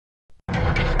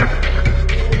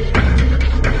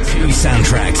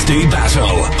soundtracks do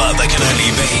battle, but there can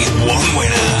only be one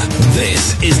winner.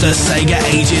 This is the Sega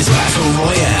Ages Battle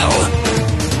Royale.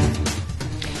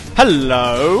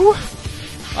 Hello.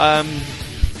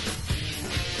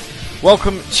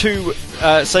 Welcome to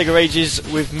Sega Ages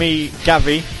with me,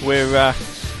 Gavi. We're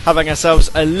having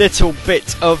ourselves a little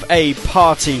bit of a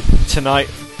party tonight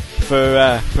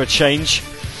for a change.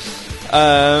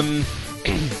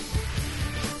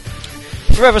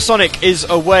 Forever Sonic is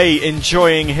away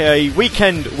enjoying a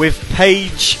weekend with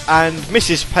Paige and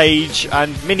Mrs. Paige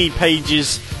and Mini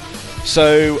Pages.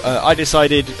 So I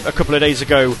decided a couple of days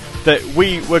ago that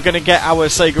we were going to get our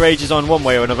Sega Ages on one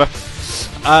way or another.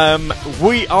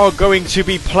 We are going to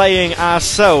be playing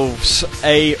ourselves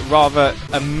a rather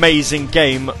amazing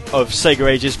game of Sega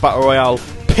Ages Battle Royale,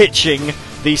 pitching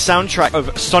the soundtrack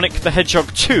of Sonic the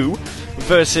Hedgehog 2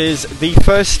 versus the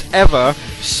first ever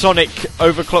Sonic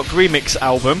Overclock Remix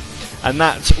album, and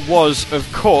that was,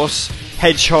 of course,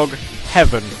 Hedgehog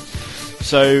Heaven.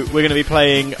 So we're going to be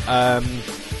playing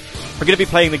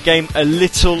the game a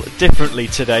little differently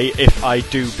today, if I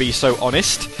do be so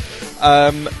honest.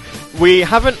 We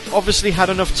haven't obviously had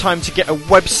enough time to get a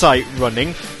website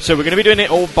running, so we're going to be doing it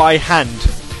all by hand.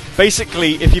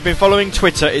 Basically, if you've been following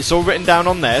Twitter, it's all written down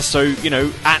on there, so, you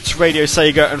know, at Radio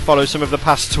Sega and follow some of the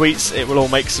past tweets, it will all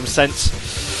make some sense.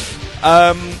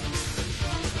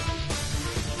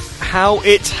 How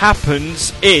it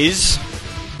happens is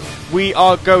we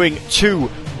are going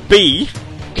to be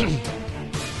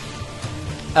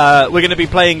we're going to be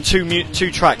playing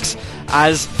two tracks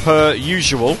as per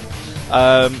usual,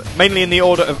 mainly in the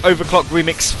order of Overclock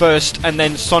Remix first and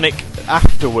then Sonic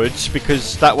afterwards,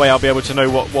 because that way I'll be able to know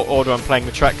what order I'm playing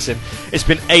the tracks in. It's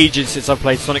been ages since I've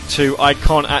played Sonic 2. I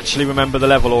can't actually remember the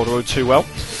level order too well.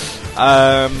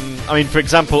 I mean, for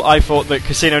example, I thought that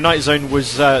Casino Night Zone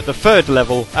was the third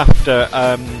level after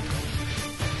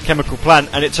Chemical Plant,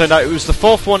 and it turned out it was the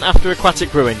fourth one after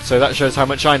Aquatic Ruin, so that shows how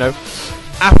much I know.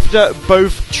 After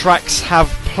both tracks have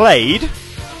played,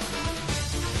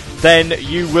 then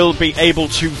you will be able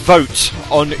to vote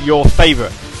on your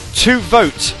favourite. To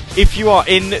vote, if you are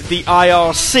in the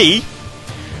IRC,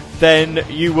 then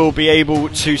you will be able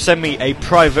to send me a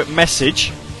private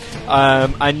message,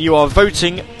 and you are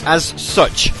voting as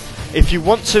such. If you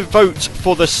want to vote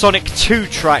for the Sonic 2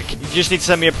 track, you just need to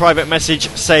send me a private message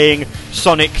saying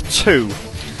Sonic 2.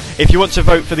 If you want to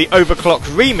vote for the Overclock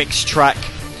Remix track,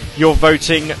 you're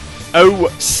voting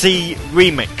OC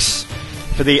Remix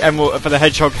for the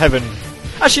Hedgehog Heaven.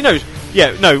 Actually,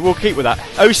 no, we'll keep with that.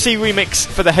 OC Remix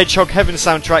for the Hedgehog Heaven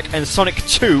soundtrack and Sonic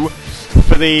 2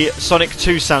 for the Sonic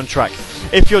 2 soundtrack.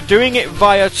 If you're doing it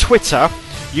via Twitter,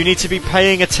 you need to be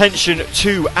paying attention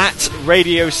to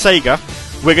 @RadioSega.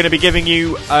 We're going to be giving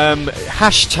you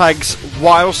hashtags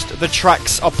whilst the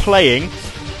tracks are playing,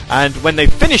 and when they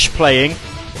finish playing,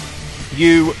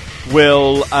 you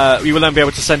will then be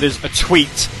able to send us a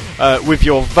tweet with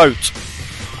your vote.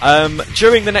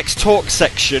 During the next talk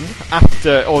section,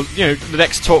 after, or the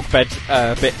next talk bit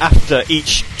after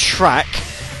each track,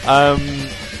 I'll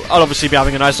obviously be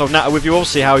having a nice old natter with you all,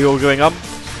 see how you're going on,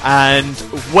 and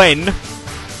when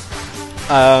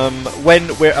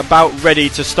we're about ready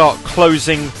to start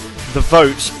closing the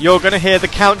votes, you're going to hear the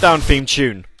countdown theme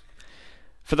tune.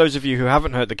 For those of you who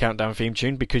haven't heard the countdown theme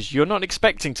tune, because you're not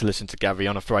expecting to listen to Gavi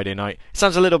on a Friday night, it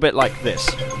sounds a little bit like this.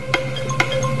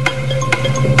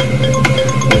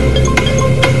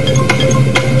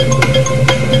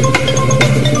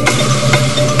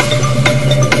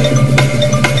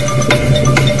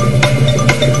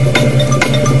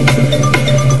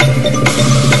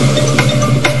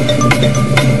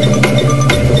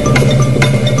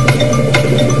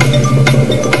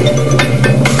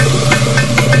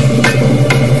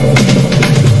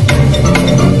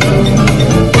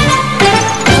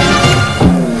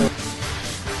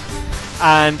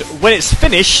 And when it's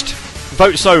finished,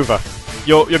 vote's over.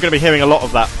 You're going to be hearing a lot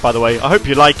of that, by the way. I hope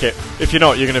you like it. If you're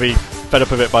not, you're going to be fed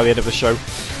up of it by the end of the show.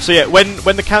 So yeah, when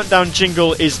the countdown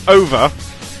jingle is over,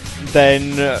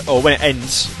 then or when it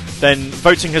ends, then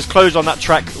voting has closed on that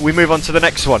track. We move on to the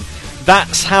next one.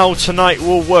 That's how tonight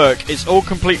will work. It's all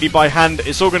completely by hand.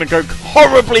 It's all going to go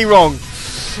horribly wrong.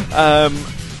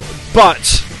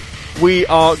 But we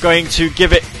are going to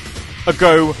give it a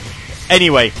go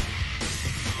anyway.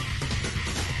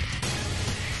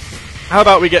 How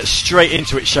about we get straight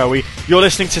into it, shall we? You're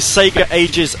listening to Sega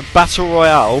Ages Battle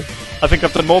Royale. I think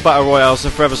I've done more Battle Royales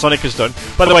than Forever Sonic has done.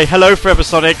 By the way, hello Forever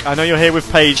Sonic. I know you're here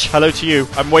with Paige. Hello to you.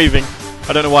 I'm waving.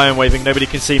 I don't know why I'm waving. Nobody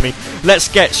can see me. Let's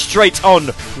get straight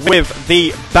on with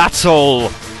the battle.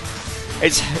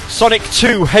 It's Sonic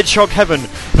 2 Hedgehog Heaven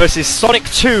versus Sonic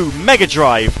 2 Mega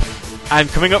Drive. And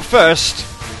coming up first,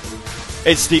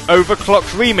 It's the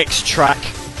Overclocked remix track,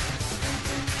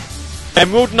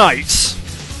 Emerald Nights,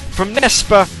 from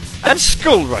Nespa and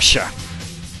Skull Rusher.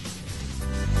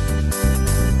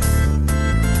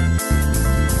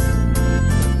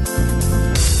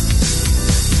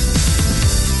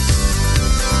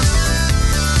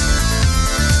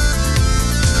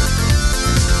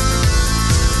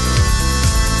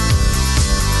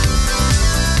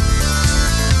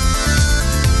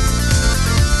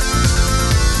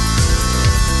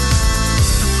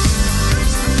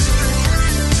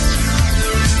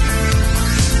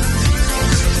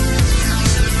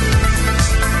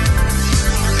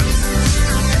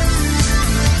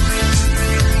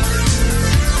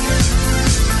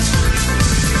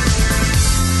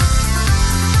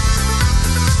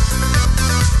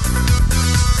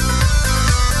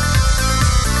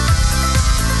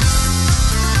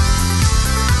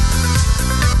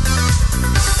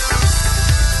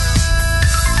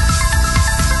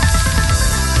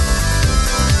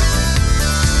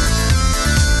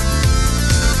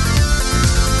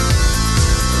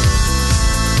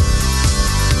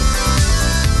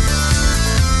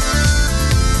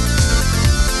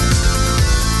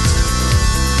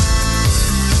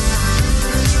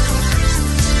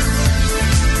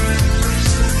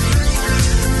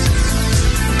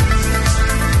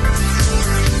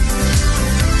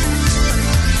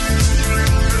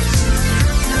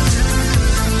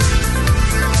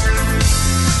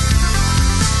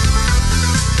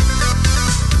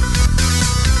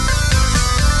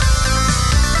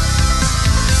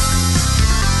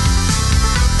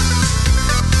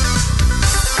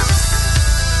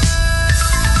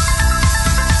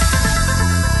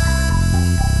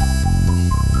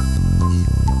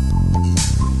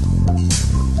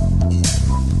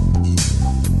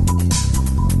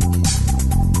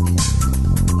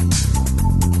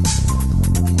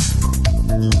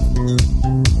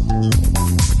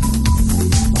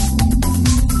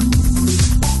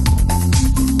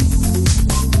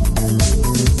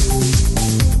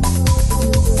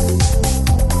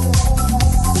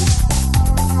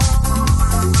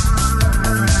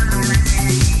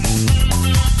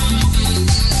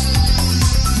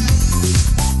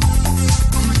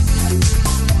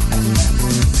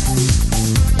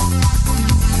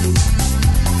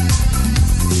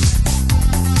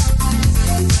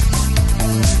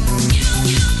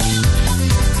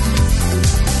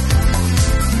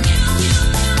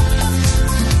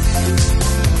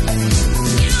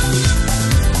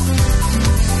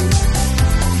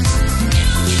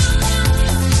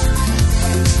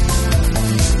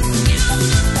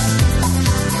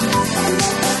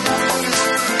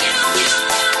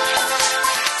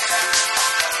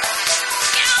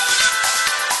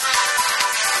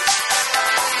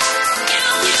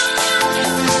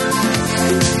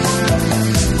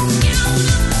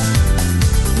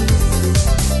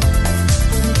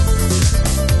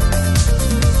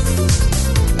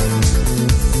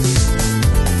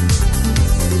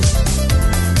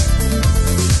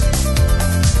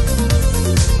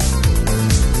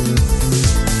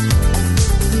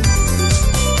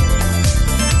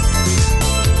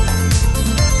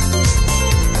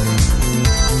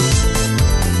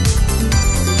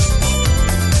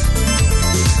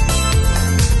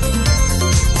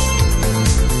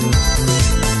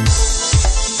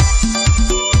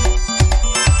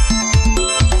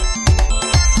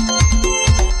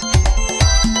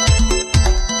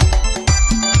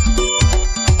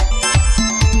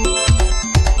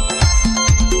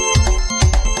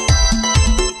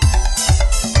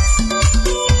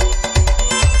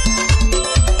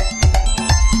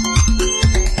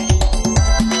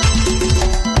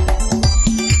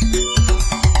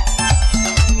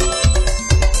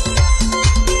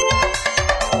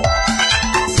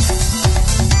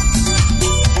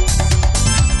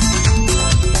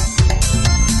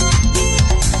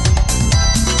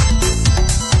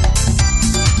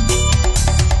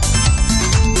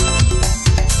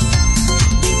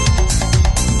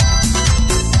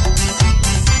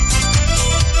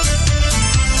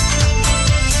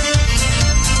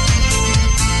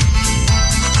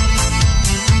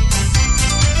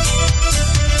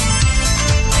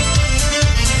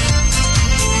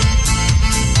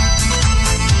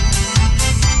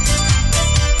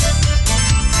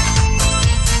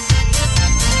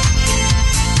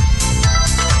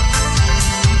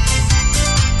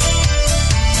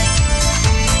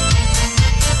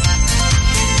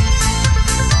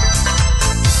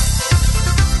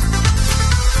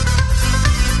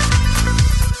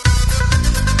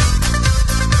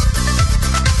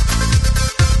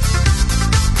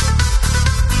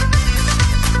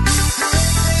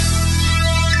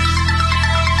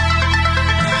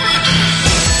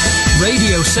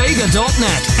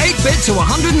 RadioSega.net. 8-bit to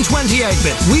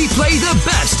 128-bit. We play the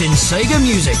best in Sega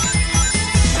music. Sega!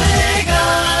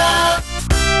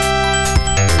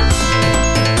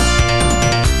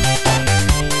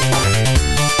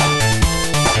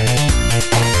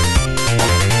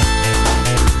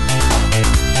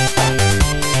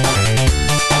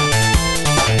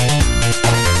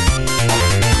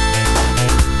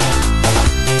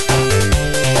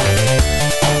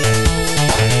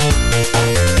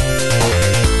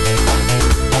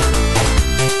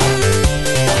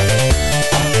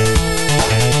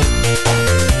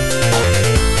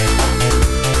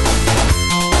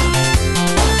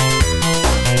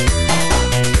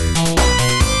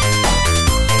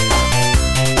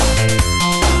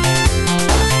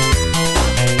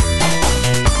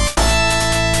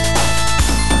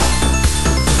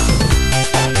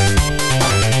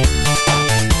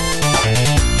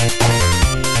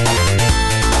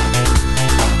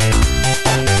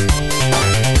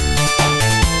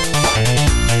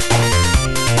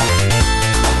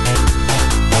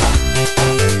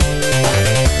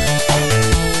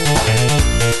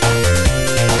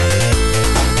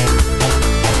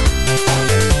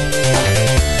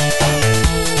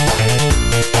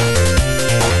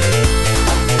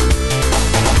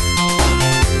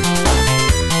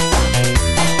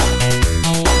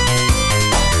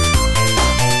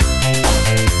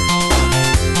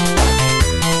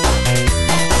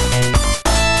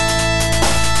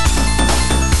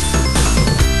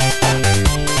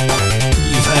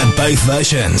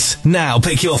 Versions. Now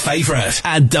pick your favorite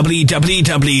at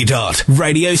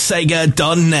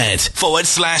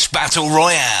www.radiosega.net/Battle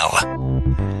Royale.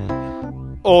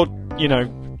 Or,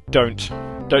 don't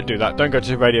do that. Don't go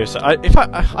to Radio Sega. In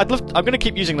fact, I'm going to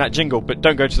keep using that jingle, but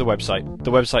don't go to the website.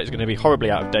 The website is going to be horribly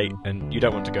out of date, and you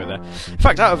don't want to go there. In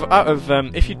fact,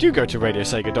 if you do go to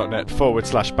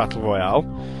radiosega.net/Battle Royale,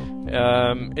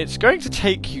 it's going to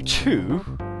take you to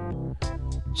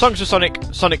Songs for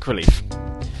Sonic Relief.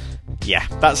 Yeah,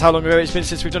 that's how long ago it's been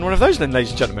since we've done one of those then,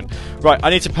 ladies and gentlemen. Right, I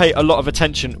need to pay a lot of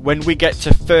attention. When we get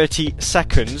to 30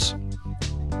 seconds,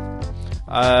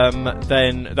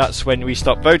 then that's when we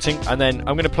stop voting, and then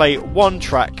I'm going to play one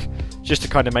track just to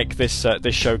kind of make this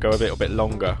this show go a little bit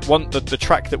longer. The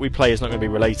track that we play is not going to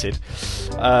be related,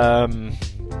 but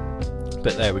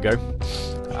there we go.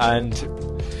 And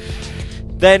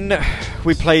then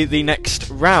we play the next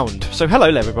round. So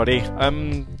hello everybody.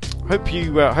 Hope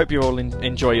you all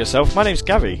enjoy yourself. My name's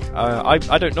Gary. I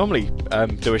don't normally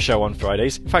do a show on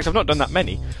Fridays. In fact, I've not done that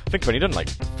many. I think I've only done like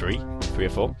three or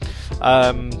four.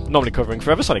 Normally covering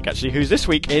Forever Sonic, actually, who's this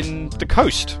week in the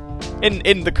coast.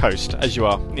 In the coast, as you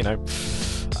are,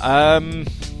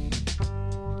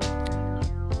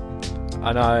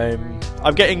 and I'm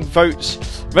getting votes.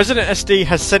 Resident SD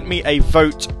has sent me a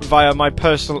vote via my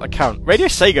personal account. Radio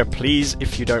Sega, please,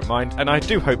 if you don't mind. And I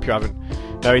do hope you haven't.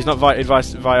 No, he's not voted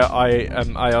via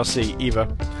IRC either.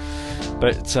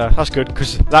 But that's good,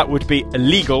 because that would be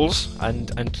illegals, and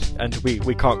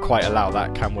we can't quite allow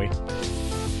that, can we?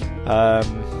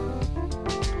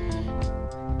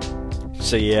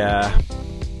 So yeah.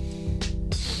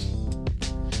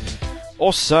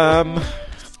 Awesome.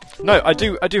 No, I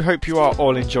do hope you are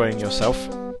all enjoying yourself.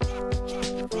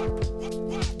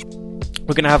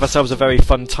 We're going to have ourselves a very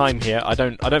fun time here. I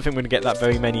don't think we're going to get that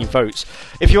very many votes.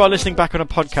 If you are listening back on a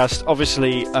podcast,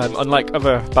 obviously, unlike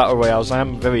other Battle Royales, I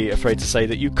am very afraid to say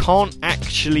that you can't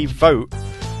actually vote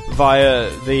via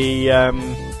the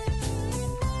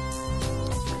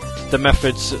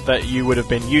methods that you would have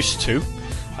been used to.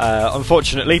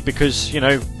 Unfortunately, because,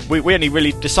 we only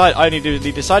really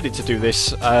decided to do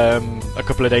this a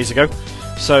couple of days ago.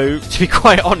 So, to be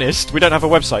quite honest, we don't have a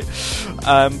website.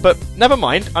 But never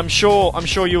mind. I'm sure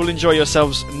you'll enjoy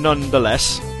yourselves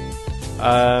nonetheless.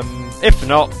 If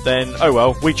not, then oh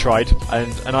well. We tried,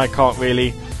 and I can't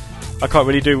really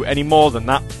do any more than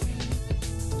that.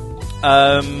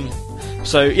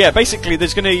 So yeah, basically,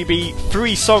 there's going to be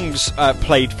 3 songs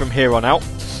played from here on out,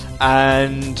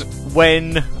 and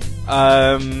when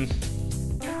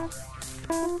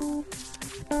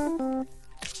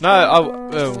No,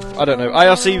 I don't know.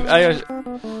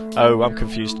 Oh, I'm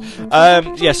confused.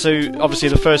 Yeah, so obviously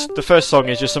the first song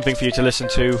is just something for you to listen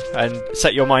to and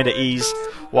set your mind at ease,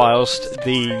 whilst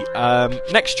the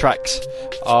next tracks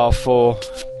are for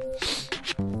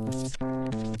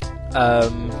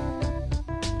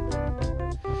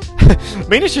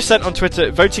Mina's just sent on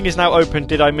Twitter, voting is now open,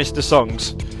 did I miss the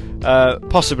songs?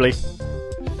 Possibly.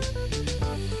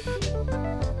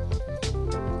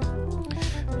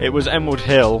 It was Emerald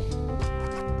Hill.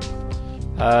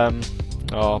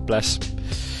 Oh, bless.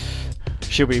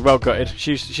 She'll be well gutted.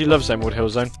 She loves Emerald Hill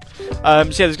Zone. So yeah,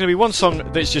 there's going to be one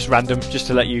song that's just random, just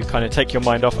to let you kind of take your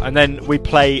mind off, and then we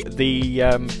play the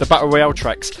Battle Royale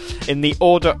tracks in the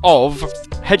order of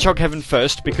Hedgehog Heaven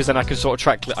first, because then I can sort of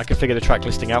I can figure the track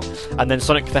listing out, and then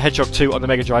Sonic the Hedgehog 2 on the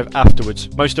Mega Drive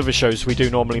afterwards. Most of the shows we do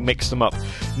normally mix them up.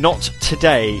 Not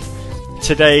today.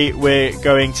 Today we're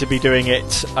going to be doing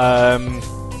it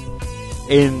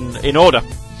in order.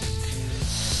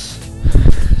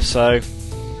 So,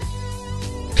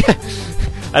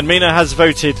 and Mina has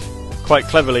voted quite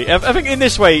cleverly. I think in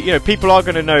this way, you know, people are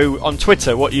going to know on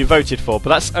Twitter what you voted for, but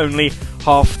that's only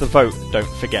half the vote, don't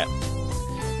forget.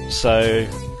 So,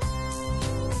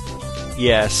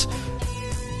 yes.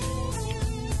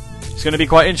 It's going to be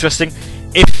quite interesting.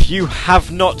 If you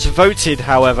have not voted,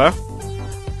 however,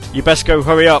 you best go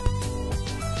hurry up.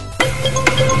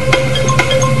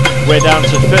 We're down to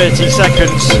 30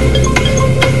 seconds.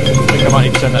 I think I might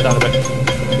need to turn that down a bit.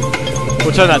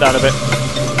 We'll turn that down a bit.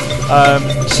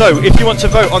 So, if you want to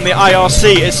vote on the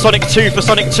IRC, it's Sonic 2 for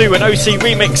Sonic 2 and OC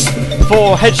Remix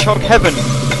for Hedgehog Heaven.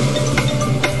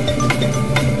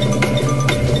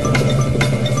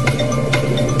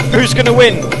 Who's going to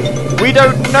win? We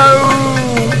don't know!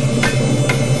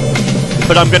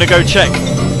 But I'm going to go check.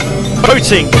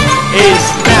 Voting is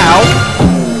now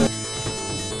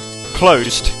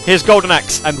closed. Here's Golden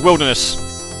Axe and Wilderness.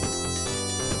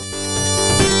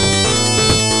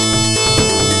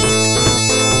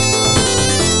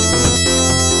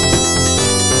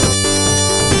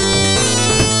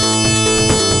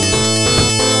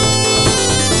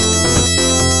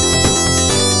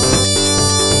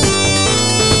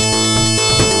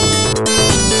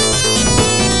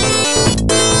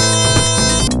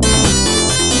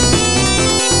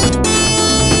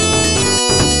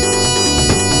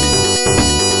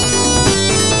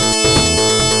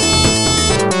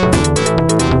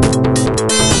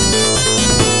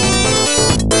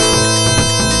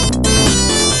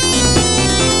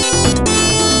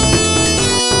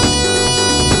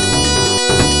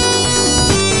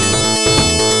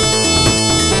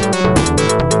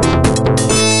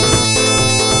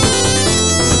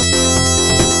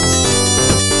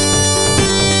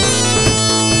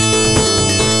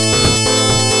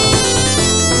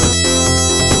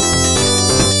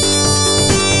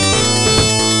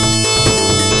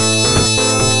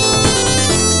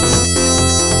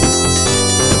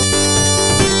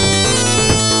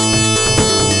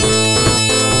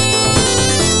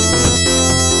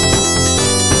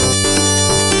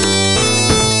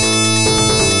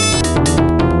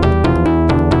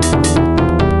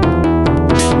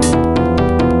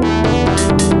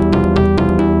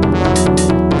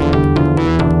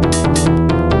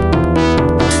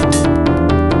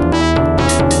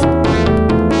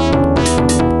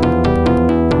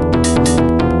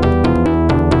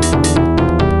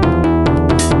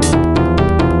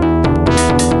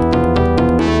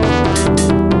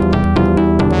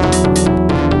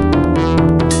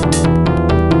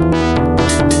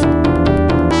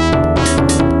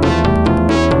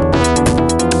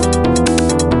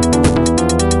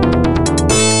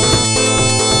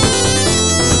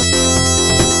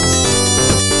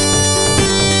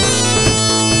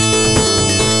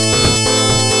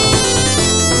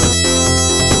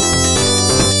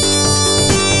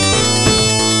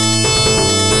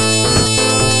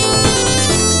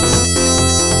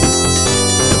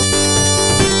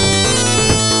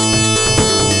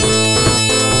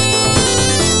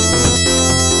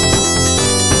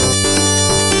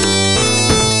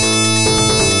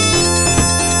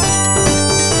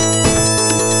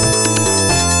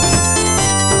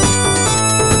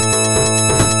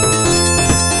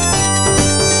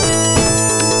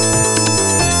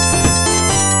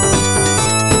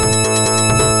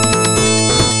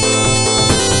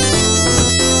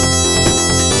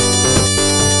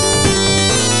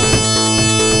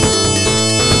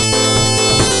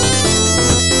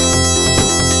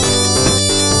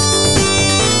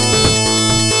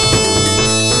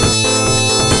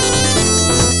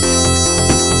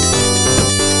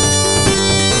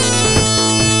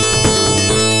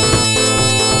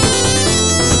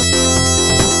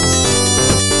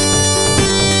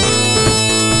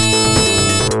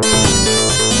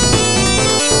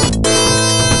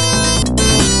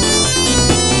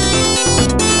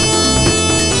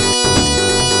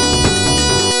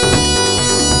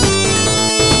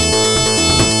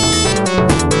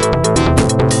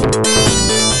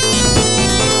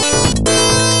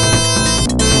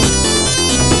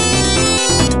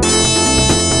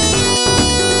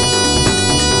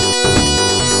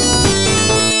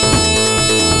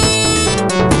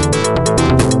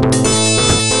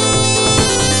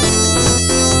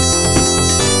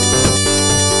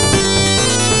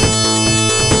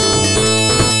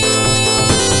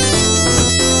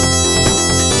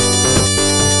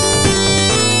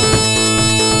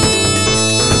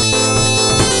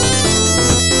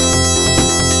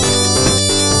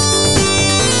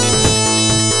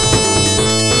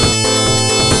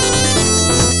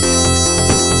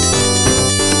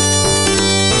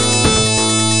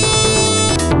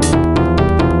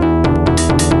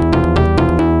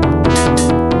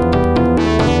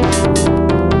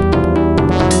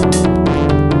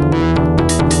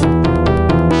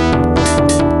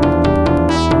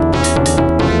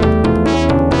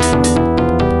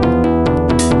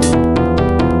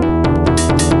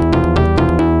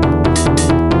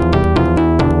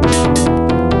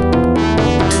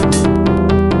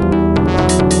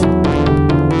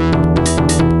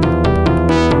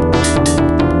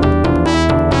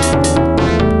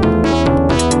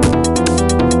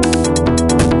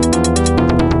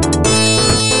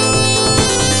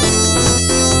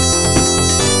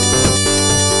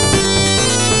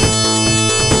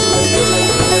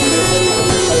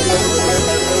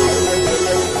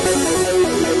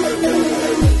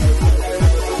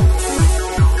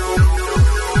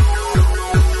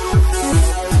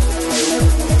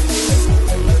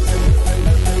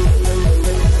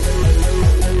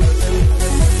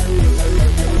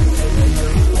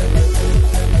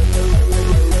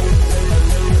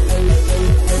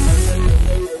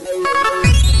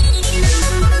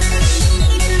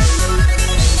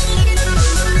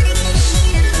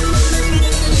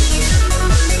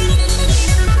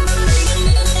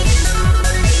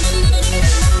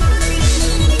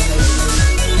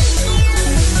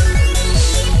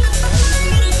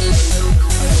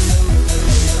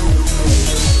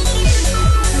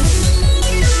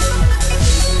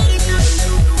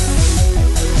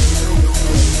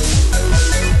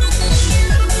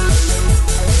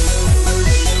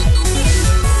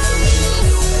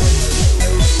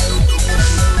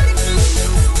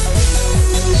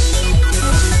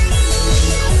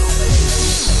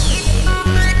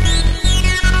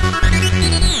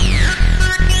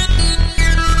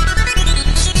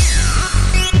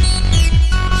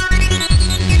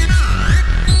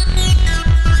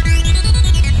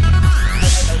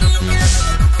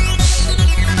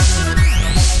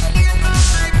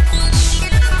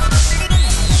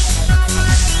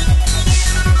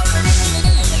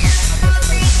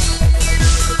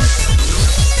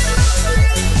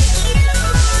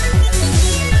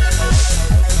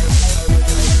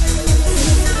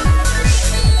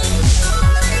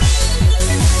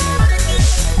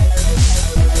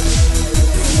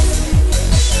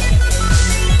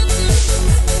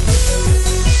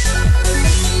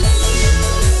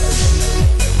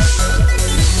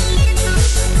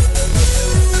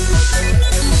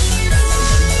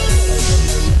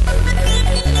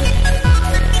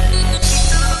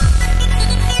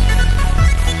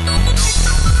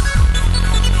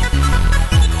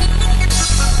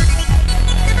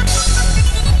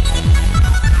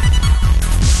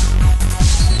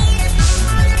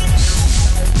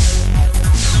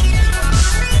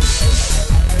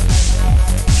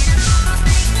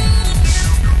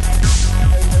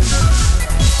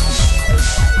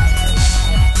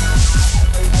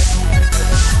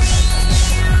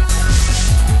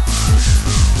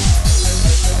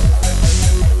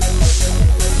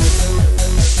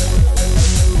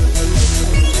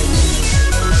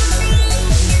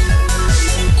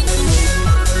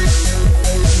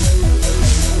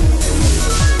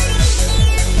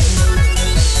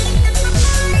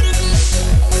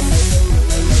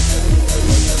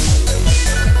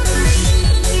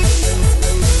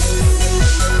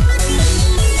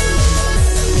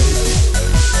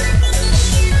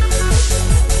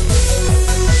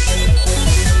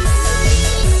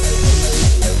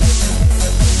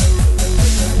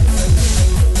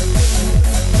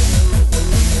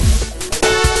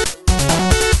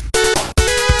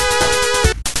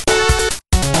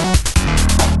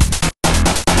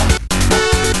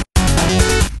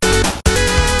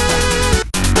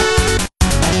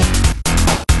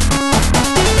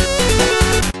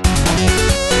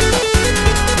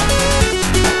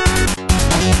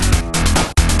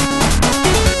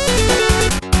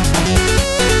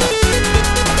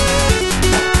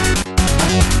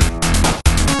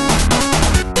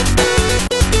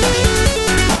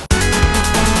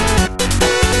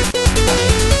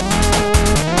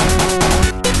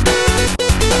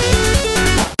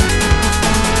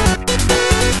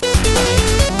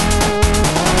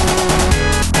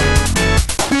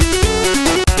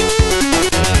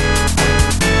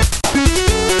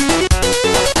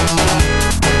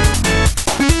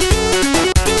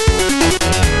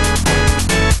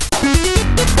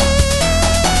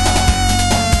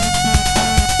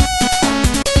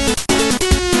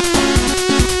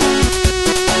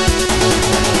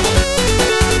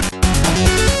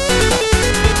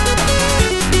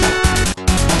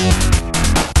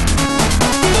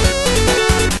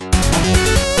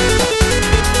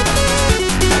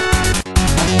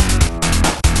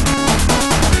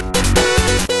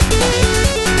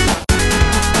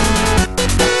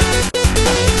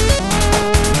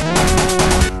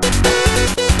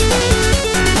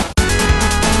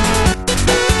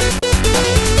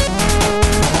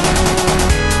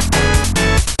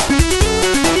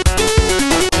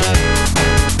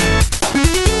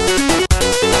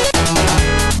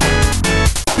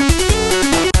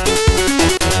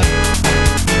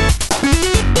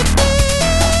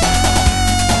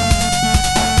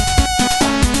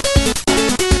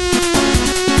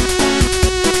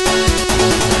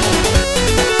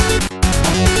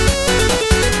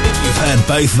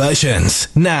 both versions.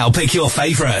 Now pick your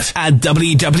favorite at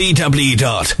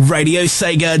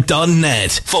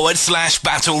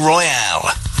www.radiosega.net/Battle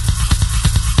Royale.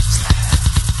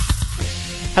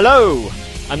 Hello,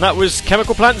 and that was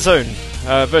Chemical Plant Zone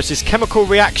versus Chemical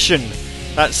Reaction.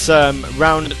 That's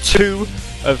round 2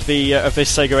 of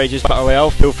this Sega Ages Battle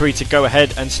Royale. Feel free to go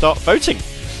ahead and start voting.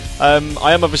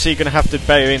 I am obviously going to have to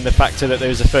bear in the factor that there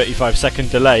is a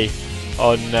 35-second delay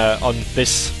on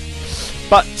this,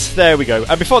 but there we go.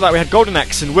 And before that, we had Golden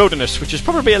Axe and Wilderness, which is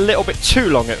probably a little bit too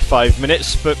long at 5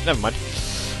 minutes, but never mind.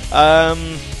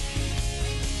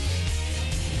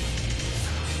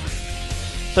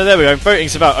 So there we go.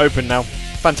 Voting's about open now.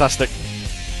 Fantastic.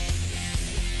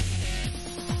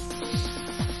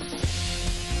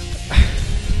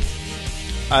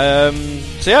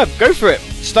 So yeah, go for it.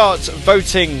 Start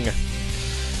voting.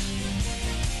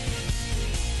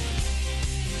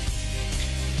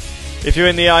 If you're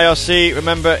in the IRC,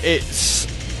 remember it's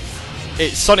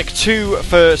Sonic 2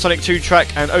 for Sonic 2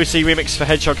 track and OC Remix for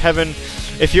Hedgehog Heaven.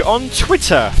 If you're on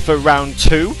Twitter for round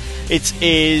 2, it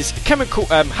is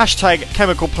hashtag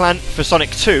Chemical Plant for Sonic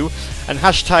 2 and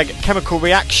hashtag Chemical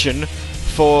Reaction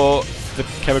for the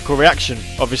Chemical Reaction,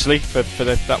 obviously, for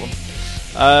that one.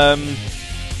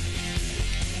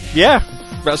 Yeah,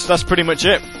 that's pretty much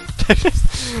it.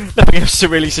 Nothing else to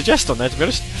really suggest on there, to be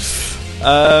honest.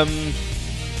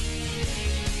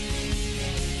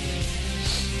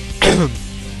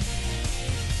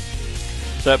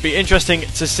 So it'd be interesting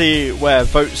to see where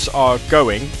votes are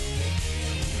going.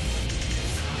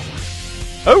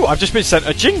 Oh, I've just been sent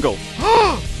a jingle.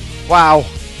 Wow.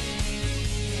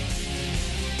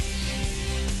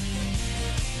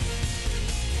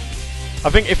 I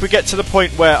think if we get to the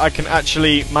point where I can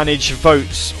actually manage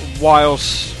votes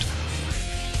whilst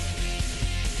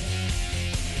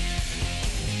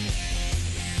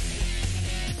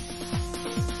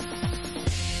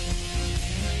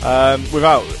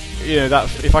without, you know, that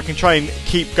if I can try and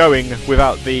keep going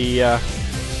without the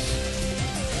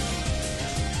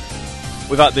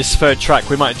without this third track,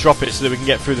 we might drop it so that we can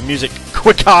get through the music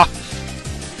quicker.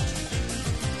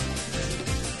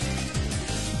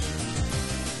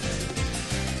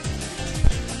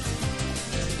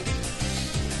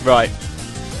 Right.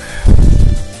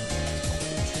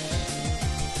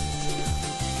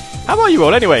 How are you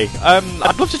all anyway?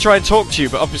 I'd love to try and talk to you,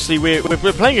 but obviously we're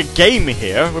playing a game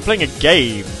here. We're playing a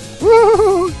game.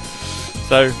 Woo!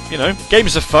 So, you know,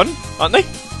 games are fun, aren't they?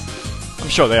 I'm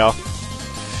sure they are.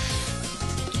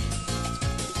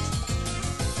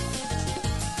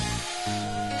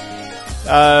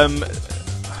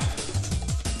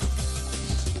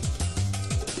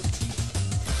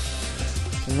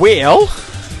 Well,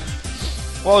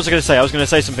 what was I going to say? I was going to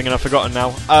say something and I've forgotten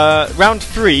now. Round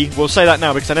 3, we'll say that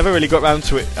now because I never really got round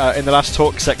to it in the last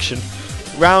talk section.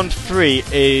 Round 3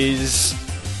 is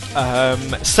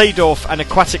Seedorf and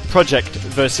Aquatic Project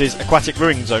versus Aquatic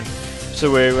Ruin Zone.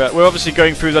 So we're obviously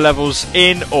going through the levels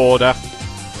in order,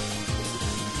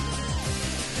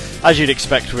 as you'd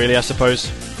expect, really, I suppose.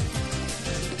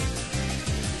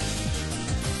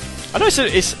 I know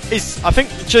it's I think,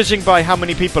 judging by how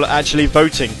many people are actually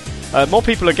voting, more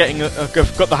people are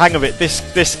have got the hang of it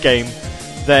this game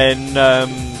than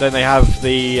they have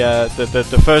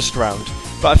the first round.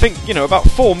 But I think, you know, about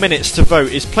 4 minutes to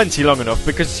vote is plenty long enough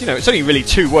because, you know, it's only really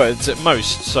 2 words at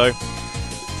most, so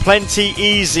plenty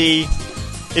easy.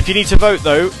 If you need to vote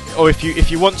though, or if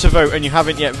you want to vote and you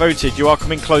haven't yet voted, you are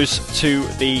coming close to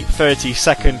the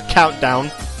 30-second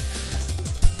countdown.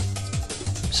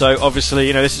 So obviously,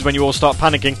 you know, this is when you all start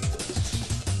panicking.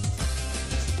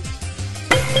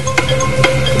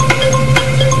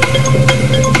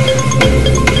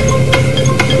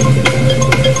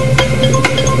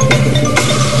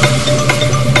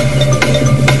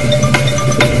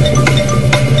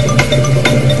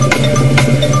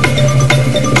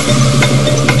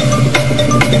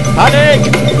 Panic!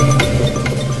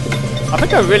 I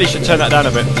think I really should turn that down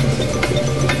a bit.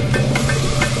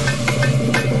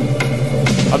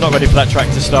 I'm not ready for that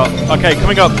track to start. Okay,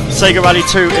 coming up, Sega Rally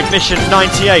 2 Ignition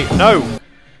 98. No!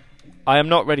 I am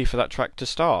not ready for that track to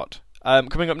start.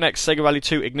 Coming up next, Sega Rally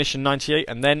 2 Ignition 98,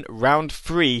 and then round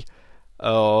 3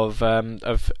 of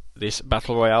this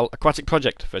Battle Royale, Aquatic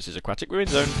Project versus Aquatic Ruin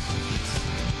Zone.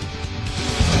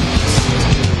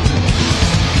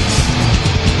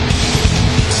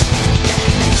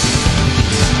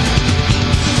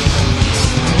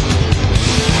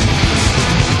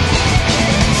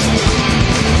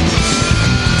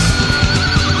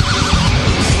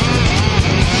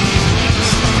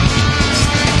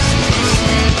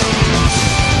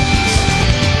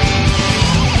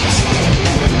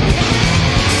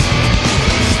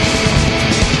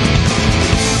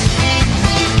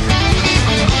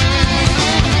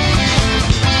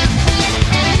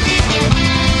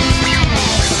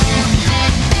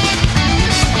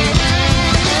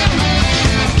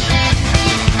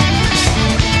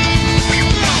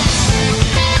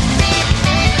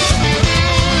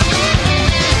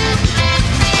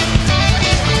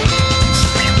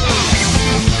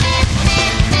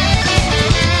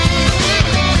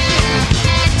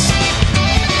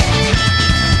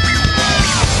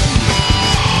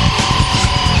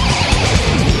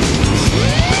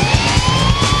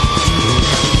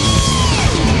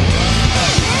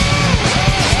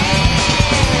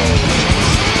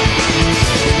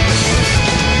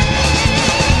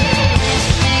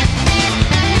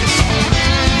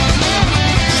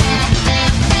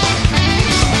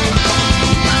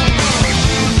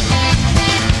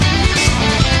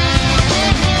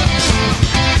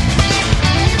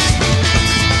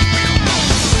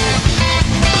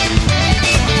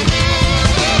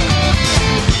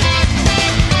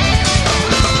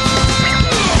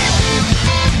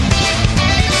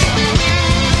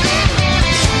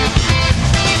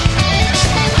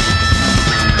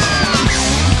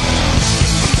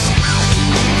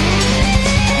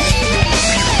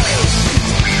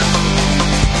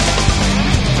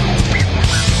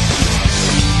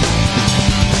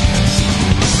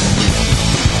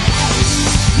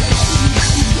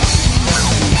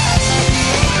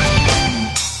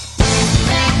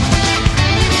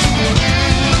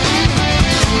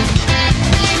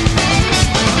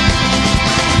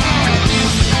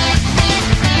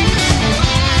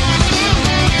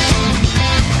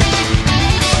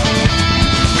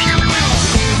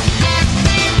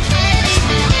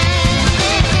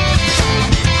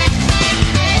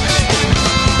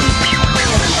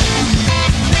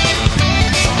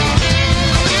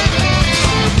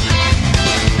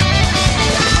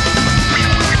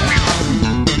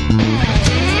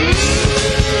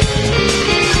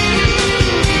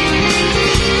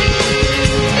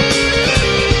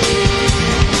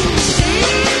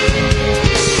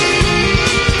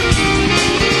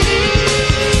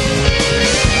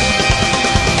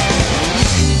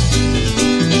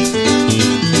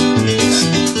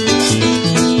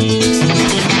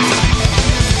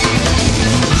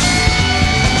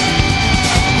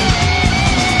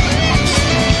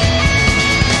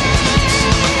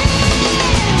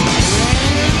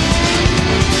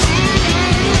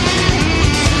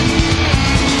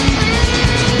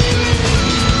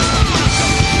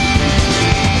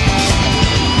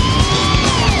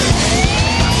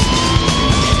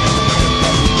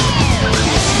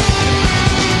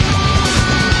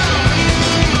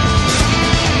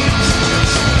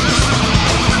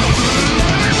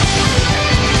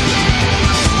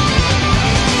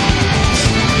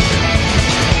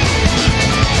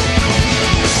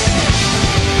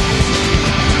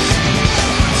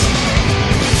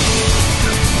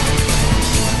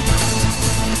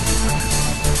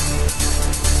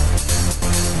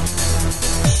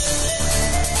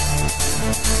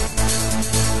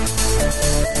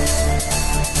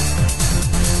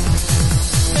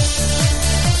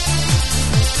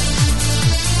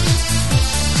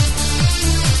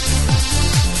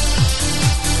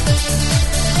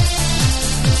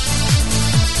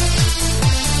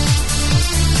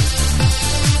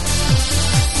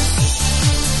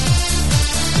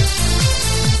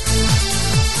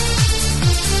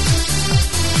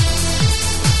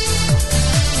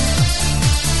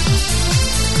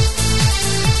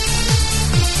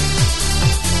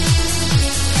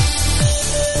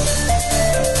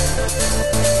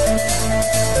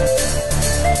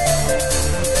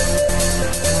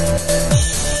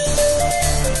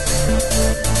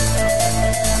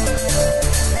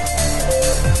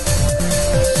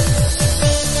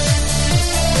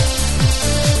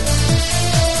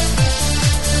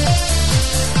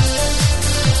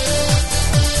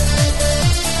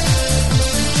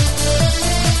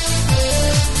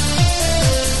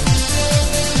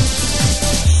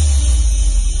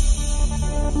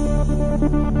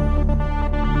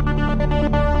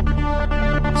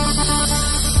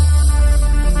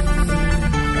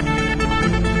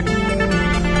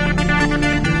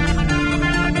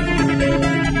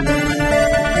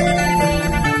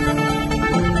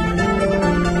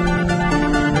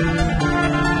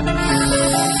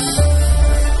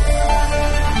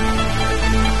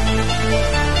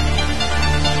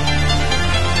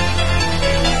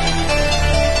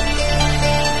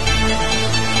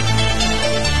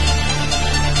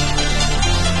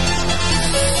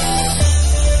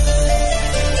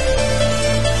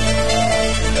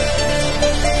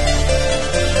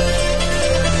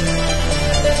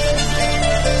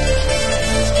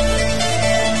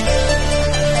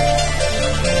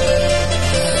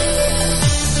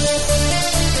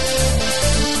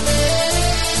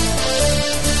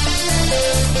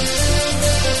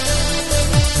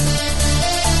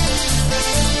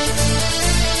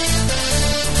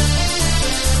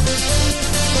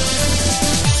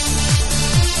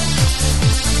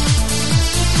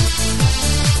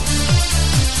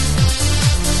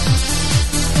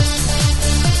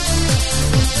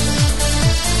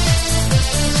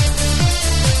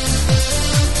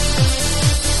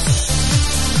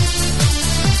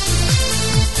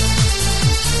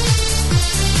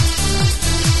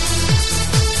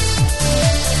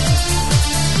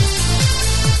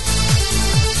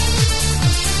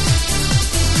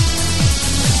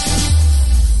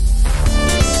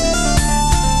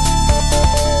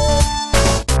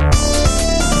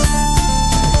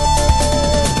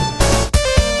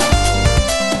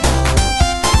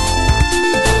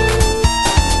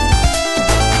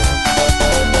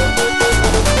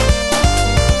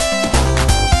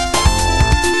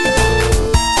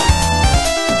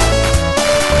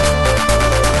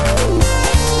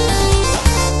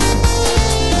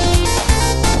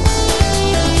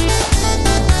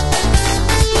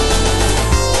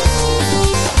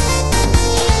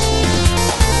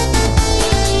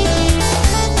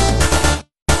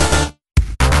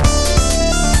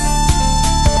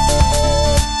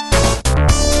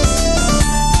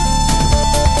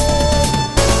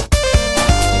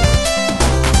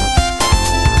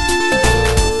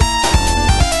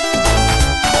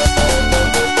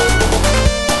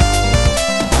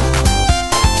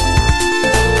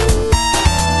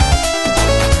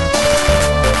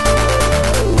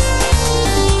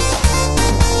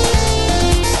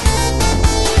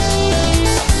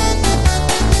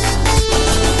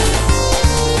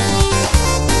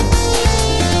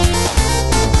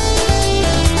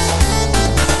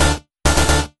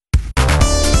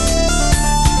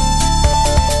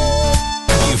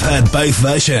 both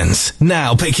versions.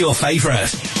 Now pick your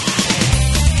favourite.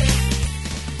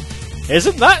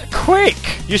 Isn't that quick?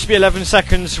 Used to be 11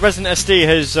 seconds. Resident SD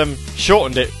has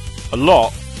shortened it a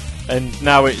lot, and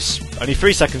now it's only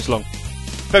 3 seconds long.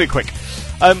 Very quick.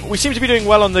 We seem to be doing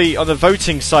well on the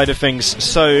voting side of things,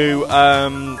 so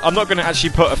I'm not going to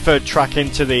actually put a third track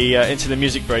into the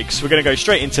music breaks. We're going to go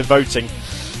straight into voting,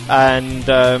 and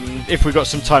if we've got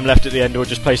some time left at the end, we'll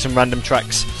just play some random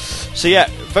tracks. So yeah,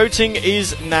 voting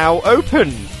is now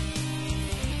open.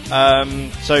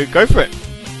 So go for it.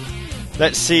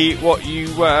 Let's see what you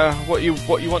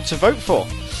want to vote for.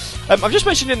 I've just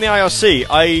mentioned in the IRC,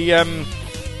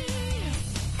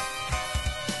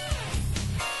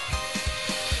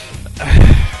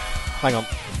 hang on.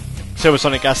 Silver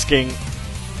Sonic asking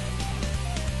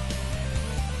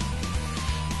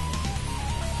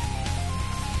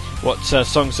what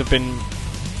songs have been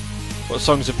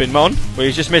on. Well,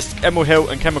 you just missed Emerald Hill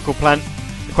and Chemical Plant.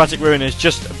 Aquatic Ruin has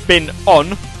just been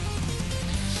on.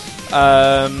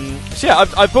 So yeah,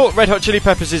 I bought Red Hot Chili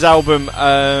Peppers' album.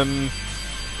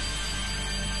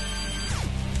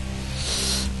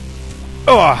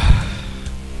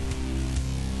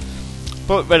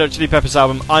 Bought Red Hot Chili Peppers'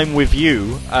 album "I'm With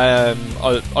You"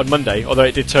 on Monday, although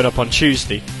it did turn up on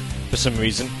Tuesday for some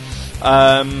reason.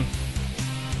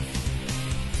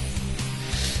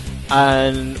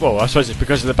 And, well, I suppose it's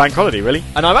because of the bank holiday, really.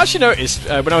 And I've actually noticed,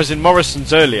 when I was in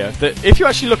Morrison's earlier, that if you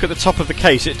actually look at the top of the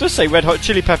case, it does say Red Hot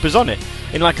Chili Peppers on it,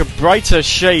 in like a brighter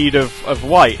shade of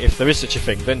white, if there is such a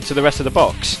thing, than to the rest of the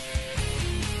box.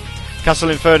 Castle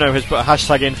Inferno has put a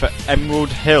hashtag in for Emerald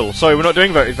Hill. Sorry, we're not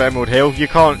doing voting for Emerald Hill. You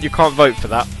can't vote for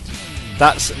that.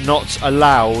 That's not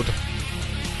allowed.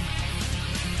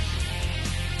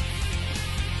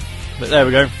 But there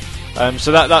we go.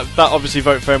 So that obviously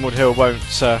vote for Emerald Hill won't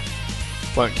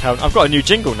count. I've got a new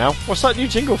jingle now. What's that new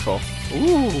jingle for?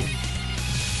 Ooh.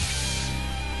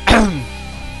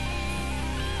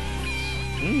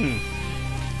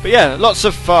 But yeah, lots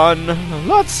of fun.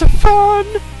 Lots of fun.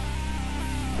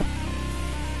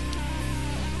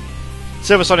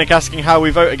 Silver Sonic asking how we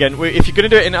vote again. If you're going to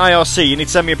do it in IRC, you need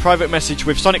to send me a private message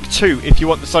with Sonic 2 if you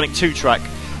want the Sonic 2 track,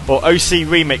 or OC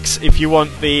Remix if you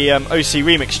want the OC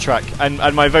Remix track. And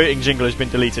my voting jingle has been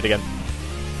deleted again.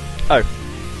 Oh.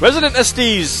 Resident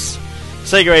SD's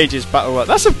Sega Ages Battle Royale.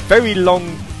 That's a very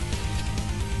long...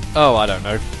 Oh, I don't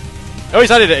know. Oh,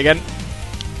 he's added it again.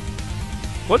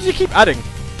 What does he keep adding?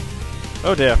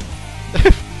 Oh dear.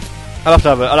 I'll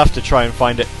have to try and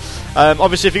find it.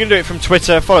 Obviously, if you're going to do it from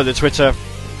Twitter, follow the Twitter.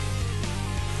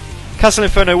 Castle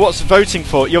Inferno, what's voting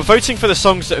for? You're voting for the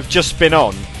songs that have just been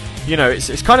on. You know,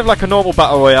 it's kind of like a normal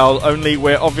Battle Royale, only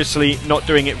we're obviously not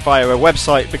doing it via a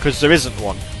website because there isn't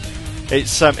one.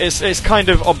 It's kind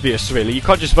of obvious, really. You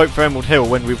can't just vote for Emerald Hill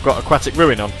when we've got Aquatic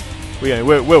Ruin on.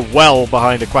 We're well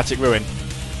behind Aquatic Ruin.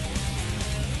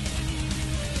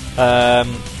 So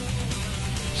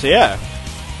yeah,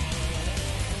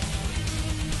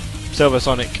 Silver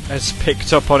Sonic has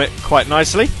picked up on it quite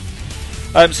nicely.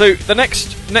 So the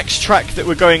next track that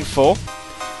we're going for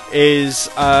is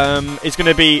going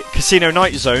to be Casino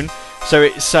Night Zone. So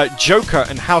it's Joker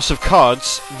and House of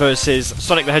Cards versus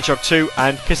Sonic the Hedgehog 2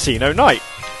 and Casino Night.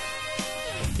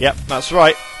 Yep, that's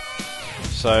right.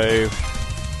 So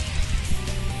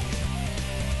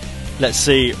let's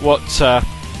see what's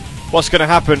going to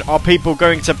happen. Are people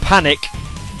going to panic?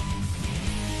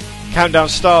 Countdown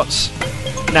starts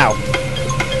now.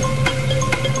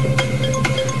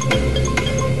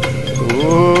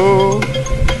 Ooh.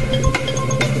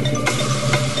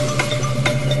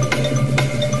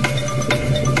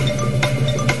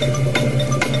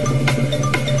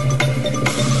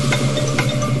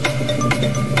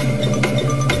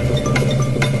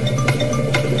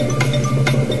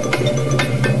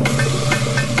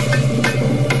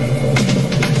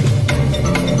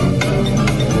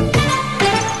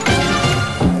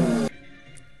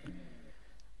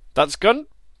 That's gone.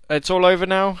 It's all over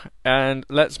now, and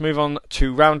let's move on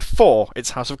to round 4. It's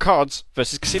House of Cards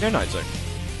versus Casino Night Zone.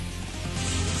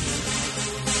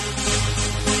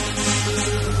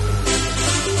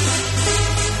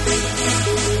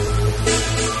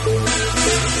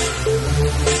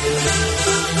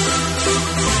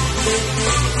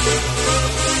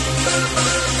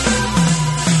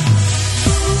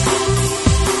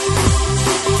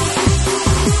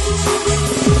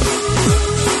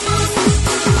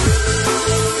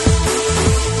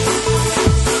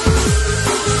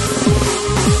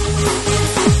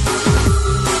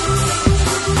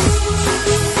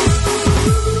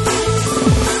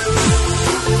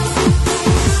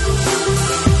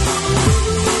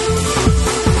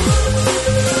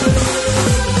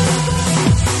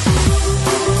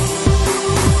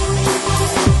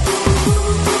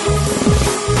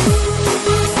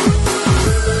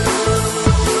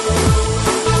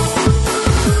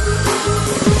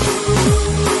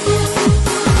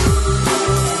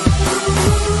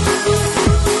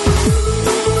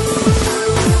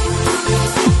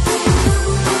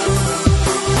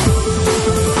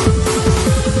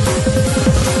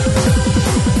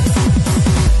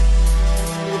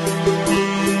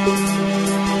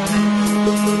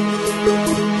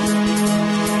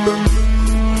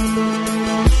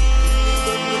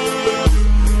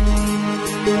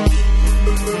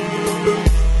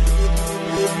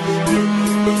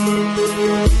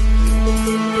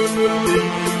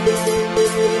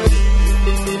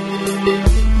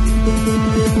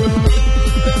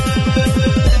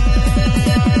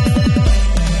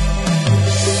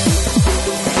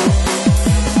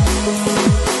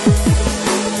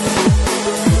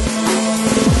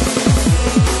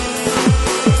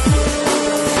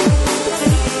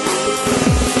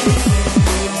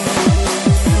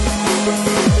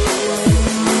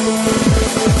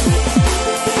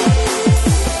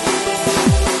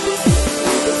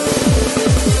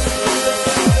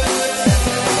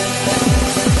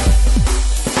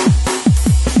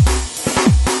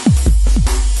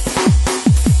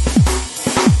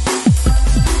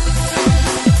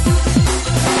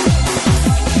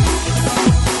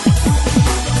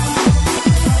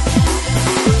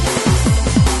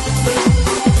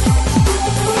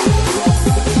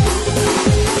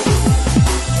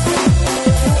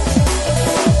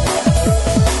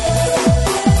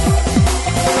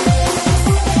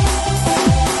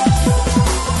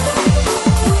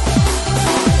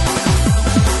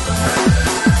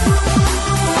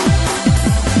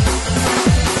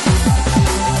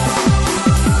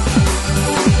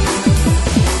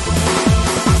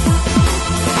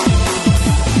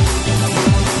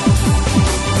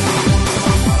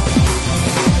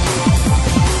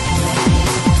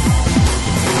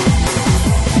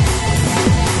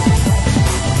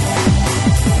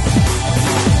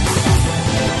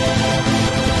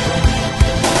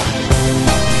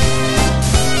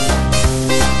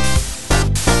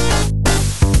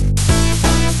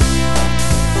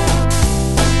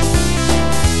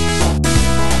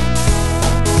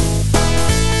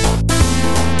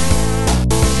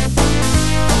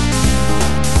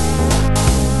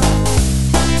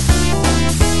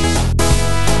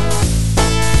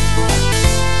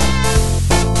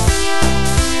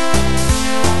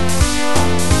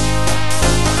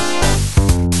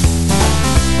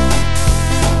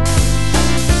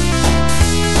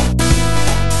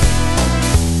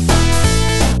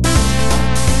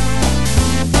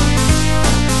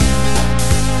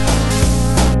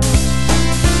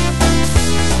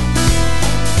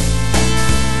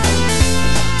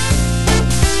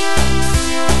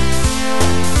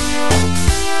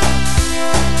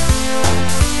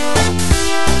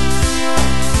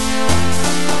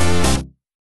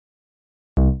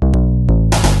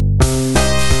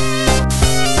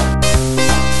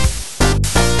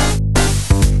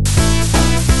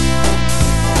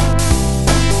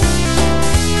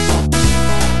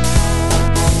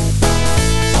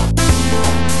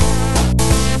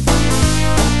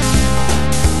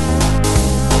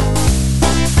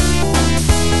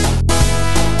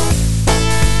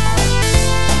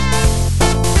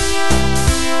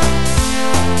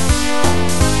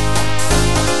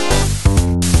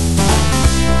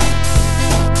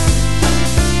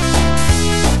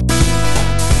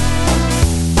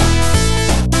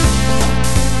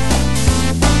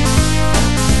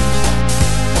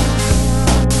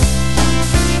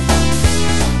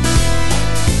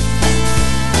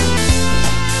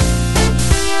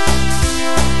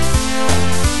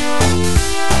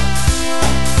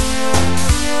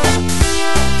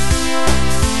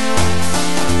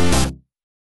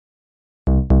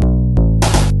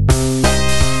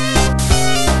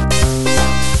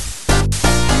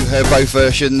 heard both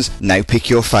versions, now pick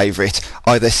your favourite.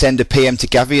 Either send a PM to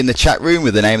Gavi in the chat room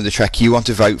with the name of the track you want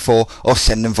to vote for, or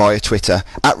send them via Twitter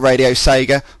at Radio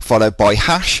Sega, followed by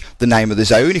hash the name of the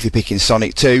zone if you're picking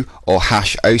Sonic 2, or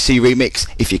hash OC Remix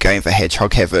if you're going for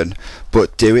Hedgehog Heaven.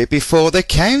 But do it before the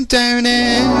countdown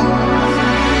ends.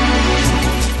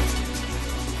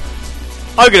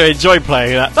 I'm going to enjoy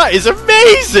playing that. That is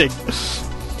amazing.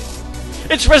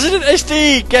 It's Resident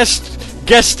SD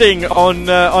guesting on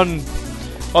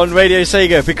Radio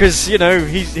Sega, because you know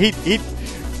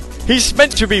he's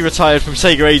meant to be retired from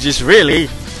Sega Ages, really.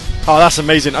 Oh, that's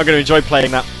amazing. I'm going to enjoy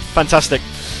playing that. Fantastic.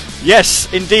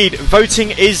 Yes, indeed.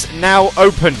 Voting is now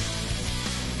open.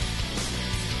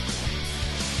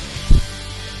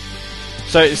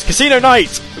 So it's Casino Night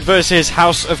versus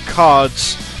House of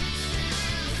Cards.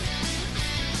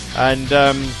 And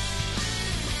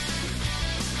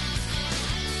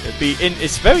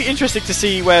it's very interesting to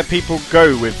see where people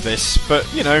go with this, but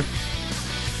you know,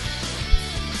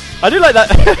 I do like that.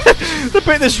 The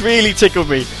bit that's really tickled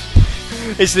me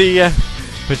is the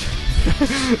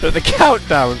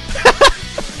countdown.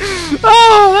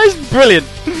 Oh, that's brilliant!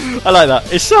 I like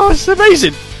that. It's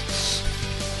amazing.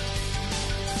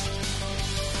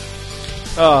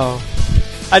 Oh.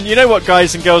 And you know what,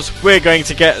 guys and girls, we're going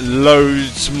to get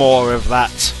loads more of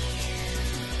that.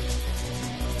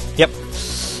 Yep.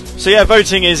 So yeah,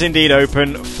 voting is indeed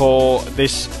open for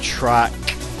this track.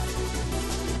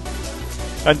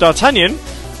 And D'Artagnan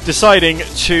deciding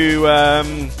to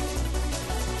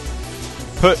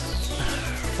put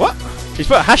what? He's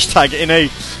put a hashtag in a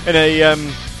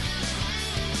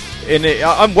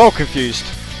I'm well confused.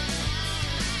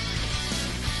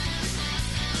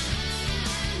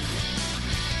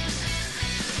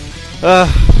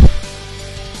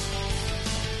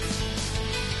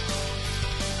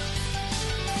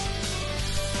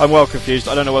 I'm well confused.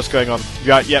 I don't know what's going on.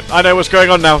 Right, yep, I know what's going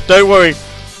on now. Don't worry.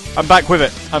 I'm back with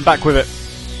it.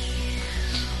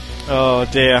 Oh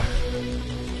dear.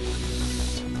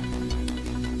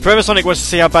 Forever Sonic wants to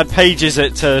see how bad Paige is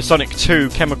at Sonic 2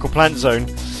 Chemical Plant Zone.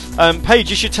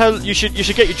 Paige, you should get your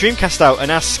Dreamcast out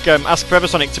and ask Forever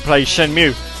Sonic to play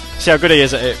Shenmue. See how good he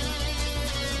is at it.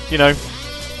 You know.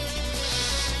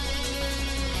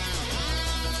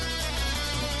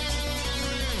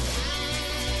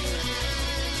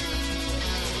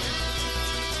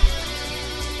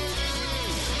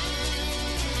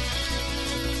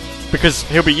 Because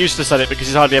he'll be useless at it because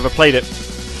he's hardly ever played it.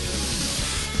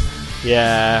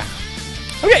 Yeah,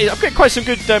 I've got quite some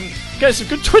good, getting some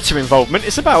good Twitter involvement.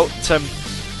 It's about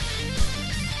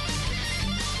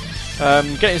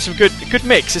getting some good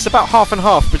mix. It's about half and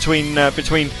half between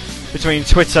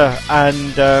Twitter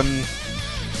and the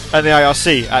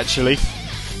IRC actually.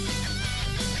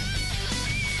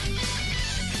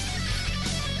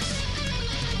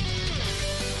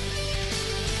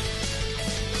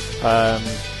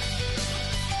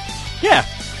 Yeah,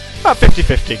 about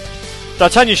 50-50.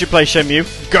 D'Artagnan should play Shenmue.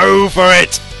 Go for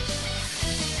it!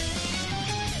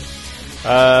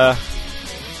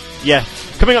 Yeah.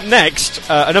 Coming up next,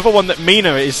 another one that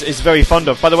Mina is very fond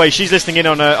of. By the way, she's listening in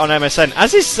on MSN.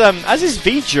 As is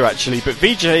Vija actually, but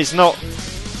Vija is not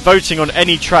voting on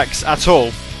any tracks at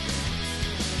all.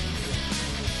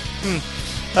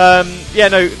 Yeah,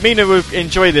 no, Mina will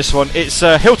enjoy this one. It's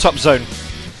Hilltop Zone.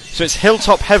 So it's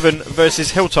Hilltop Heaven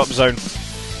versus Hilltop Zone.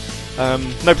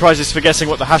 No prizes for guessing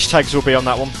what the hashtags will be on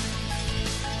that one.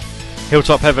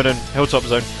 Hilltop Heaven and Hilltop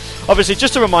Zone. Obviously,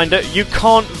 just a reminder, you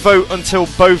can't vote until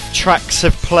both tracks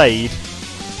have played.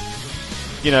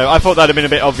 You know, I thought that had been a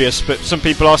bit obvious, but some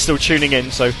people are still tuning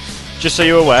in, so just so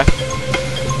you're aware.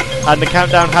 And the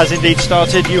countdown has indeed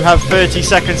started. You have 30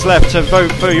 seconds left to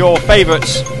vote for your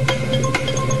favourites.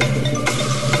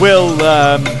 Will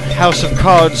House of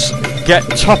Cards get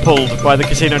toppled by the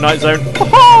Casino Night Zone?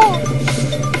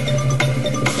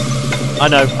 I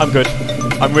know, I'm good.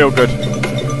 I'm real good.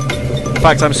 In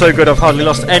fact, I'm so good I've hardly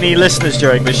lost any listeners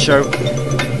during this show.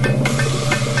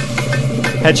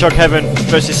 Hedgehog Heaven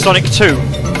versus Sonic 2.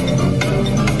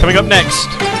 Coming up next,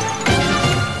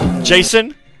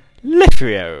 Jason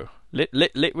Litrio.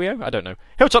 Litrio? I don't know.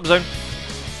 Hilltop Zone.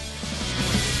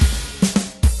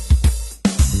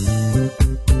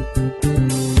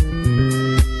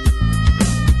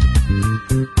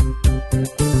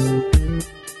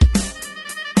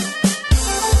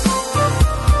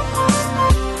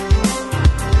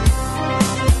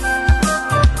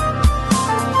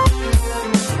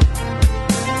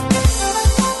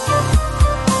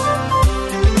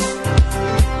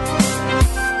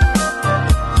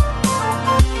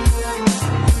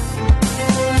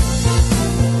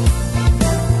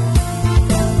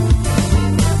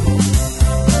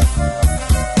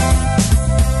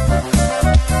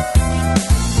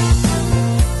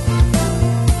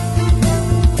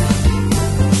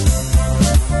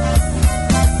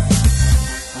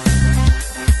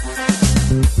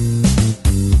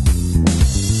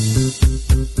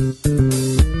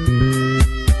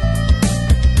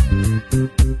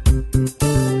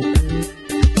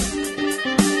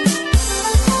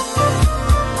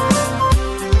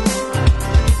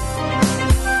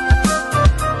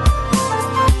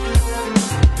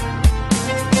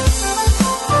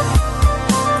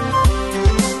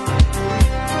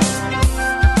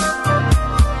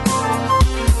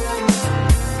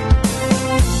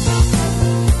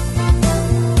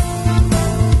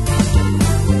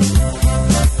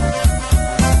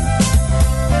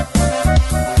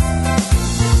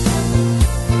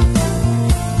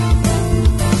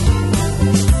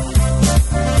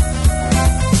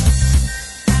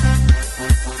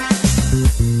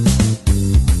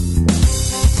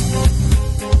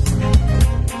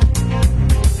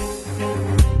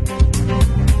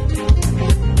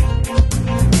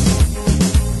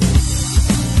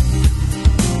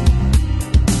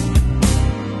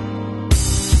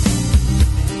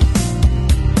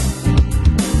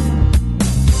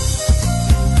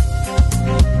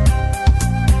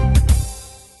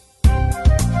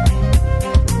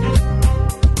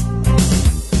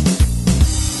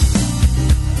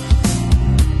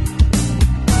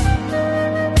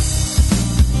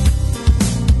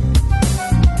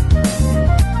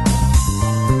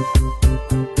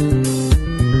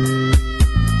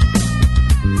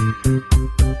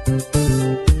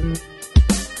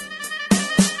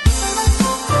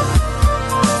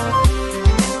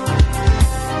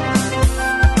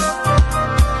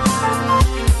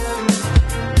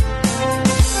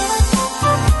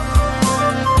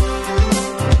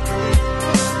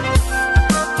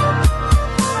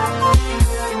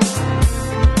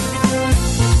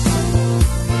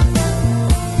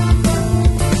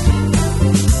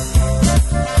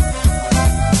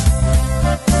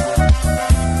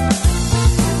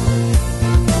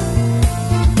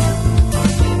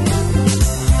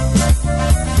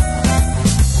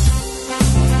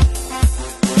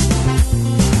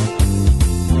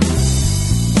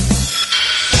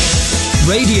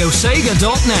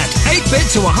 RadioSega.net.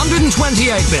 8-bit to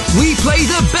 128-bit. We play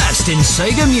the best in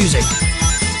Sega music.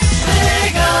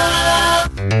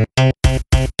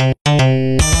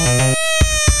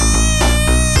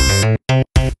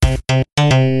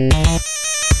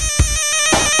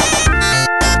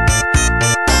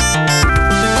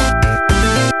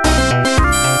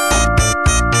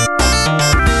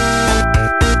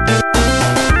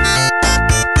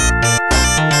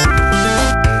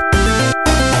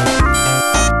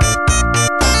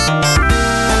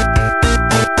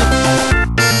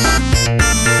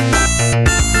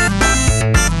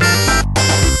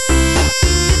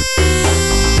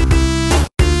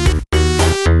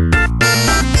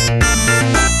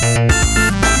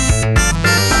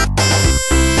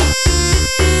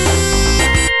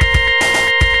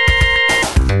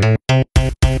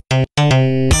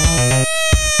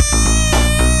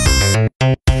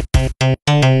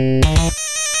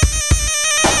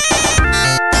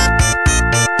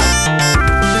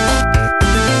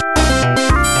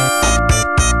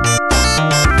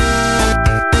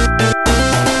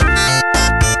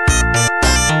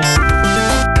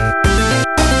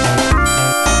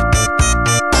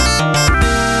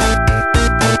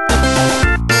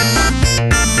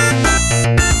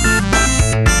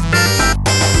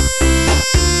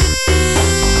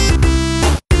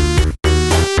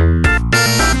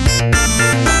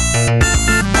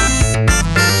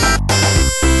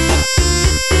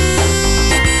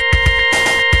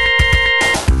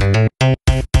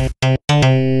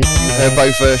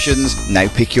 both versions. Now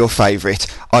pick your favourite.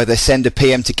 Either send a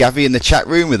PM to Gavi in the chat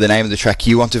room with the name of the track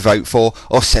you want to vote for,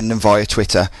 or send them via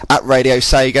Twitter at Radio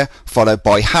Sega, followed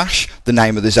by hash the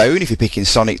name of the zone if you're picking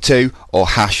Sonic 2, or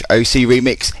hash OC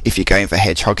Remix if you're going for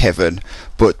Hedgehog Heaven.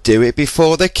 But do it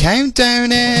before the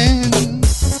countdown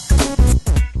ends.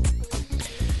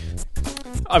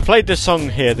 I've played this song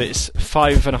here that's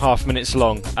 5.5 minutes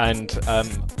long, and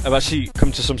I've actually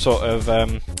come to some sort of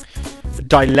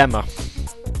dilemma.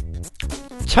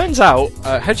 Turns out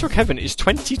Hedgehog Heaven is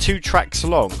 22 tracks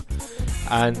long,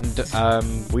 and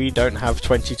we don't have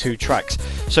 22 tracks.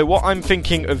 So what I'm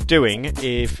thinking of doing,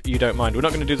 if you don't mind, we're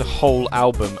not going to do the whole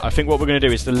album. I think what we're going to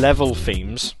do is the level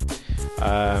themes,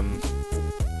 and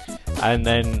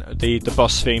then the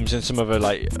boss themes and some other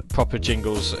like proper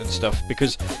jingles and stuff,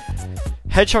 because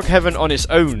Hedgehog Heaven on its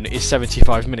own is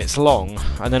 75 minutes long,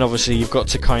 and then obviously you've got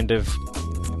to kind of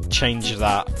change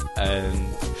that.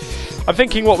 And I'm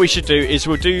thinking what we should do is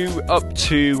we'll do up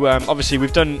to obviously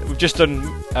we've just done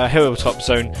Hilltop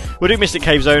Zone. We'll do Mystic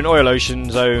Cave Zone, Oil Ocean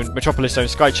Zone, Metropolis Zone,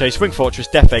 Sky Chase, Wing Fortress,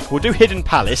 Death Egg. We'll do Hidden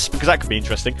Palace because that could be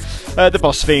interesting. The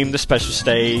boss theme, the special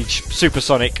stage,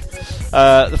 Supersonic,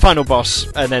 the final boss,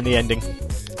 and then the ending.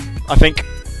 I think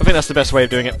that's the best way of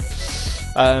doing it.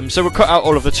 So we'll cut out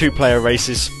all of the two-player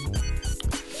races.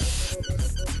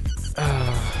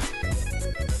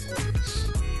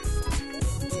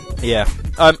 Yeah.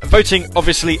 Voting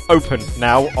obviously open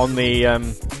now on the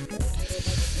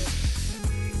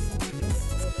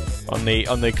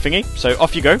thingy. So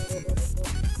off you go.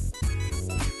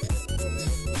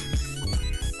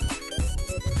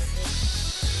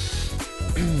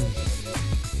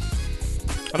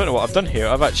 I don't know what I've done here.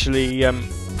 I've actually oh,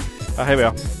 here we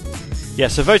are. Yeah,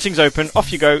 so voting's open.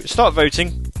 Off you go. Start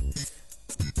voting.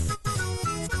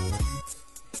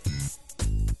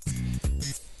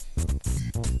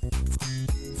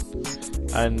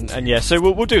 And yeah, so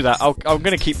we'll do that. I'm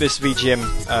going to keep this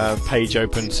VGM page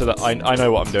open so that I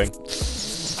know what I'm doing.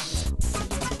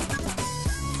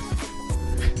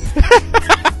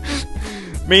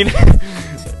 Mina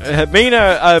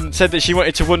said that she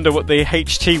wanted to wonder what the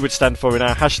HT would stand for in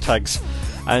our hashtags,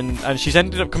 and she's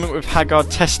ended up coming up with Haggard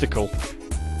Testicle.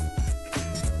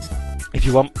 If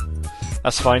you want,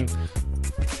 that's fine.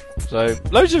 So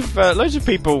loads of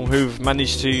people who've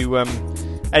managed to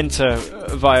enter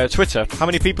via Twitter. How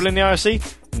many people in the IRC?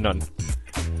 None.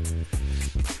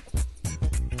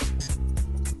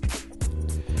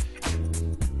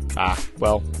 Ah,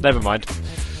 well, never mind.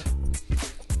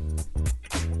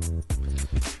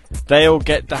 They'll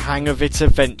get the hang of it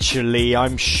eventually,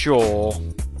 I'm sure.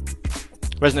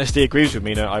 Resident SD agrees with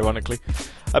me, ironically.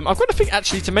 I've got a thing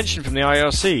actually to mention from the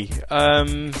IRC.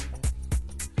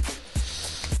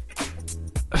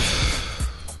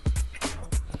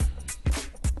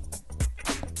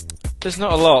 There's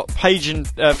not a lot. Paige and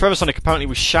Forever Sonic apparently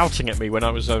was shouting at me when I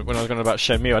was going about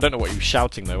Shenmue. I don't know what he was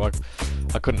shouting though.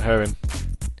 I couldn't hear him.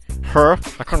 I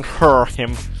couldn't hear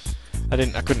him.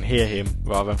 I couldn't hear him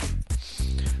rather.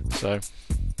 So,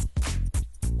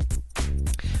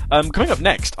 coming up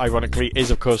next, ironically, is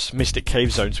of course Mystic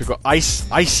Cave Zone. So we've got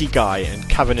Icy Guy and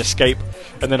Cavern Escape,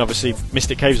 and then obviously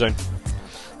Mystic Cave Zone.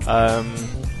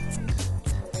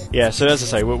 Yeah, so as I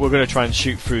say, we're going to try and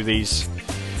shoot through these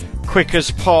quick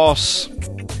as pass.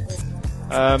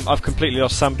 I've completely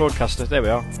lost Sam Broadcaster. There we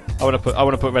are. I want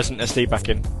to put Resident SD back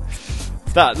in.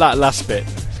 That last bit.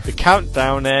 The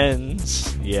countdown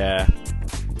ends. Yeah.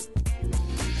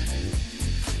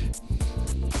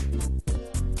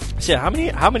 So yeah,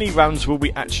 how many rounds will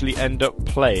we actually end up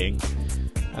playing?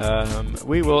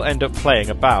 We will end up playing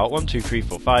about 1, 2, 3,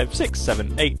 4, 5, 6,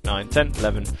 7, 8, 9, 10,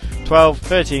 11, 12,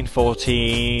 13,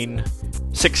 14,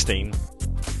 16,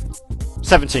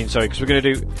 17, sorry, because we're going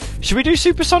to do... Should we do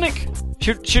Supersonic?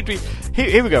 Should we...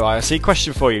 Here we go, IRC,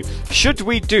 question for you. Should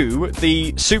we do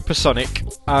the Supersonic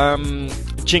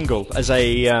jingle as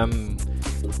a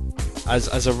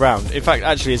round? In fact,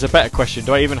 actually, it's a better question.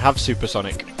 Do I even have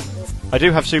Supersonic? I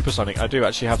do have Supersonic. I do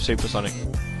actually have Supersonic.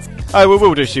 Oh, we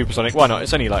will do Supersonic. Why not?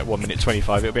 It's only like 1 minute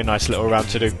 25. It'll be a nice little round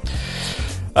to do.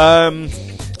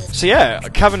 So yeah,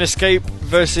 Cavern Escape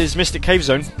versus Mystic Cave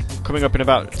Zone coming up in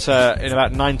about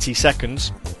 90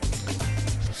 seconds.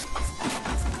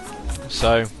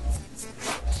 So.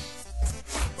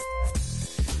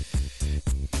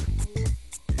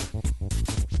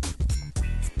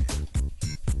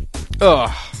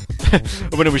 Ugh.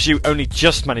 The winner was you. Only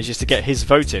just manages to get his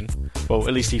vote in. Well,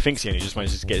 at least he thinks he only just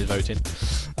manages to get his vote in.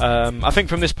 I think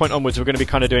from this point onwards, we're going to be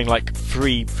kind of doing like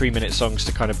three-minute songs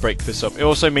to kind of break this up. It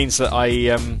also means that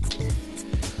I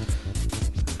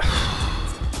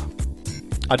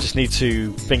just need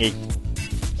to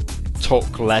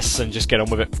talk less and just get on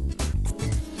with it.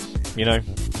 You know,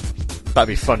 that'd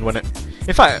be fun, wouldn't it?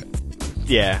 In fact,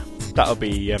 yeah, that'd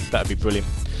be brilliant.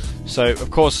 So, of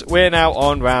course, we're now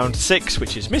on round 6,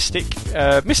 which is Mystic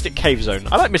Cave Zone.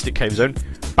 I like Mystic Cave Zone.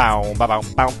 Bow, bow, bow,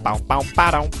 bow, bow, bow,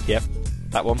 bow, bow. Yep,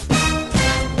 that one.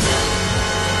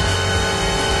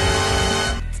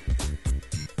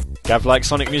 Gav likes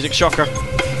Sonic Music Shocker.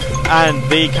 And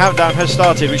the countdown has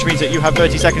started, which means that you have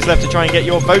 30 seconds left to try and get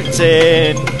your votes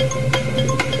in.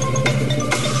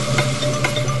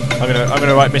 I'm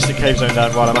gonna write Mystic Cave Zone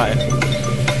down while I'm at it.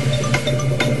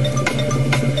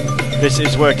 This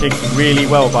is working really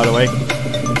well, by the way.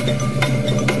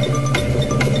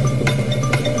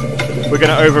 We're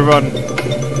going to overrun.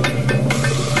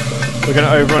 We're going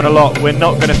to overrun a lot. We're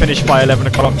not going to finish by 11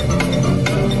 o'clock.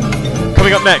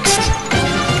 Coming up next,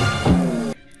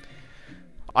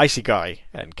 Icy Guy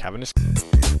and Cavern Escape.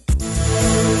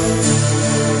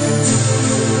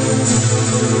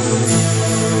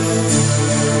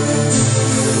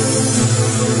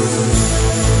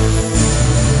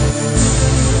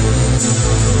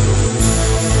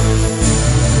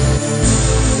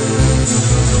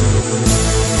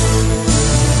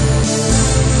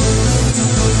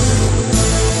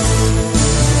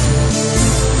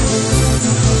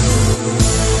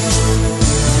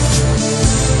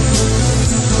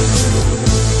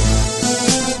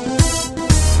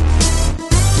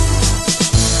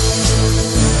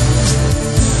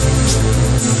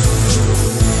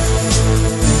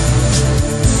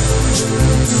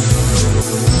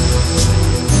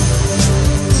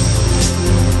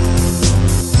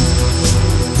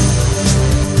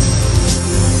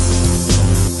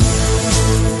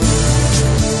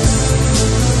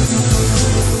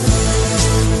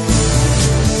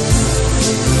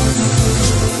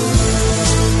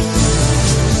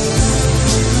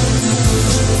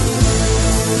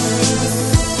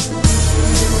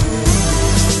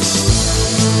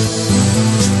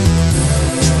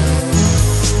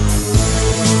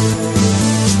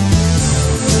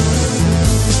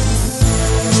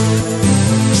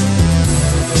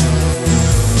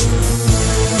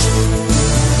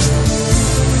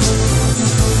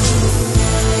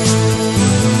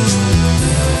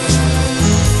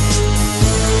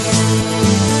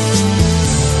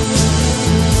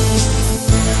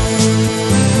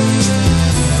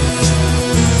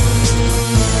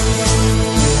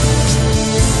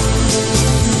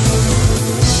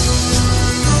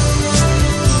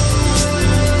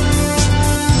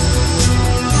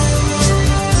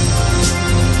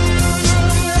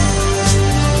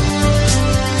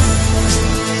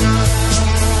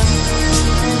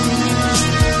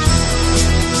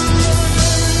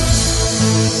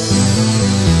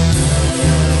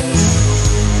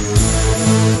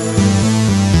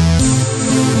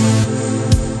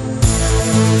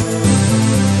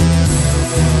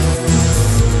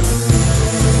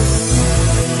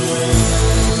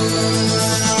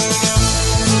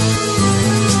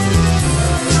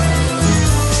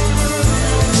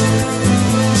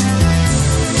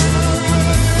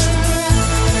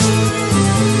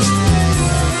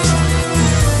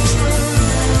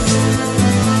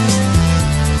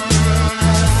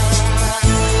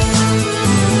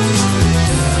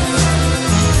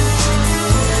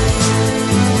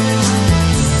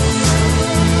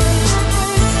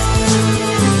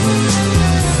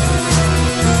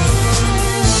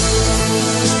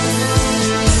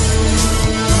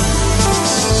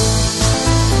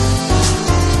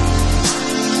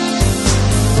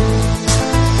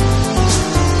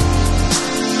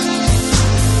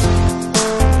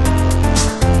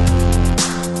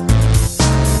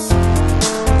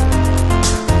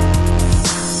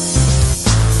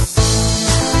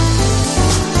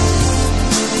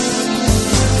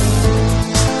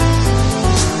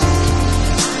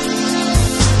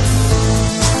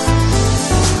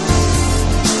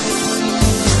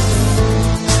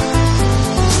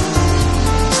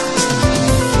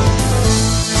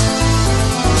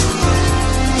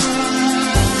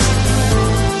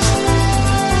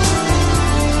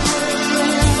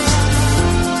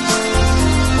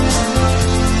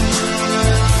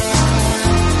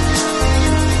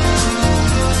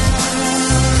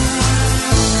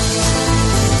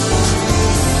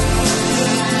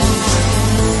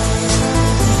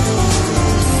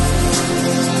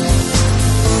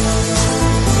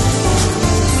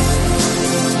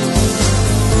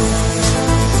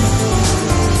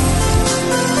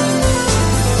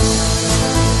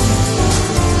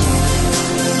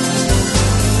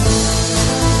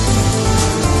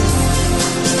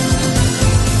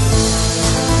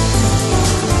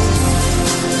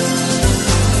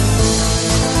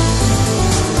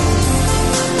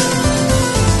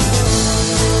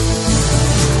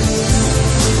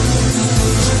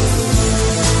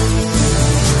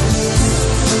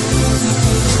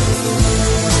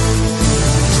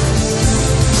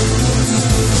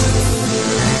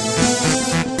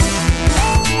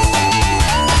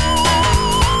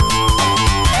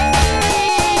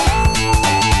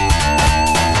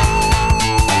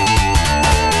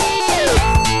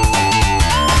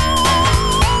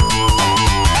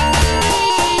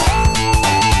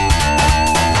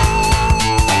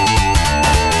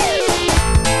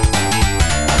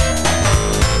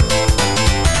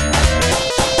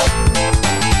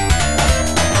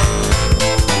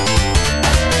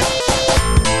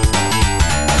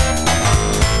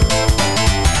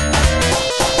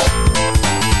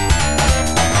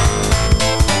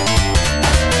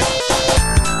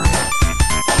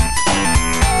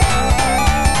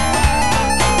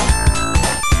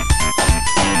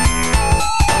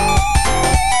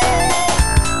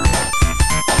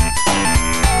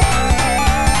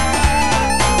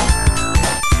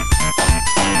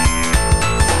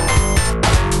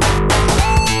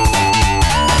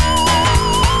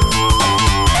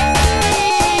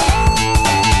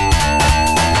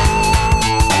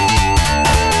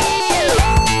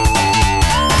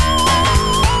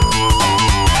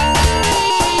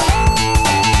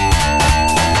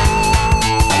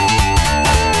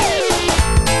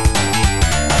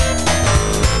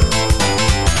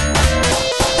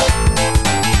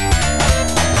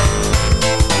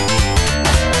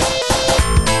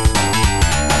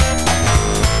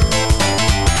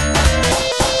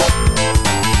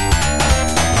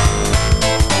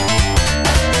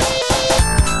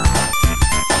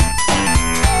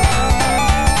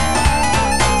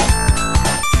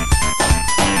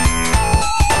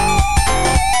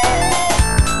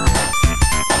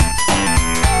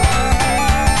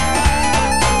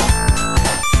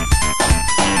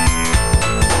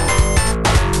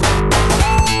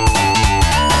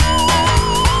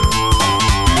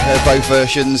 of both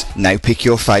versions. Now pick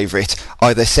your favourite.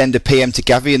 Either send a PM to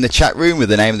Gavi in the chat room with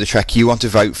the name of the track you want to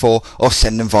vote for, or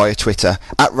send them via Twitter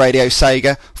at Radio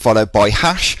Sega, followed by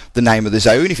hash the name of the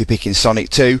zone if you're picking Sonic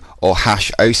 2, or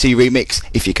hash OC Remix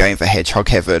if you're going for Hedgehog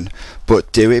Heaven.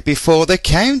 But do it before the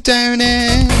countdown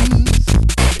ends.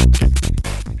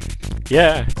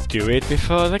 Yeah, do it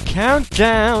before the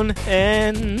countdown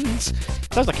ends.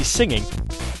 Sounds like he's singing.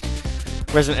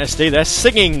 Resident SD, they're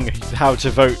singing how to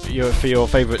vote for your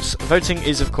favourites. Voting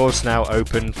is, of course, now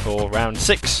open for round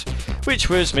 6, which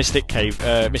was Mystic Cave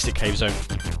Zone.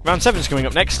 Round 7 is coming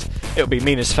up next. It'll be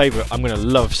Mina's favourite. I'm going to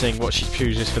love seeing what she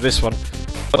chooses for this one.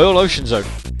 Oil Ocean Zone.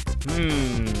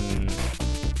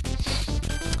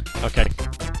 Okay.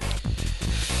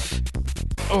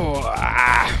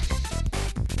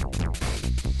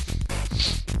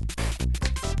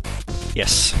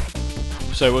 Yes.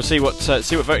 So we'll see what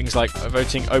voting's like.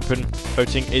 Voting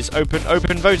is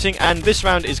open voting, and this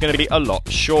round is going to be a lot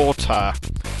shorter.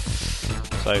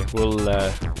 So we'll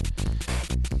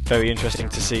very interesting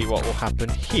to see what will happen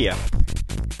here.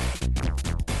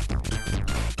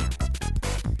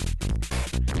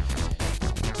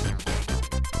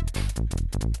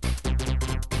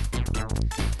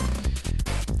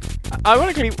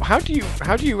 Ironically, how do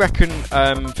you reckon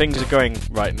things are going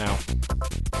right now?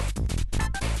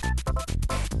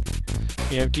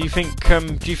 You know, do you think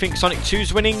Sonic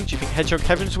 2's winning? Do you think Hedgehog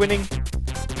Heaven's winning?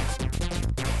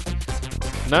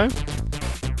 No?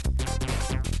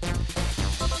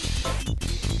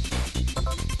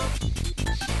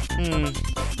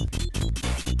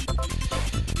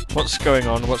 What's going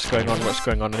on?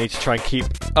 I need to try and keep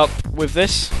up with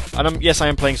this. And yes, I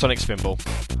am playing Sonic Spinball.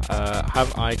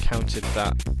 Have I counted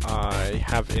that? I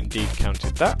have indeed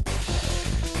counted that.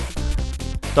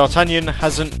 D'Artagnan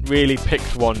hasn't really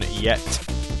picked one yet.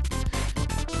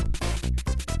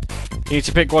 You need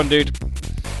to pick one, dude.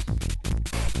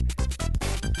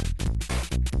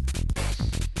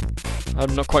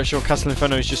 I'm not quite sure. Castle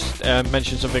Inferno's just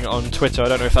mentioned something on Twitter. I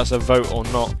don't know if that's a vote or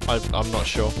not. I'm not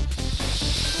sure.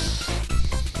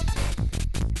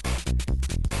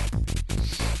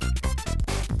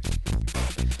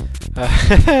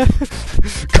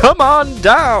 Come on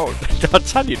down!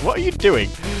 D'Artagnan, what are you doing?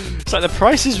 It's like The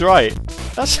Price is Right.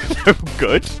 That's no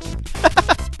good.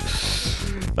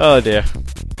 Oh dear.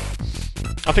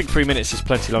 I think 3 minutes is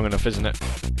plenty long enough, isn't it?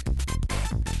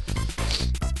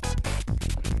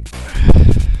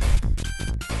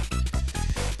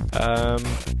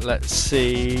 Let's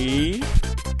see.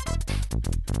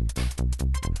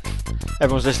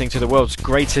 Everyone's listening to the world's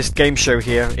greatest game show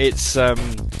here. It's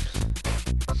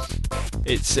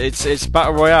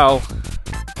Battle Royale,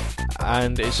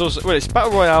 and it's also it's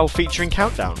Battle Royale featuring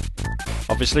Countdown.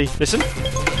 Obviously, listen.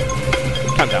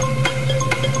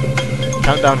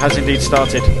 Countdown has indeed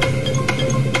started,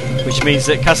 which means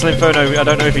that Castle Inferno, I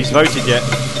don't know if he's voted yet.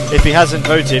 If he hasn't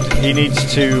voted, he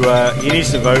needs to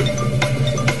vote.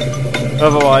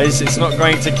 Otherwise, it's not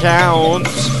going to count.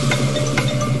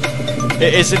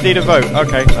 It is indeed a vote.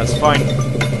 Okay, that's fine.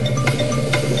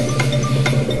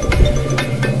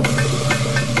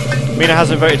 Mina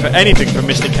hasn't voted for anything from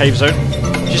Mystic Cave Zone.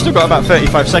 She's still got about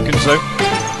 35 seconds though.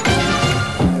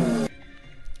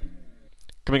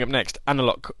 Coming up next,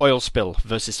 Analog Oil Spill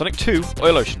versus Sonic 2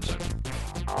 Oil Ocean Zone.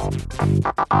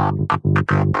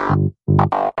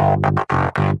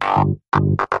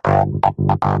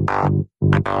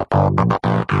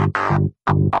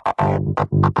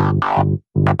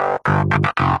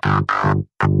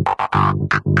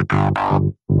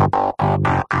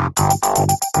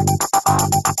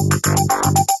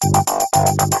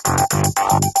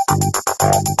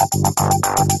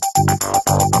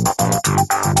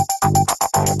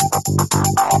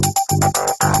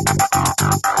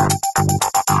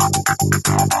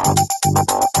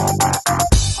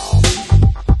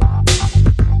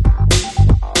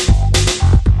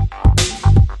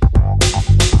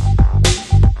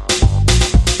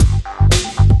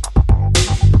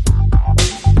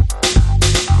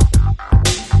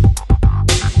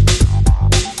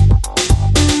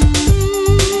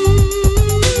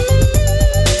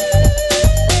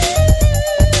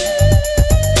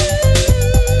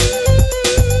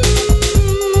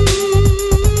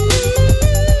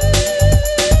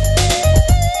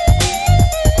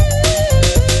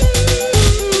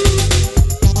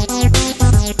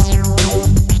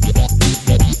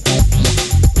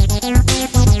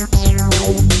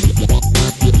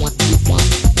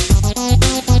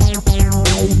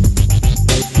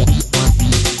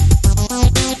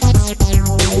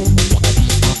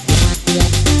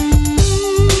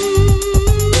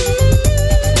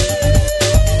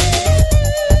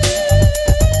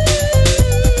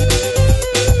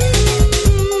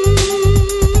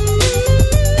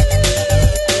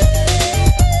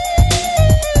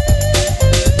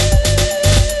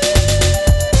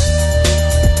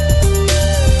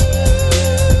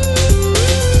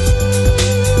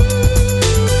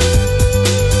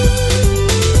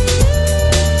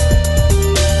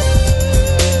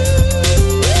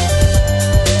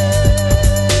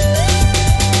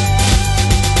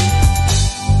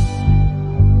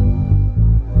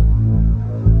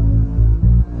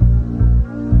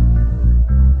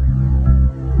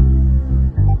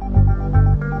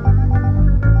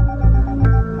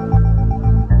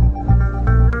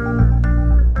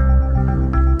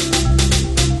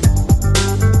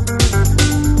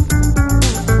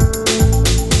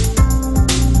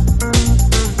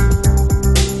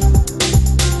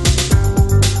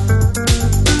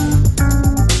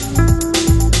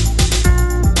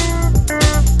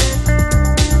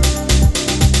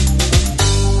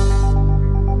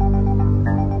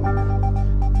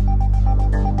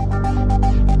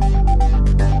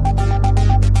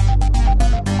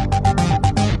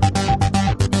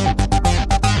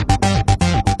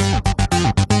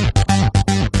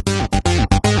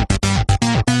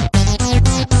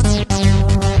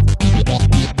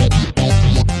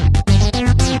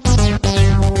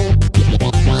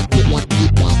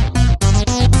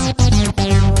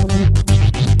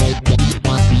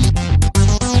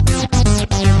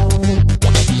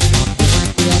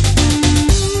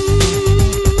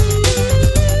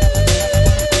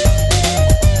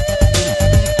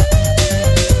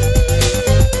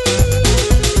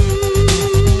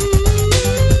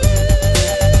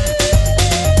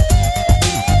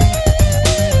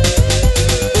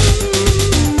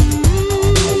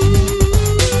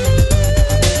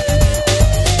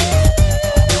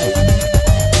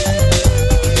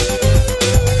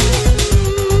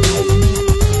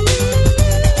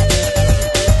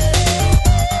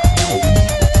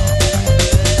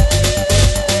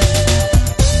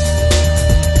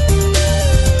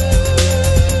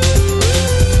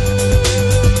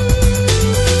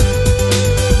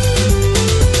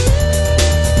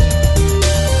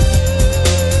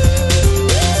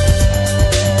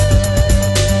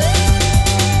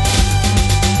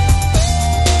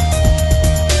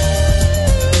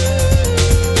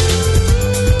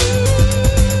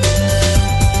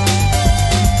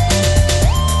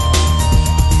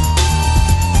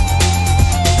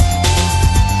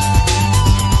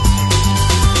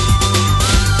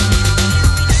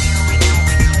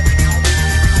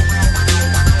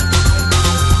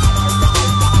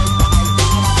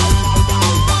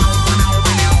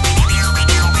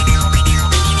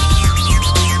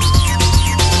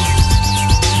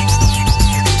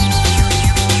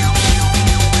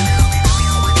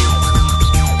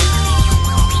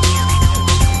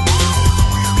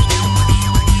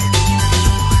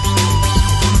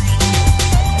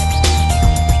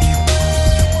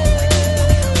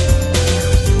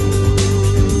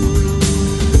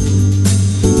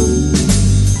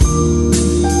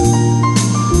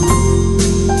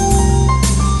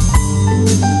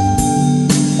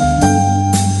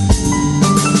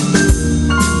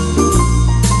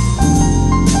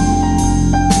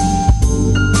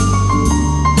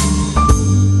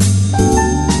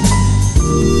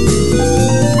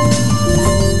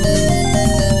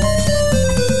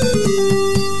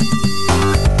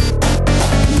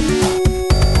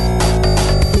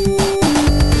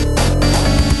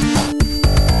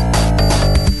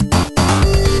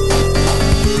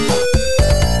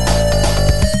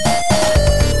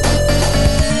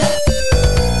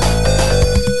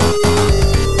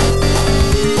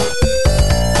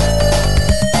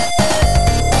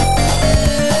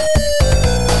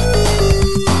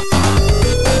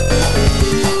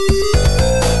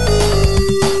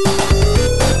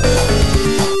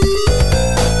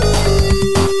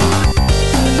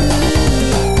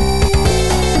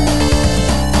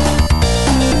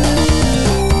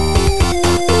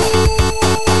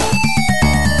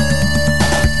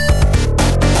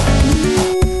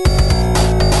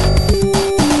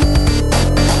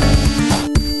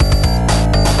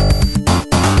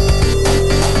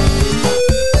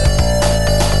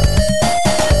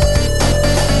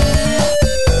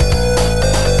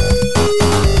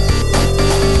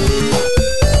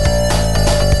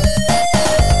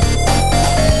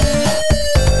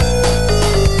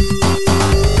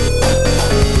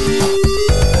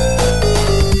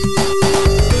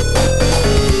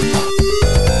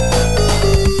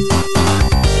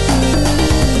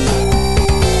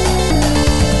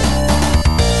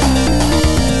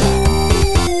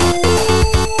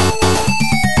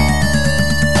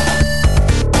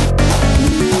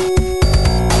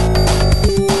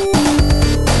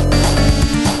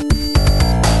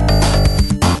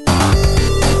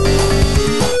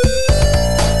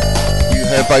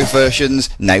 both versions.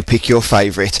 Now pick your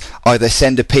favourite. Either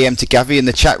send a PM to Gavi in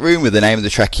the chat room with the name of the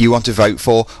track you want to vote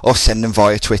for, or send them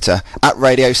via Twitter at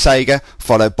Radio Sega,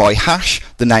 followed by hash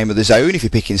the name of the zone if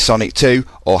you're picking Sonic 2,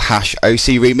 or hash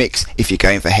OC Remix if you're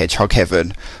going for Hedgehog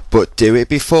Heaven. But do it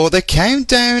before the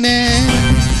countdown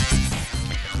ends.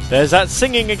 There's that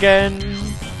singing again.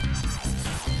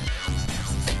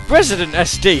 Resident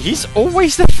SD, he's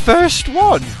always the first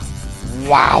one.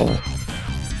 Wow.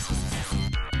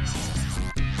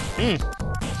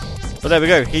 But there we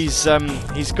go. He's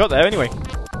got there anyway.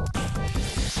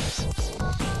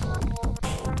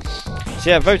 So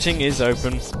yeah, voting is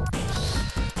open.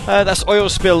 That's Oil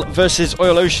Spill versus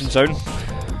Oil Ocean Zone.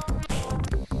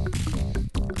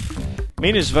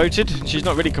 Mina's voted. She's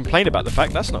not really complained about the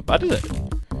fact. That's not bad, is it?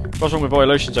 What's wrong with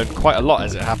Oil Ocean Zone? Quite a lot,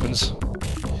 as it happens.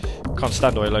 Can't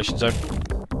stand Oil Ocean Zone.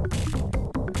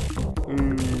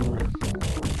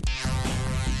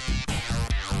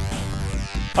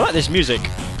 I like this music.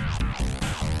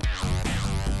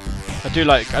 I do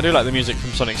like the music from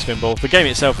Sonic Spinball. The game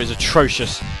itself is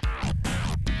atrocious.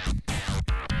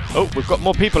 Oh, we've got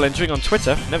more people entering on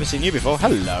Twitter. Never seen you before.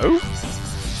 Hello.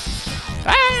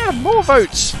 Ah, more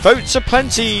votes. Votes are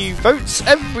plenty. Votes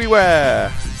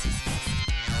everywhere.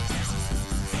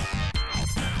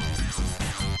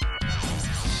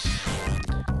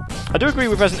 I do agree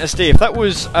with Resident SD. If that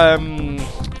was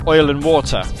Oil and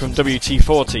Water from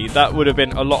WT40, that would have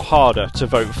been a lot harder to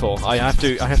vote for. I have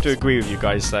to agree with you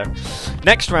guys there.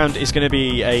 Next round is going to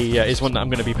be is one that I'm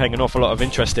going to be paying an awful lot of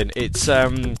interest in. It's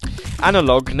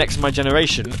Analog Next My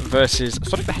Generation versus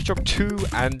Sonic the Hedgehog 2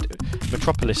 and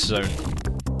Metropolis Zone.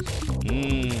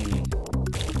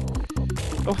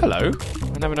 Oh, hello.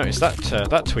 I never noticed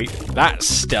that tweet.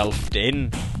 That's stealthed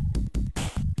in.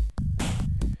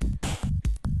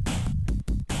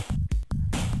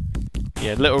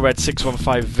 Yeah, Little Red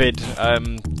 615 vid.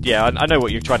 Yeah, I know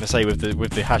what you're trying to say with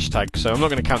the hashtag, so I'm not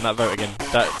going to count that vote again.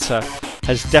 That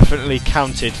has definitely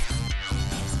counted.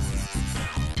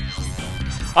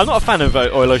 I'm not a fan of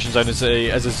Oil Ocean Zone as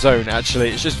a zone. Actually,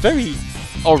 it's just very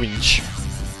orange,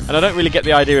 and I don't really get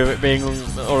the idea of it being,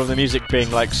 or of the music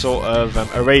being like sort of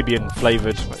Arabian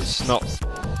flavoured. It's not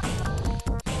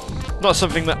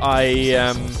something that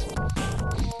I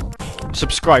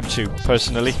subscribe to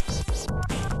personally.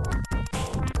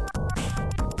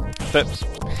 But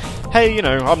hey, you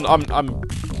know, I'm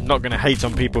not going to hate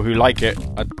on people who like it.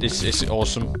 It's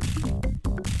awesome.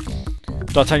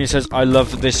 D'Artagnan says, I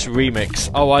love this remix.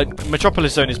 Oh,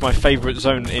 Metropolis Zone is my favourite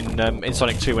zone in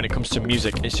Sonic 2 when it comes to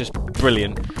music. It's just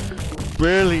brilliant.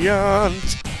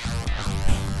 Brilliant!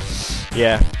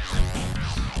 Yeah.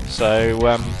 So,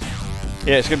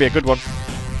 yeah, it's going to be a good one.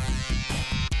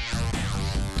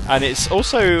 And it's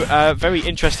also very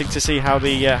interesting to see how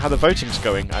the voting's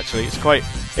going. Actually,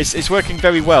 it's working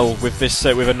very well with this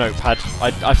with a notepad.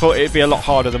 I thought it'd be a lot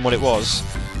harder than what it was.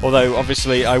 Although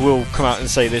obviously I will come out and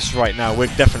say this right now: we're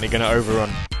definitely going to overrun.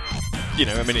 You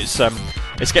know, I mean it's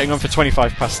getting on for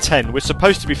 25 past 10. We're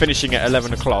supposed to be finishing at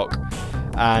 11 o'clock,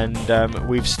 and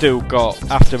we've still got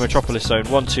after Metropolis Zone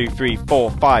 1, 2, 3,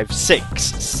 4, 5, 6,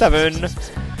 7,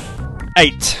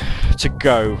 8 to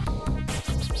go.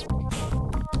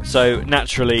 So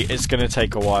naturally, it's going to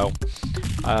take a while.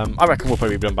 I reckon we'll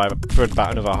probably be done for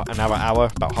about another hour,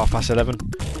 about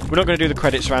 11:30. We're not going to do the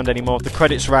credits round anymore. The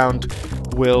credits round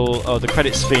the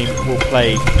credits theme will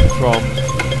play from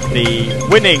the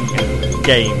winning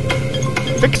game,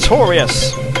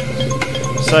 Victorious.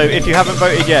 So if you haven't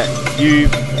voted yet, you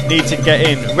need to get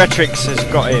in. Retrix has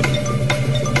got in.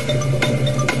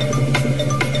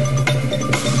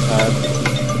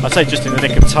 I'd say just in the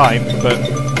nick of time, but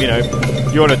you know,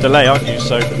 you're on a delay, aren't you?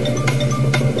 So,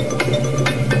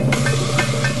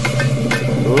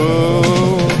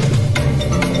 ooh.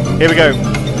 Here we go.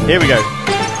 Here we go.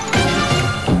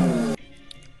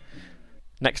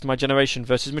 Next My Generation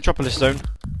versus Metropolis Zone.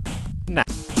 Now.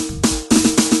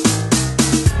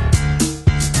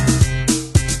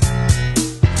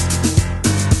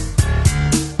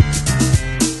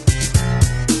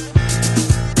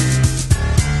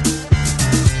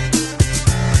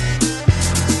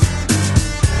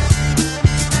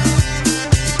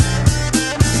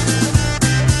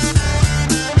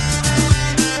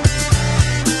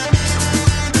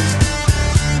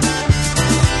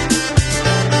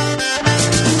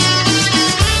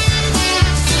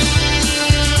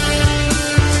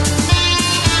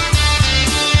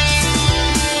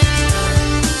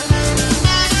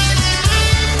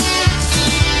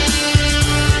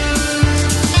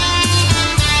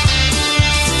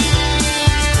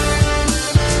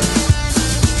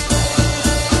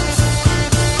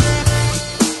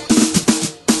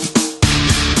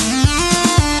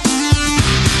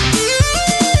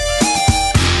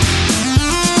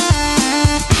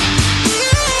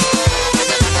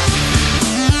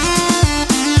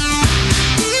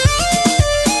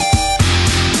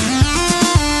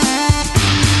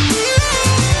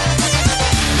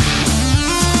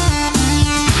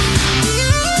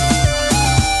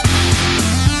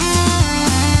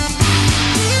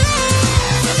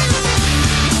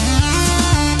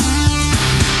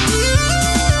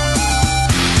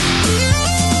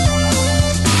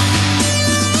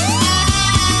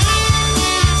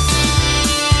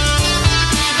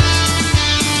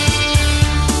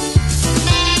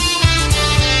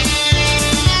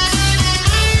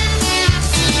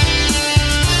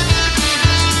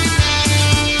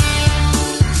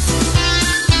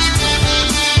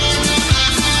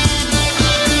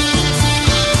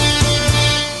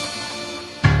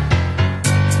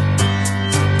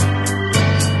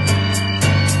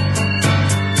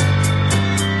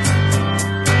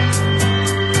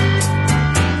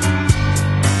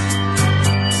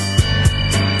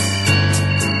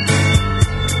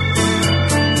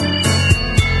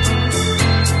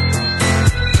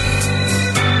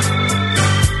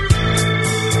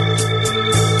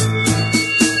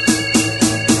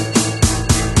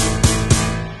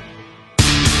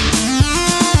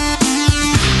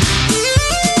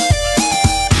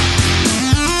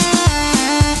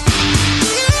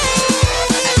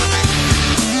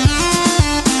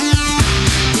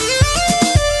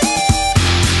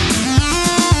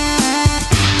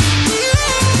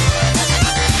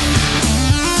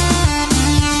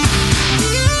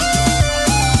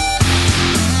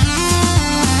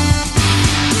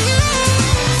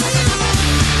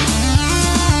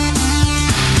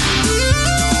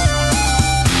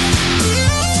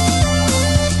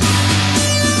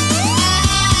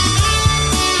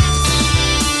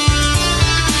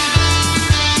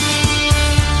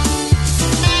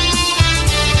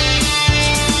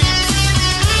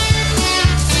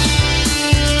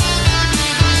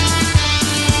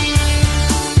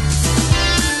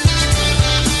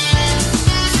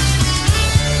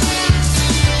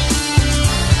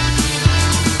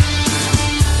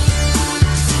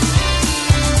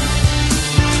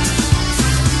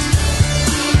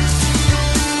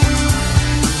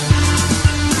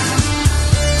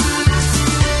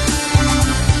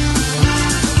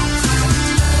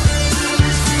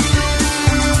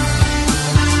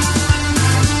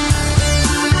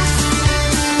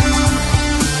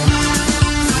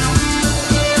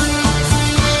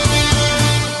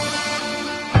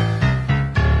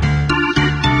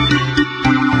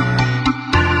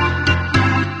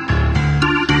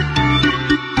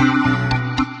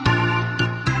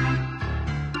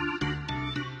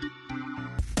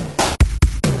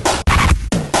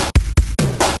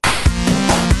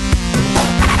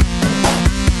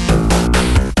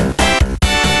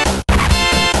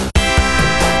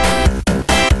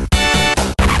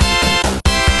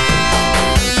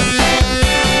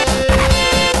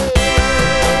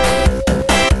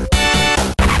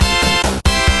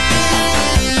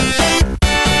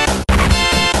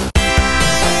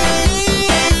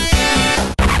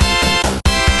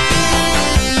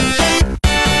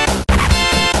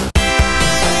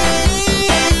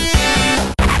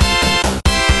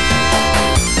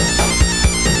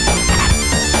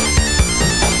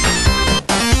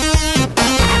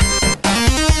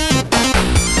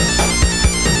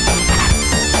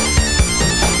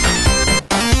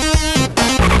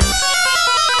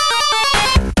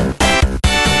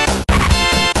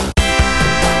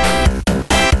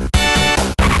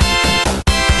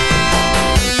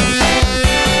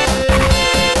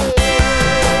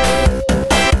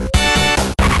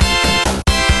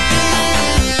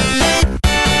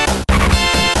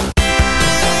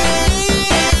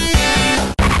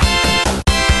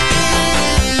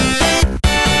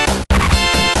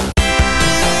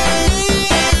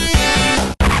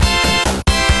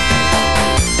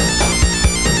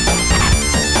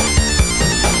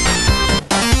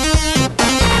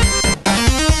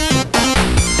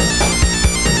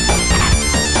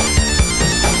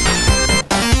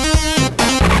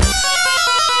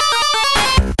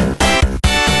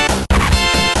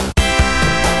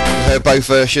 both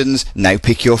versions. Now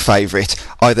pick your favourite.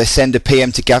 Either send a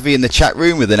PM to Gavi in the chat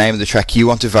room with the name of the track you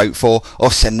want to vote for,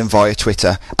 or send them via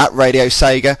Twitter at Radio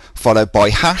Sega, followed by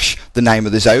hash the name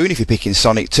of the zone if you're picking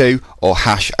Sonic 2, or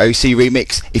hash OC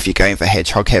Remix if you're going for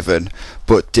Hedgehog Heaven.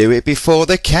 But do it before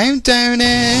the countdown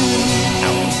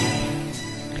ends.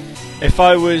 If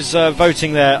I was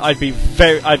voting there, I'd be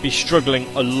struggling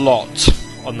a lot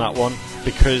on that one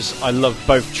because I love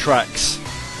both tracks.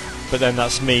 But then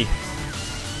that's me.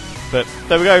 But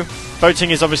there we go.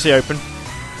 Voting is obviously open.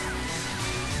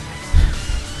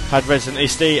 Had Resident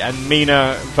SD and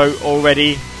Mina vote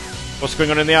already. What's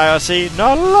going on in the IRC?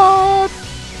 Not a lot.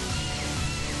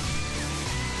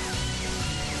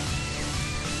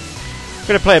 I'm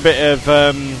going to play a bit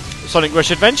of Sonic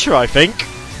Rush Adventure, I think.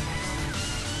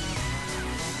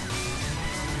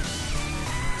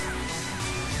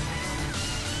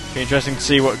 Be interesting to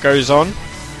see what goes on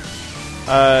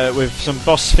with some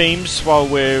boss themes while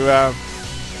we're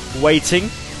waiting.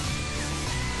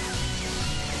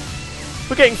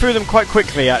 We're getting through them quite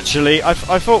quickly, actually. I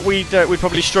thought we'd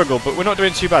probably struggle, but we're not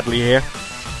doing too badly here.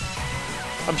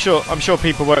 I'm sure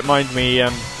people won't mind me.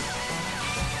 I'm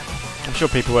sure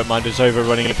people won't mind us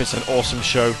overrunning if it's an awesome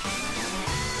show.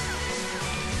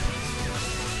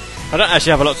 I don't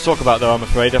actually have a lot to talk about, though. I'm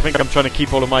afraid. I think I'm trying to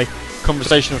keep all of my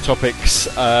conversational topics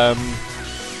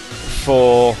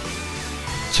for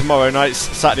tomorrow night's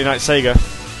Saturday Night Sega.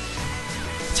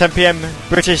 10 PM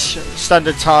British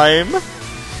Standard Time.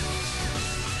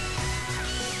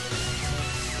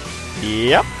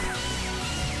 Yep.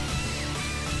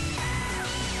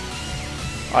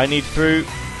 I need fruit.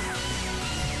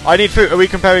 Are we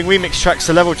comparing remix tracks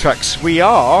to level tracks? We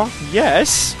are.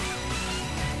 Yes.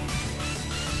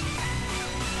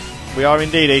 We are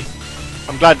indeedy.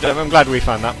 I'm glad we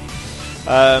found that.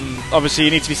 Obviously,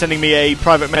 you need to be sending me a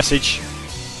private message.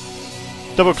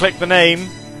 Double click the name.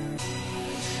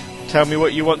 Tell me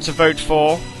what you want to vote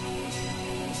for.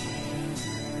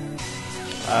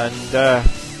 And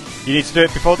you need to do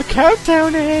it before the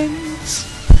countdown ends.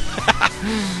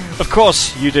 Of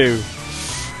course you do.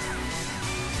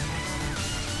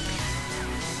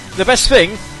 The best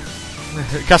thing,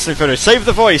 Castle Inferno, save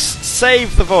the voice.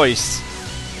 Save the voice.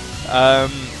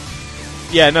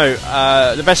 Yeah, no.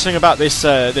 The best thing about this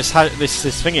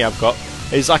thingy I've got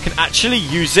is I can actually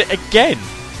use it again.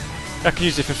 I can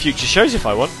use it for future shows if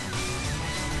I want.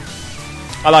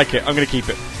 I like it. I'm going to keep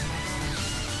it.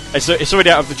 It's already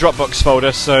out of the Dropbox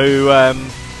folder, so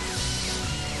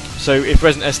so if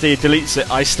Resident SD deletes it,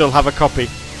 I still have a copy.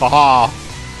 Haha.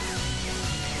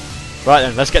 Right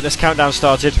then, let's get this countdown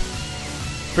started.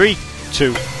 3,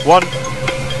 2, 1.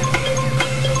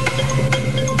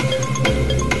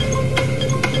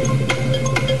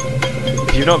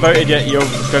 If you've not voted yet, you're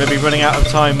going to be running out of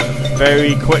time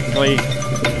very quickly.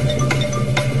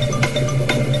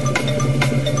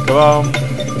 Go on.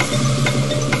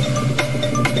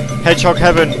 Hedgehog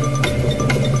Heaven,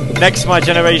 Next My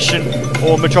Generation,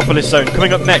 or Metropolis Zone.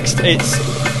 Coming up next, it's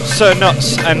Sir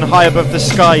Nuts and High Above the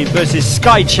Sky versus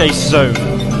Sky Chase Zone.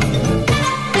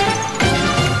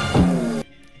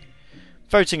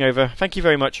 Voting over. Thank you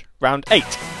very much. Round 8.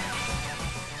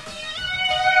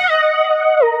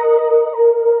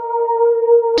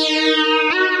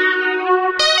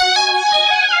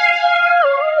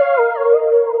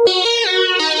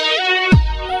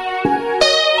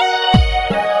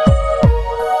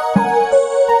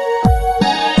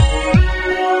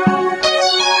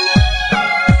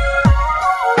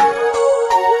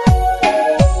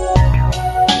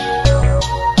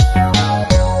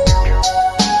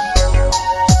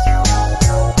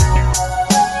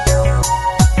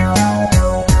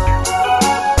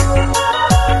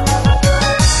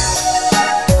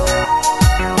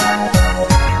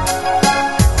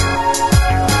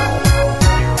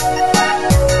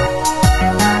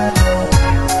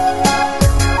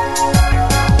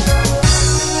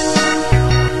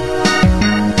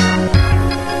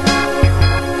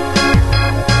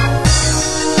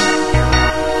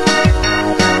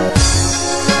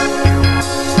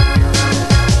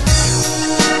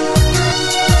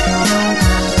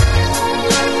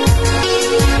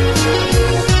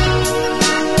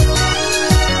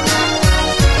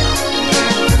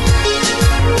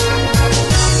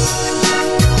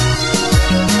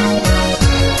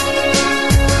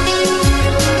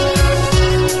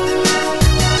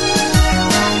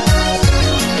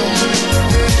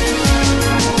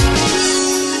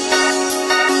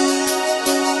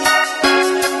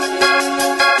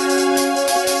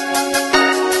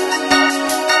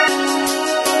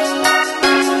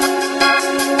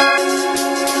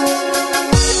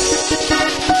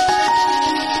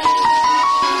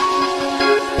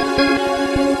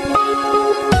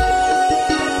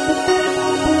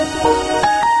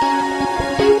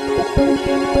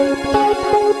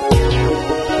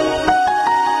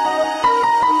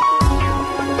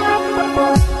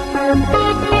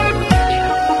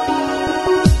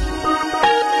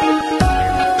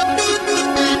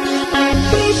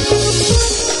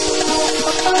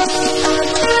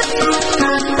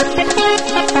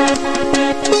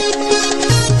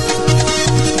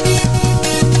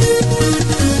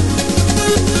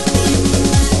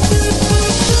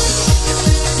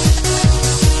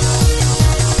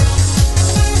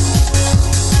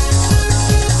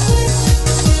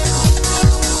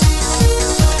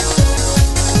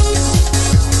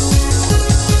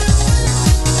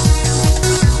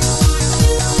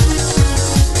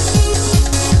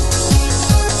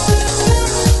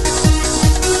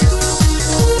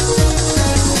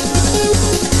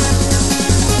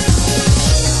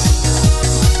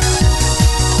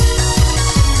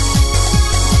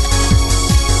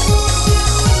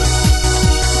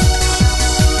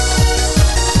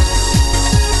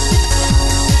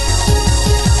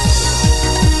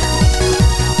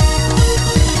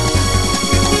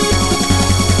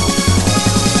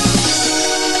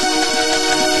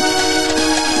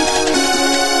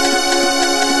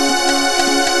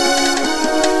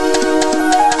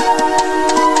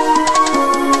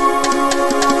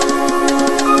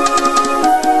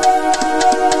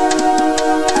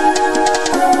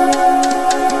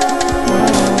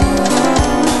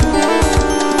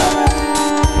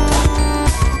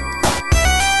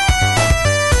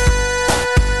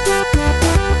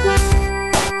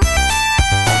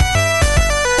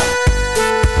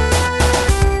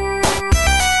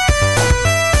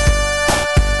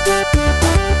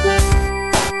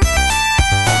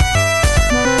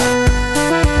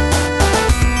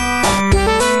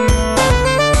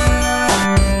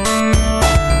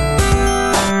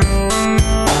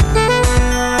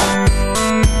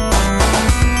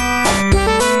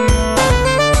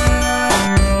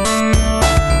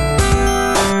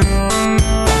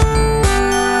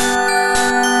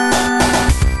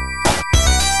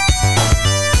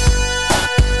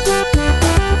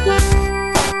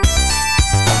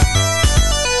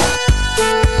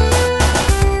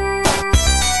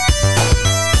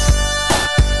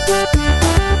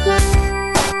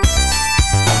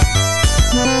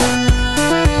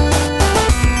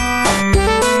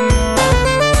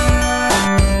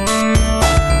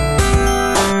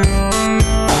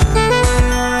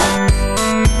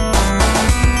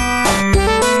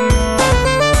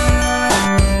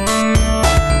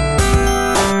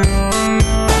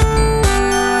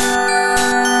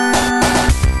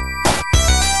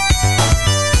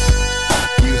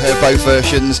 Both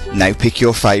versions, now pick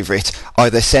your favourite.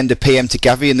 Either send a PM to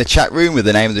Gavi in the chat room with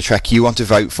the name of the track you want to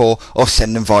vote for, or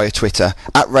send them via Twitter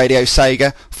at Radio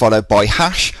Sega, followed by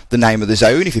hash the name of the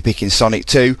zone if you're picking Sonic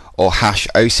 2, or hash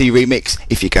OC Remix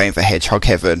if you're going for Hedgehog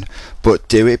Heaven. But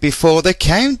do it before the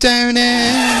countdown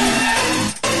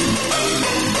ends.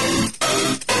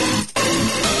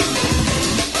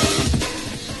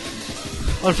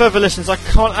 On further listens, I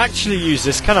can't actually use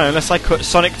this, can I? Unless I cut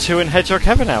Sonic 2 and Hedgehog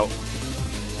Heaven out.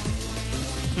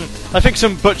 I think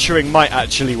some butchering might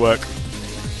actually work.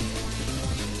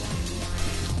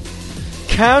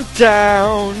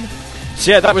 Countdown!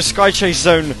 So yeah, that was Sky Chase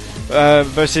Zone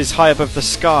versus High Above the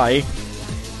Sky.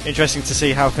 Interesting to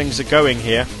see how things are going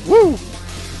here. Woo!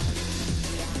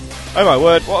 Oh my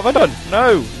word, what have I done?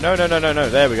 No,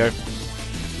 there we go.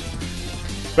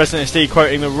 Resident SD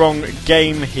quoting the wrong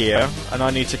game here, and I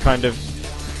need to kind of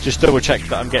just double check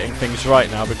that I'm getting things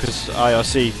right now, because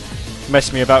IRC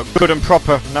messed me about good and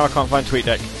proper. Now I can't find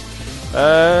TweetDeck.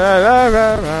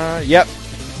 Yep.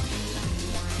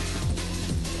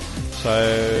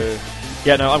 So,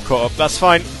 yeah, no, I'm caught up. That's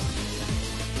fine.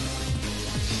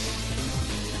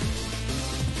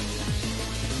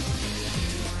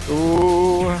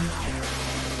 Ooh.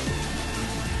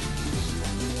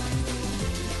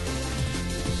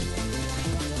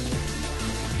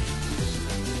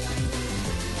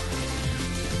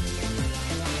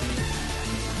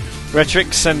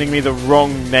 Rhetoric sending me the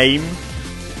wrong name.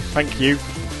 Thank you.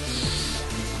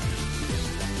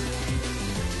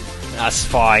 That's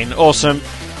fine. Awesome.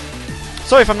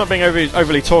 Sorry if I'm not being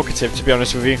overly talkative, to be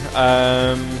honest with you.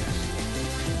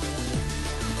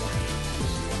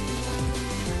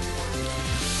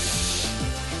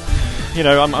 You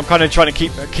know, I'm kind of trying to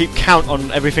keep count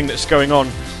on everything that's going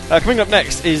on. Coming up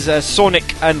next is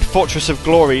Sonic and Fortress of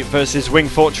Glory versus Wing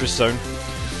Fortress Zone.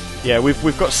 Yeah,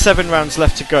 we've got 7 rounds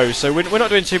left to go, so we're not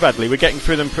doing too badly. We're getting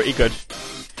through them pretty good.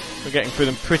 We're getting through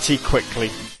them pretty quickly,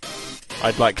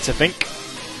 I'd like to think.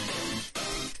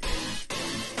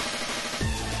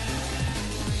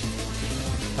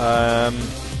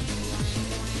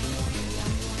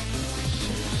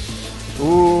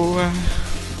 Ooh,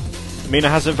 Mina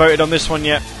hasn't voted on this one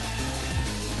yet.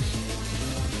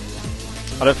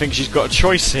 I don't think she's got a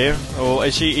choice here, or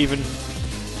is she even?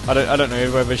 I don't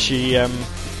know whether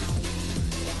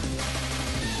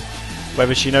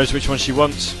she knows which one she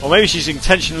wants, or maybe she's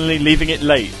intentionally leaving it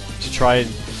late to try and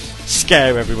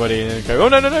scare everybody and go, oh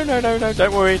no,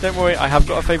 don't worry, I have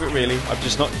got a favourite really, I've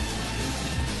just not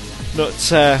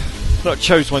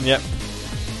chose one yet.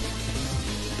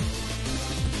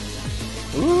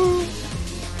 Ooh.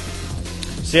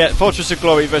 So yeah, Fortress of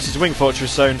Glory versus Wing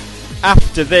Fortress Zone.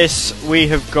 After this we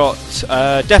have got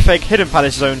Death Egg, Hidden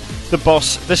Palace Zone, the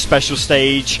boss, the special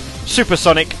stage,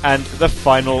 Supersonic, and the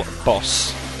final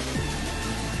boss.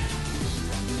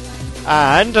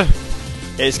 And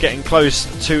it's getting close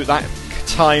to that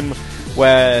time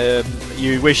where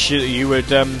you wish you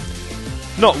would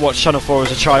not watch Channel 4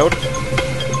 as a child,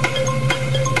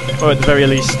 or at the very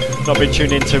least not been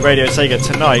tuned into Radio Sega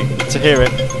tonight to hear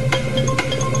it.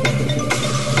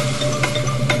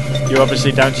 You're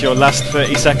obviously down to your last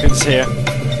 30 seconds here.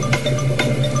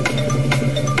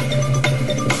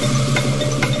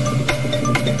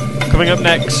 Coming up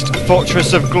next,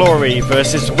 Fortress of Glory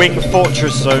versus Wing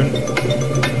Fortress Zone.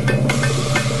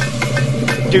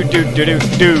 Do.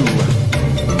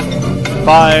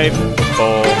 5,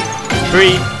 4,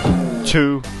 3,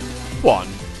 2, 1.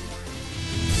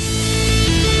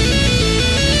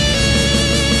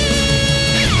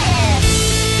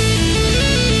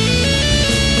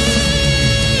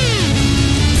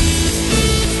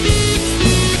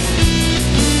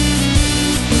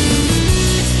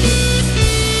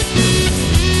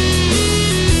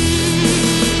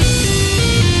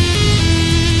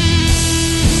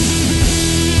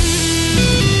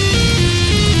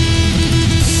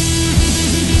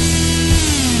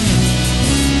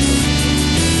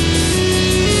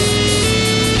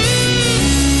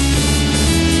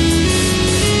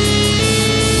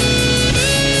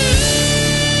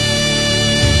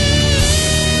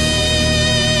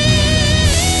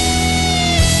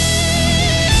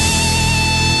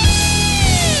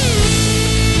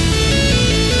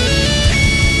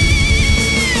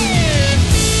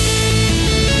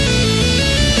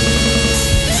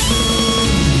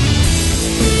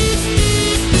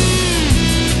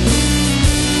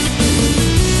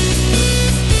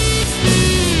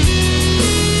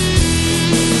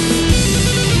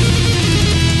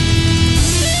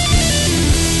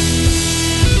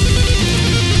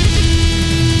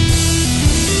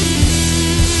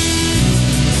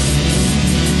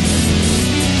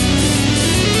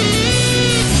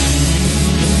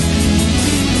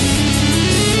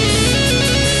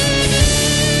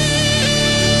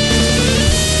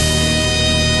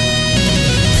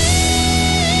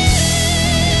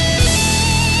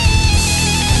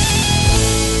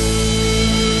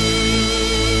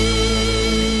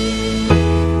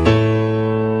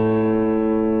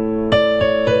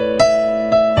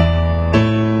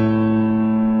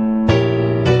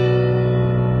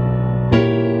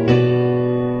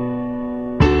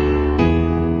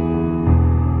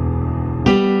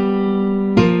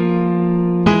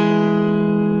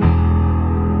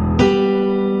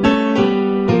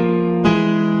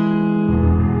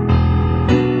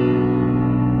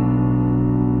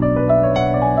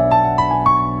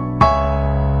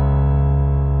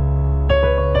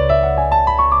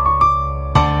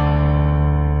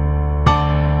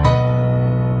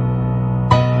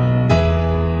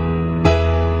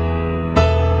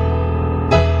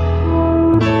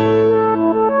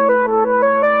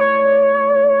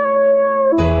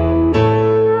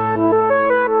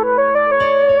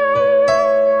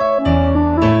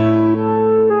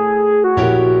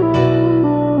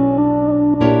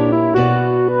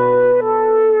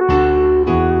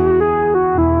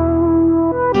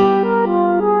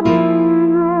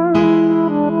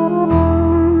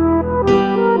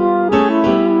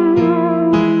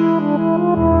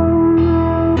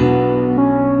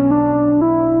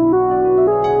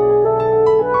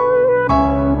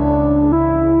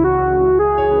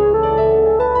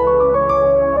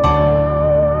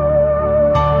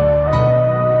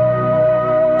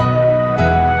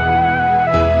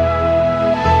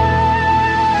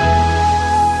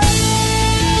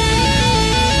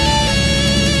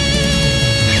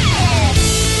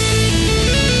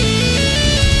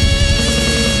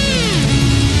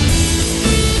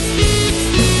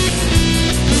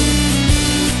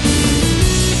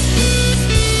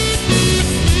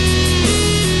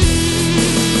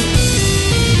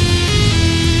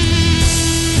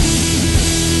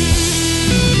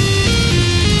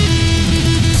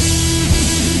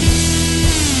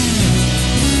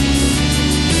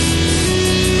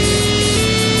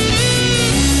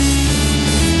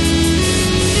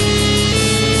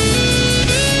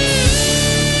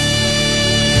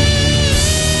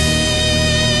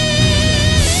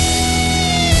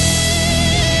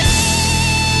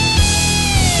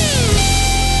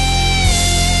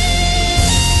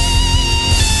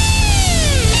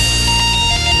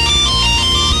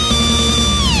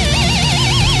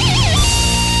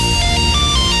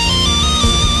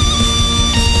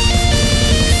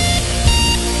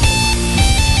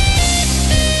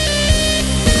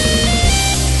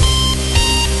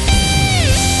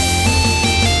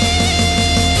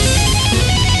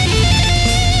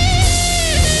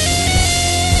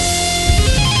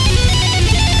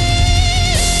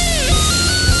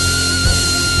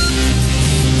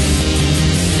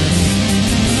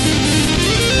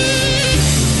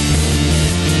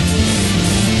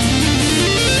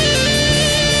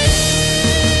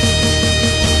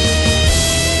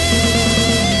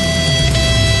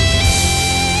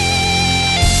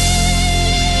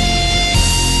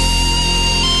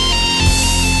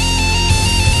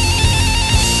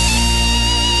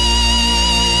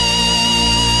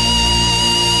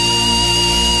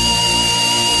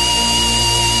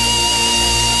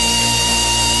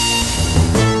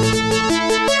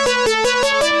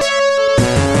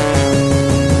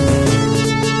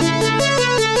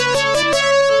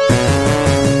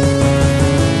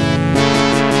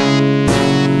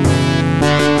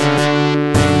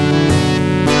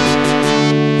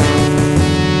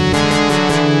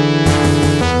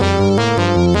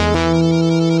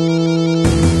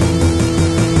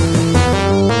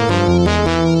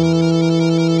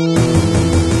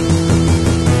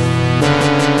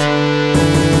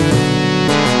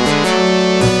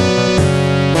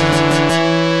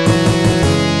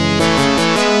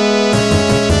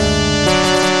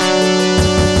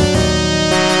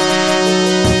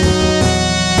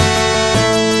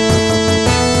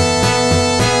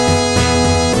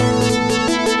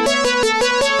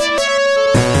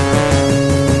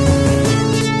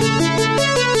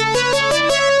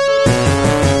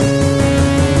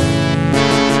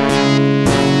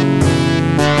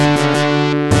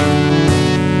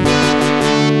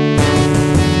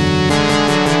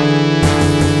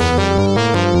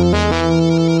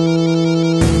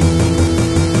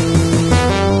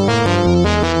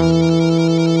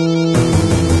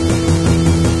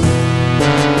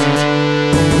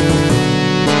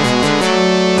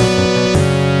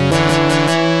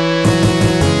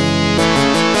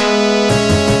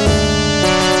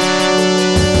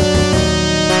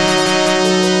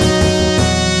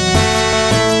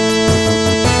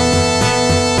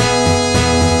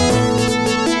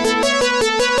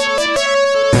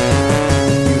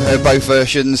 both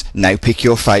versions. Now pick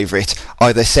your favourite.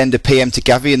 Either send a PM to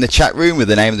Gavi in the chat room with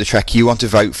the name of the track you want to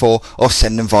vote for, or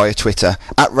send them via Twitter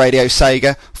at Radio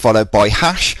Sega, followed by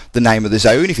hash the name of the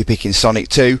zone if you're picking Sonic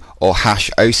 2, or hash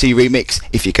OC Remix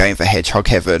if you're going for Hedgehog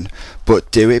Heaven.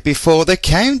 But do it before the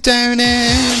countdown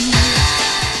ends.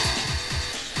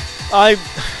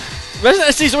 Resident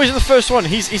SD is always the first one.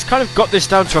 He's kind of got this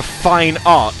down to a fine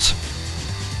art.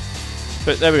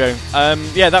 But there we go.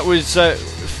 Yeah, that was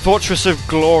Fortress of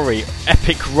Glory,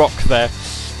 epic rock there.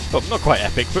 Well, not quite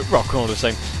epic, but rock all the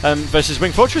same. Versus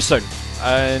Wing Fortress Zone,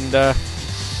 and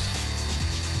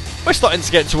we're starting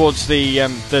to get towards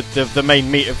the main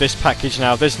meat of this package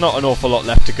now. There's not an awful lot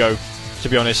left to go, to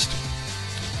be honest.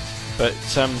 But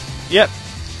yep,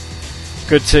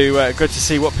 good to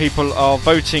see what people are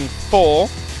voting for.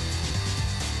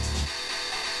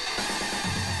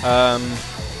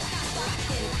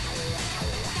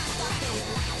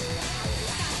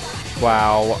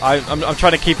 Wow, I'm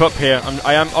trying to keep up here.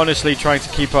 I am honestly trying to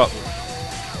keep up.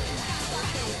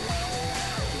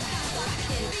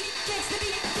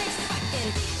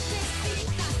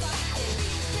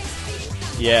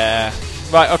 Yeah.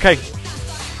 Right. Okay.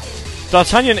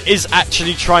 D'Artagnan is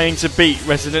actually trying to beat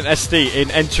Resident SD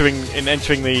in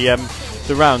entering the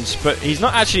rounds, but he's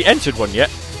not actually entered one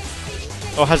yet.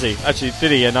 Or has he? Actually,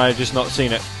 did he? And I've just not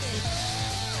seen it.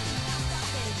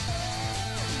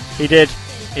 He did.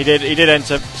 He did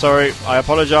enter. Sorry, I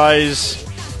apologise.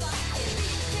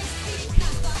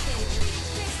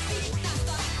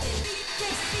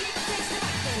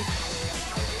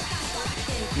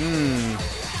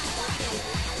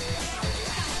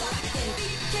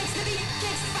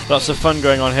 Lots of fun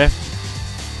going on here.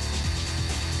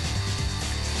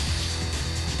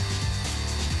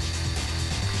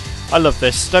 I love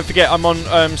this. Don't forget, I'm on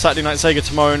Saturday Night Sega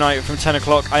tomorrow night from 10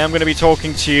 o'clock. I am going to be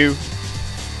talking to you.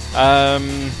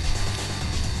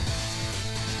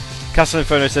 Castle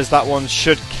Inferno says that one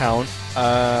should count.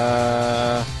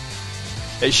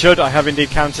 It should. I have indeed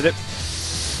counted it.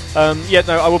 Yeah,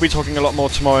 no, I will be talking a lot more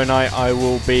tomorrow night. I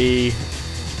will be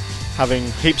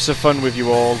having heaps of fun with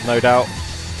you all, no doubt.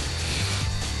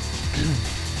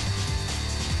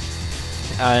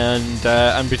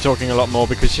 And be talking a lot more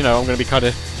because, you know, I'm going to be kind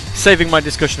of saving my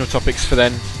discussional topics for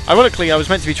then. Ironically, I was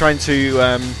meant to be trying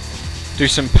to do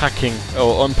some packing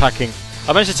or unpacking.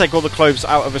 I managed to take all the clothes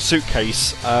out of a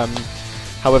suitcase.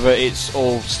 However, it's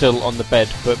all still on the bed.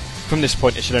 But from this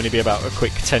point, it should only be about a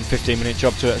quick 10-15 minute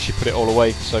job to actually put it all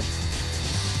away. So,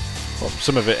 well,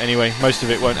 some of it anyway. Most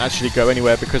of it won't actually go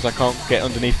anywhere because I can't get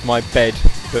underneath my bed.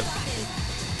 But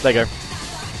there you go.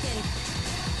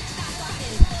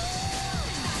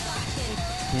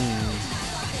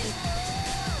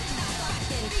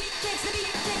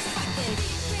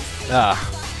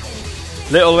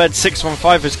 Little Red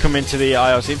 615 has come into the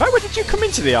IRC. In fact, when did you come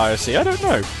into the IRC? I don't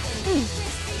know.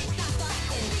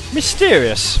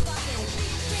 Mysterious.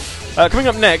 Coming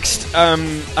up next,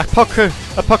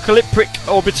 Apocalyptic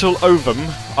Orbital Ovum.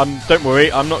 Don't worry,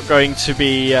 I'm not going to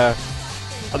be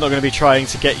trying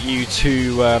to get you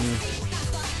to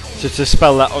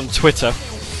spell that on Twitter.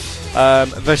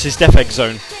 Versus Defeg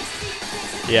Zone.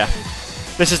 Yeah,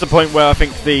 this is the point where I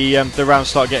think the rounds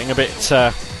start getting a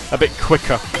bit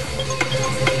quicker.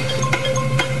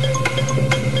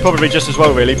 Probably just as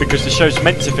well, really, because the show's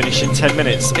meant to finish in 10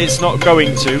 minutes. It's not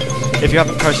going to. If you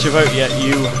haven't cast your vote yet,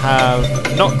 you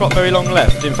have not got very long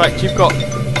left. In fact, you've got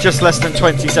just less than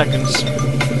 20 seconds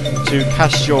to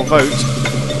cast your vote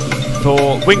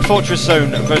for Wing Fortress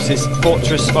Zone versus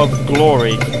Fortress of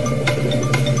Glory.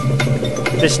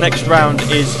 This next round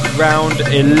is round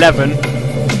 11.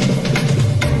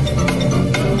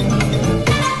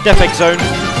 Defeg Zone.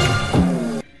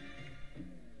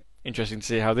 Interesting to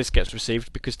see how this gets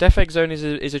received, because Defeg Zone is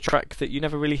a track that you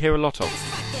never really hear a lot of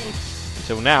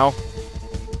until now.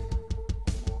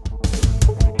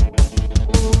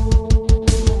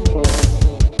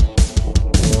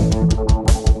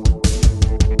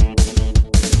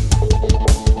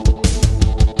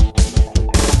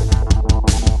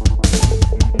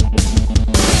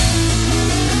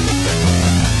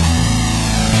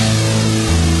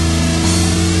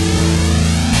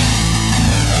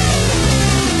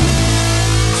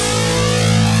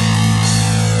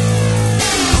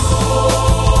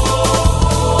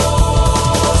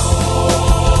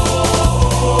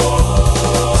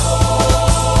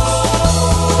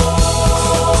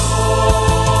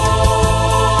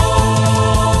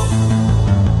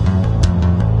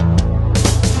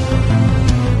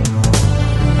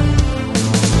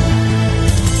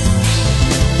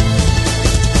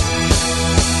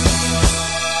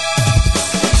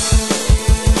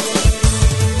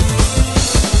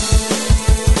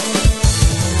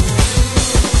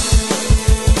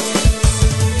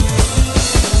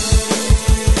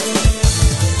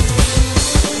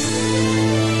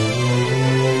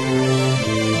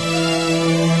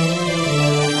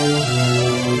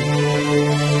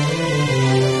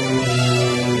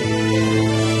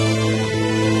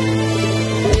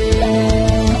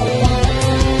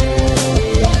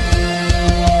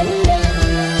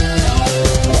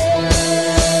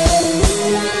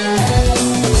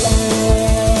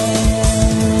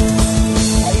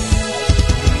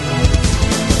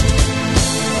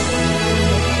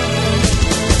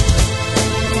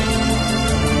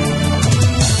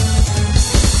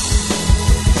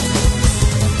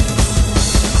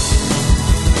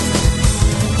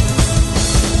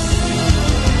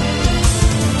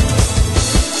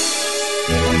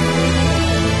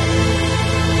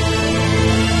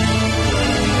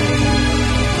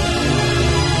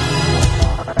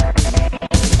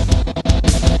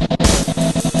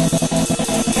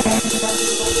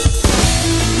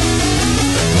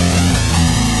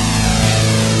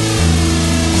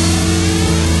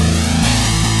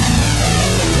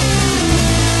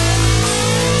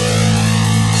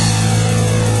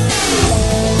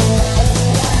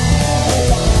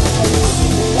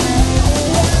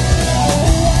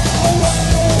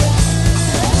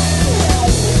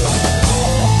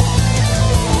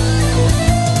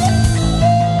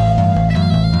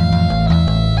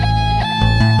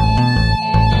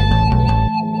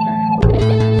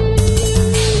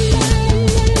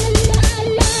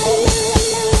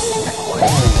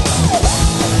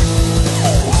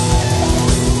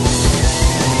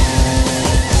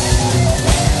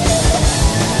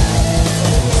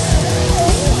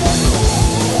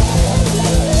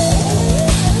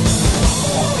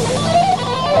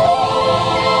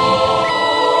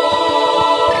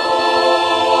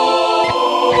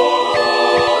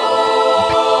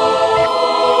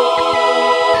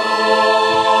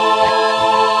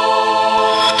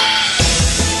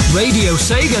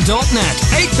 Sega.net.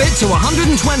 8-bit to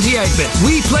 128-bit.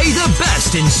 We play the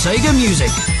best in Sega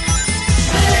music.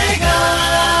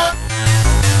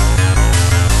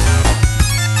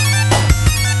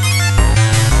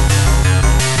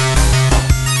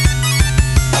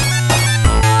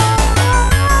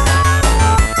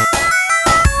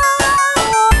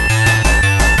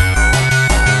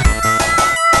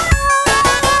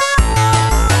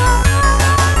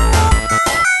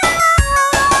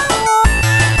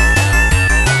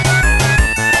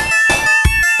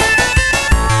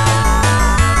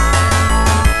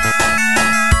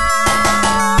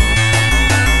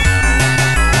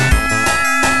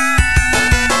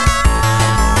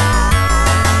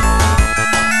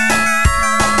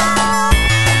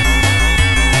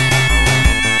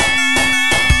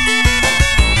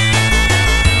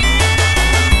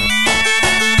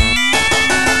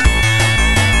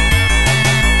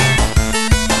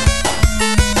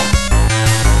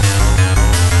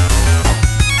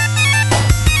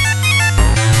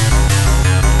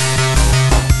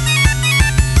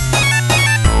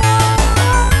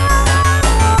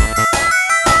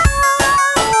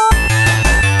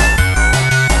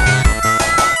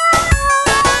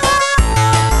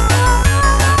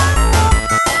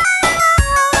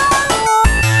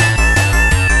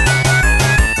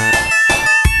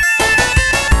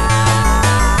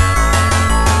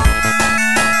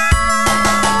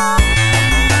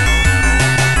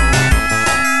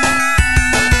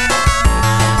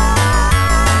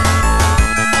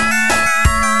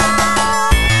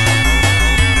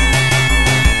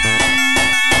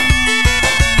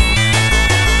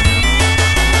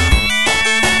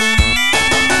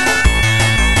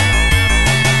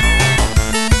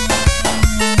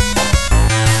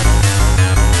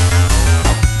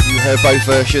 Both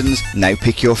versions, now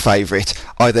pick your favourite.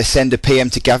 Either send a PM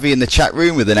to Gavi in the chat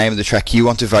room with the name of the track you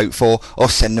want to vote for, or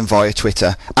send them via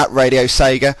Twitter at Radio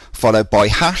Sega, followed by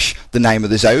hash the name of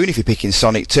the zone if you're picking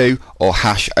Sonic 2, or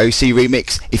hash OC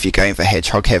Remix if you're going for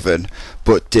Hedgehog Heaven.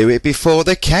 But do it before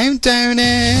the countdown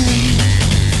ends.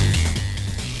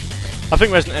 I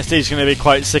think Resident SD is going to be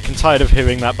quite sick and tired of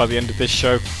hearing that by the end of this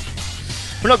show.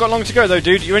 We've not got long to go though,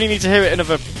 dude. You only need to hear it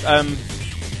another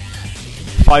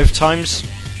 5 times,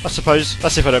 I suppose.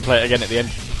 That's if I don't play it again at the end.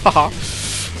 Haha.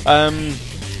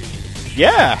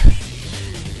 Yeah.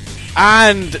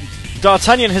 And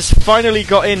D'Artagnan has finally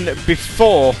got in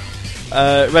before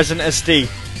Resident SD.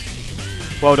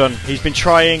 Well done. He's been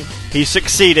trying. He's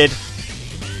succeeded.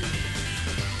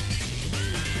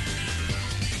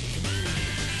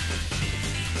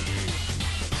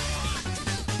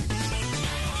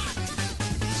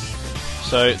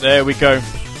 So there we go.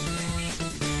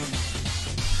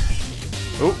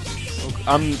 Oh,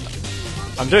 I'm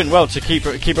doing well to keep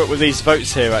up with these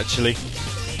votes here, actually.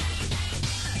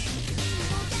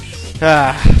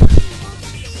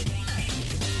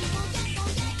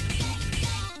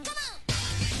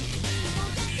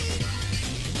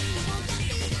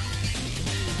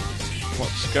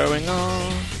 What's going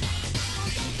on?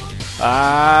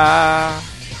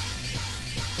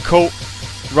 Cool.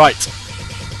 Right.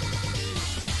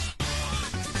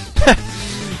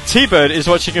 T-Bird is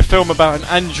watching a film about an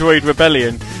android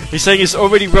rebellion. He's saying it's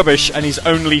already rubbish and he's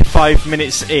only 5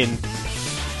 minutes in.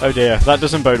 Oh dear, that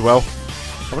doesn't bode well.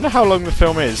 I wonder how long the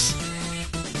film is.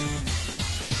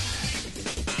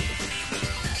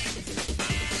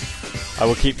 I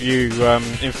will keep you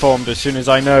informed as soon as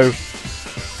I know.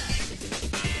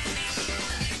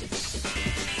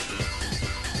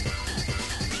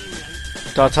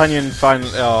 D'Artagnan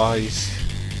finally... Oh, he's...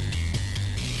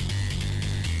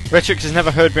 Retrix has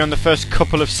never heard me on the first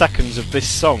couple of seconds of this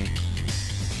song.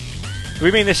 Do we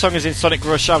mean this song is in Sonic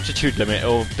Rush Altitude Limit,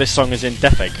 or this song is in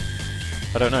Death Egg?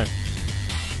 I don't know.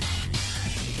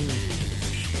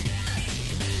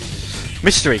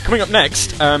 Mystery. Coming up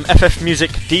next, FF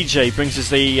Music DJ brings us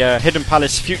the Hidden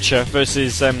Palace Future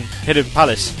versus Hidden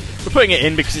Palace. We're putting it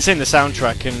in because it's in the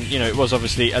soundtrack, and you know it was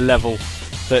obviously a level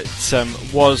that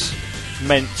was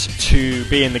meant to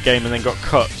be in the game and then got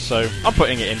cut, so I'm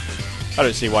putting it in. I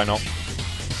don't see why not.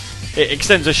 It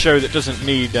extends a show that doesn't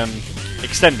need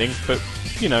extending, but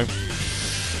you know,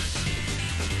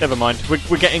 never mind.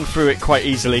 We're getting through it quite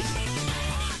easily.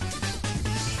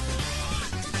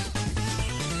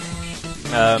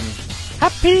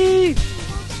 Happy.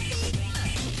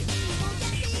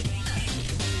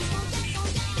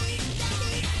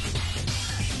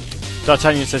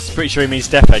 D'Artagnan says, pretty sure he means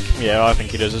Death Egg. Yeah, I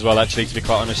think he does as well, actually, to be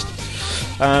quite honest.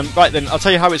 Right then, I'll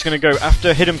tell you how it's going to go.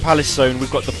 After Hidden Palace Zone, we've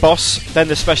got the boss, then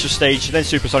the special stage, then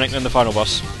Supersonic, then the final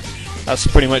boss. That's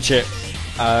pretty much it.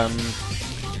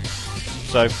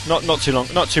 So not too long,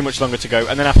 not too much longer to go.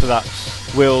 And then after that,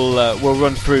 we'll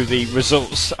run through the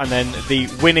results, and then the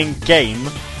winning game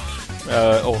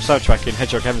or soundtrack in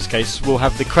Hedgehog Heaven's case will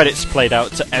have the credits played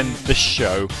out to end the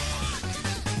show.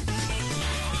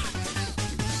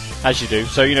 As you do.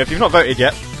 So, if you've not voted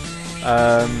yet,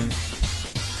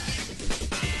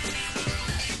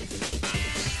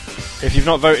 if you've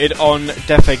not voted on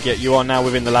Death Egg yet, you are now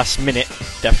within the last minute,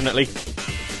 definitely.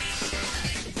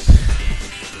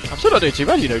 I'm still not doing too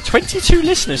bad, 22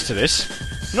 listeners to this.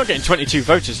 I'm not getting 22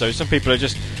 voters though. Some people are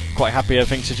just quite happy, I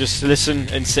think, to just listen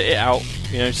and sit it out,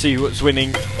 see what's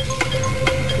winning.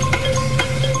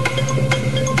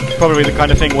 Probably the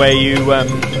kind of thing where you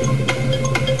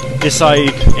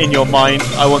decide in your mind,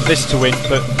 I want this to win,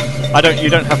 but you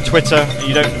don't have Twitter,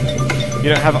 you don't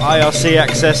have IRC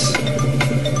access.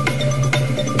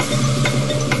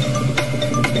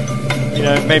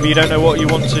 Maybe you don't know what you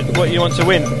want to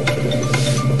win.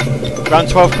 Round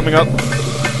 12 coming up.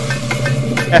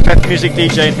 FF Music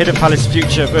DJ and Hidden Palace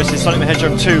Future versus Sonic the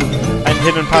Hedgehog 2 and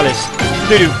Hidden Palace.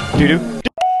 Doo-doo.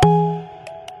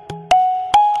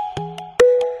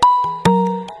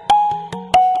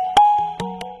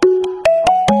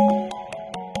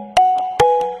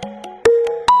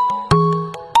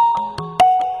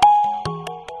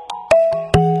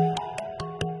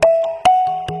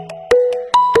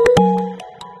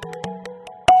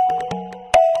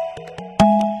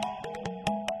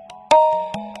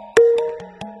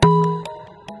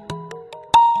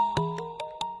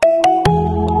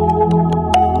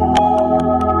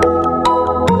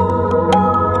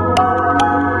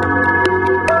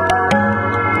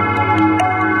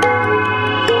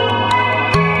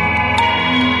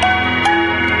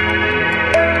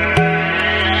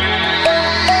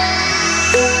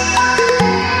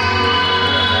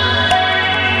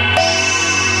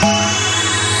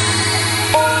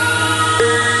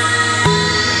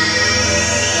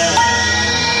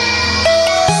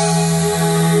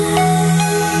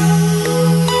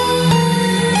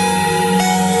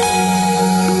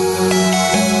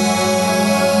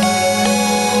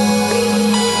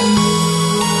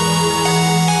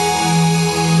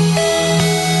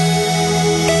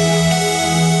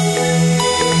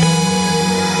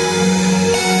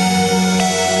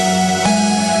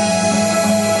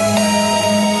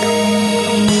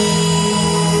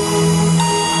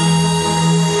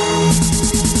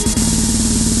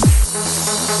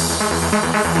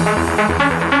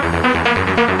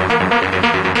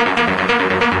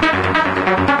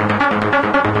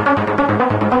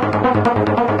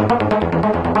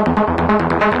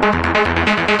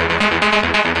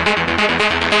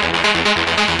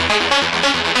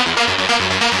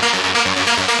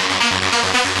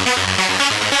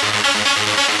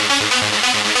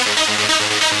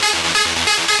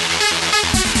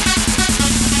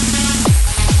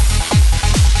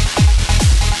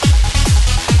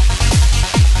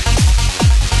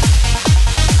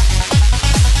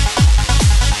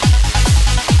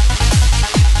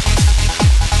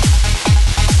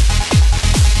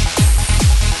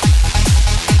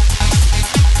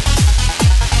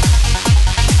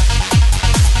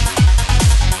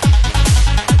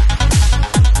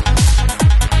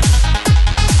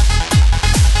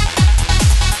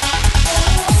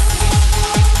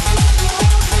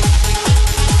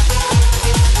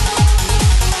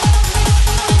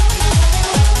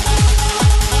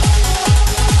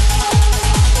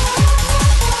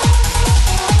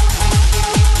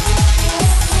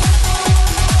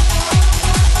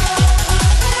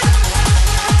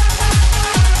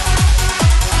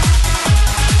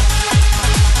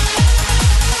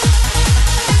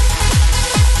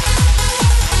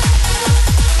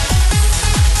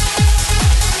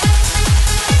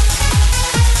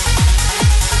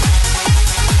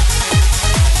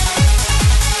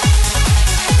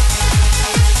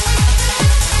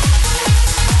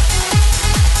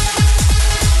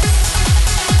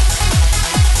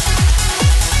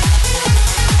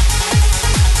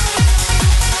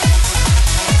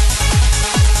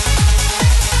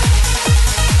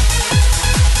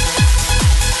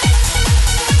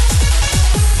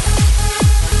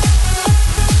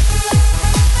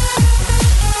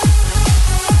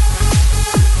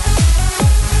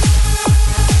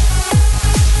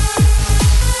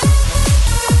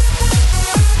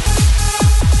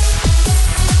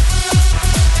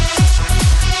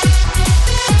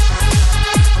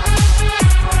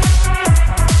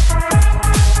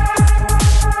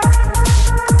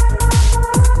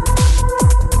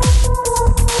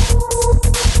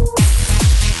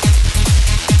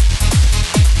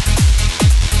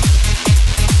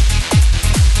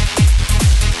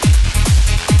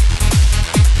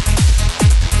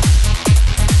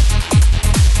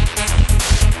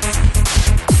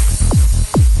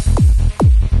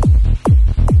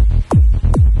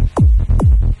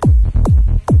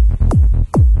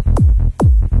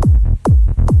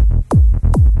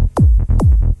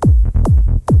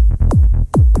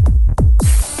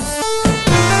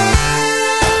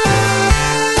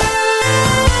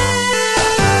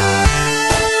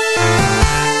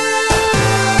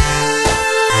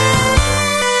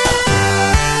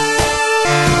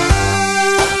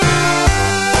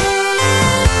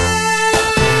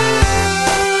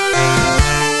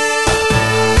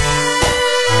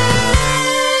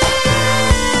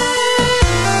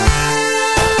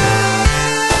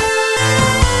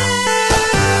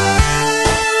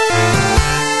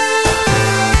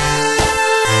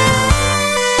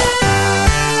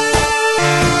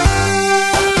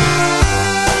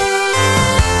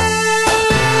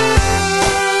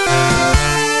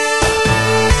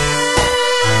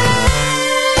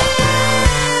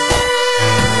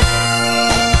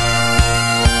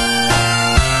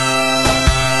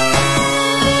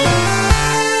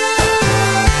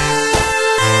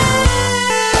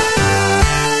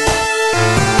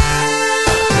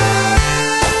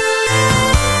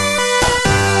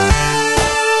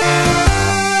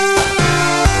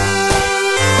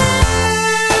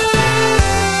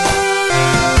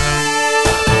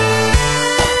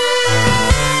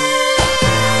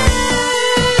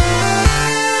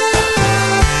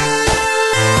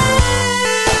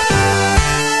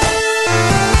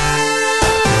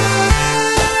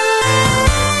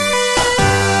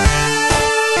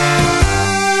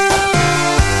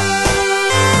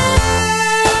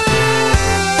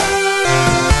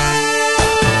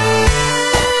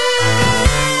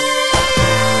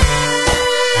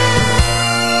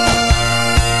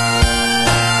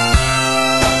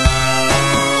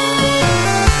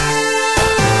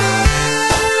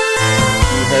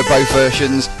 both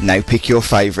versions. Now pick your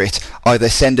favourite. Either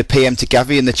send a PM to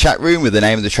Gavi in the chat room with the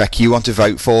name of the track you want to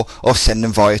vote for, or send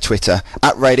them via Twitter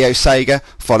at Radio Sega,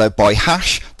 followed by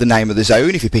hash the name of the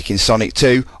zone if you're picking Sonic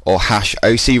 2, or hash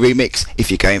OC Remix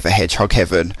if you're going for Hedgehog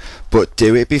Heaven. But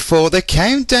do it before the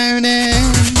countdown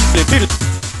ends.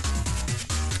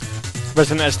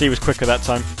 Resident SD was quicker that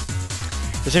time.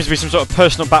 There seems to be some sort of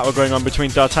personal battle going on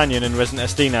between D'Artagnan and Resident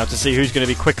SD now to see who's going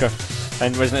to be quicker,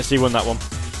 and Resident SD won that one.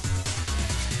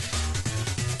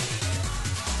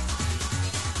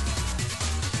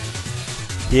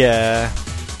 Yeah.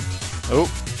 Oh.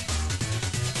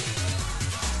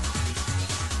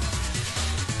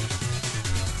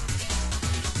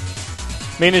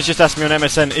 Mina's just asked me on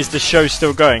MSN, is the show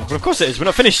still going? Well, of course it is. We're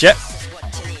not finished yet.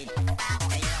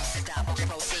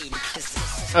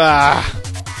 Ah.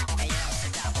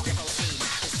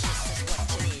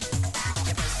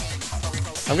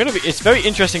 It's very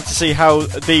interesting to see how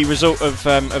the result of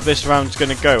this round's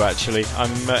going to go. Actually,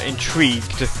 I'm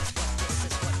intrigued.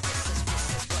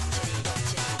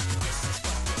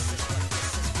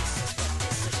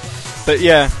 But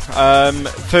yeah,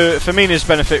 for Mina's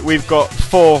benefit, we've got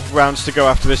 4 rounds to go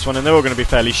after this one, and they're all going to be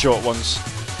fairly short ones.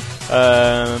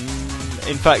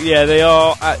 In fact, yeah, they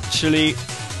are actually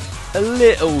a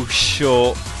little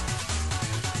short-ish.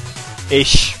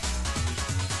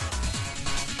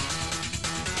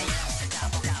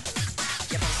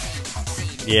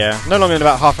 Yeah, no longer than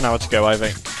about half an hour to go, I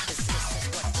think.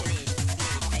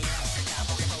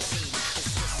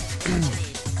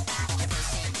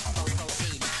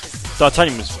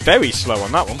 D'Artagnan was very slow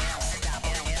on that one.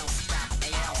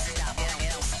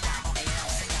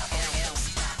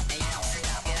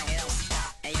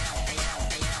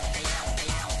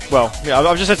 Well, yeah,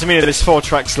 I've just said to Mina there's 4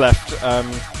 tracks left,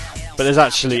 but there's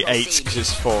actually 8 because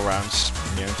it's 4 rounds.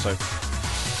 You know, so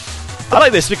I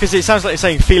like this because it sounds like it's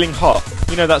saying "feeling hot."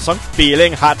 You know that song?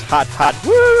 Feeling hot, hot, hot.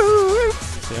 Woo!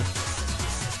 Yeah.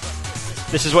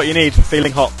 This is what you need.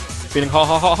 Feeling hot. Feeling hot,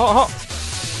 hot, hot, hot, hot.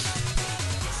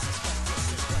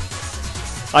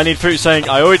 I need Fruit saying,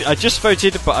 I just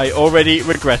voted, but I already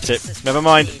regret it. Never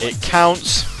mind, it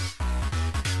counts.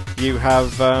 You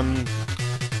have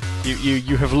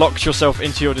you have locked yourself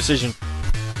into your decision.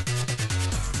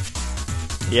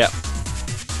 Yep.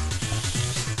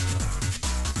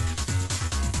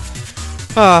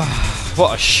 Ah,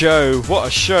 what a show! What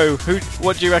a show!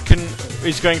 What do you reckon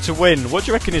is going to win? What do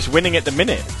you reckon is winning at the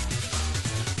minute?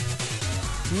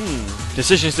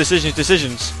 Decisions, decisions,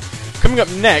 decisions. Coming up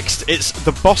next, it's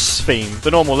the boss theme,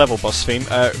 the normal level boss theme,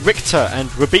 Richter and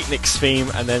Robotnik's theme,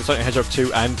 and then Sonic the Hedgehog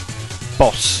 2 and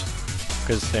Boss.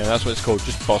 Because that's what it's called,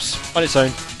 just Boss. On its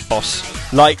own, Boss.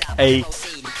 Like A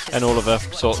and all other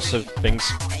sorts of things.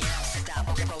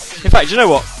 In fact, you know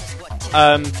what?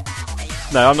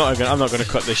 No, I'm not going to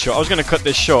cut this short. I was going to cut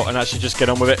this short and actually just get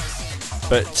on with it,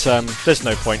 but there's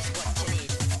no point.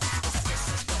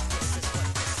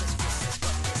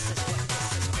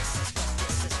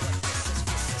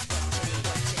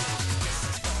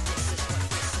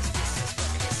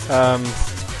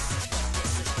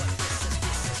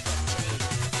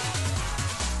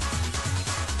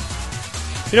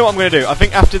 You know what I'm going to do? I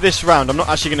think after this round, I'm not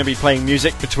actually going to be playing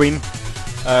music between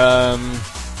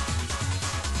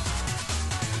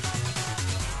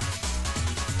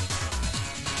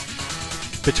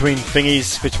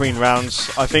thingies, between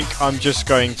rounds. I think I'm just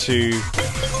going to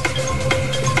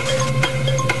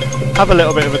have a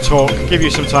little bit of a talk, give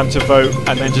you some time to vote,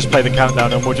 and then just play the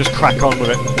countdown, and we'll just crack on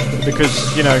with it.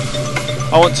 Because, you know,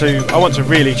 I want to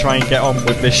really try and get on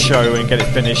with this show and get it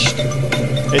finished.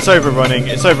 It's overrunning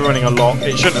a lot.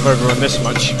 It shouldn't have overrun this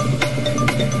much.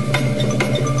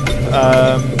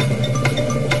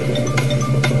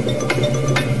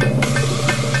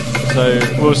 So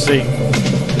we'll see.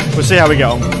 We'll see how we get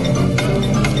on.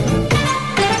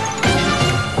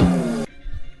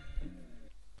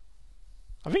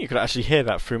 I think you could actually hear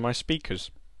that through my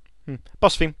speakers.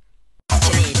 Boss theme.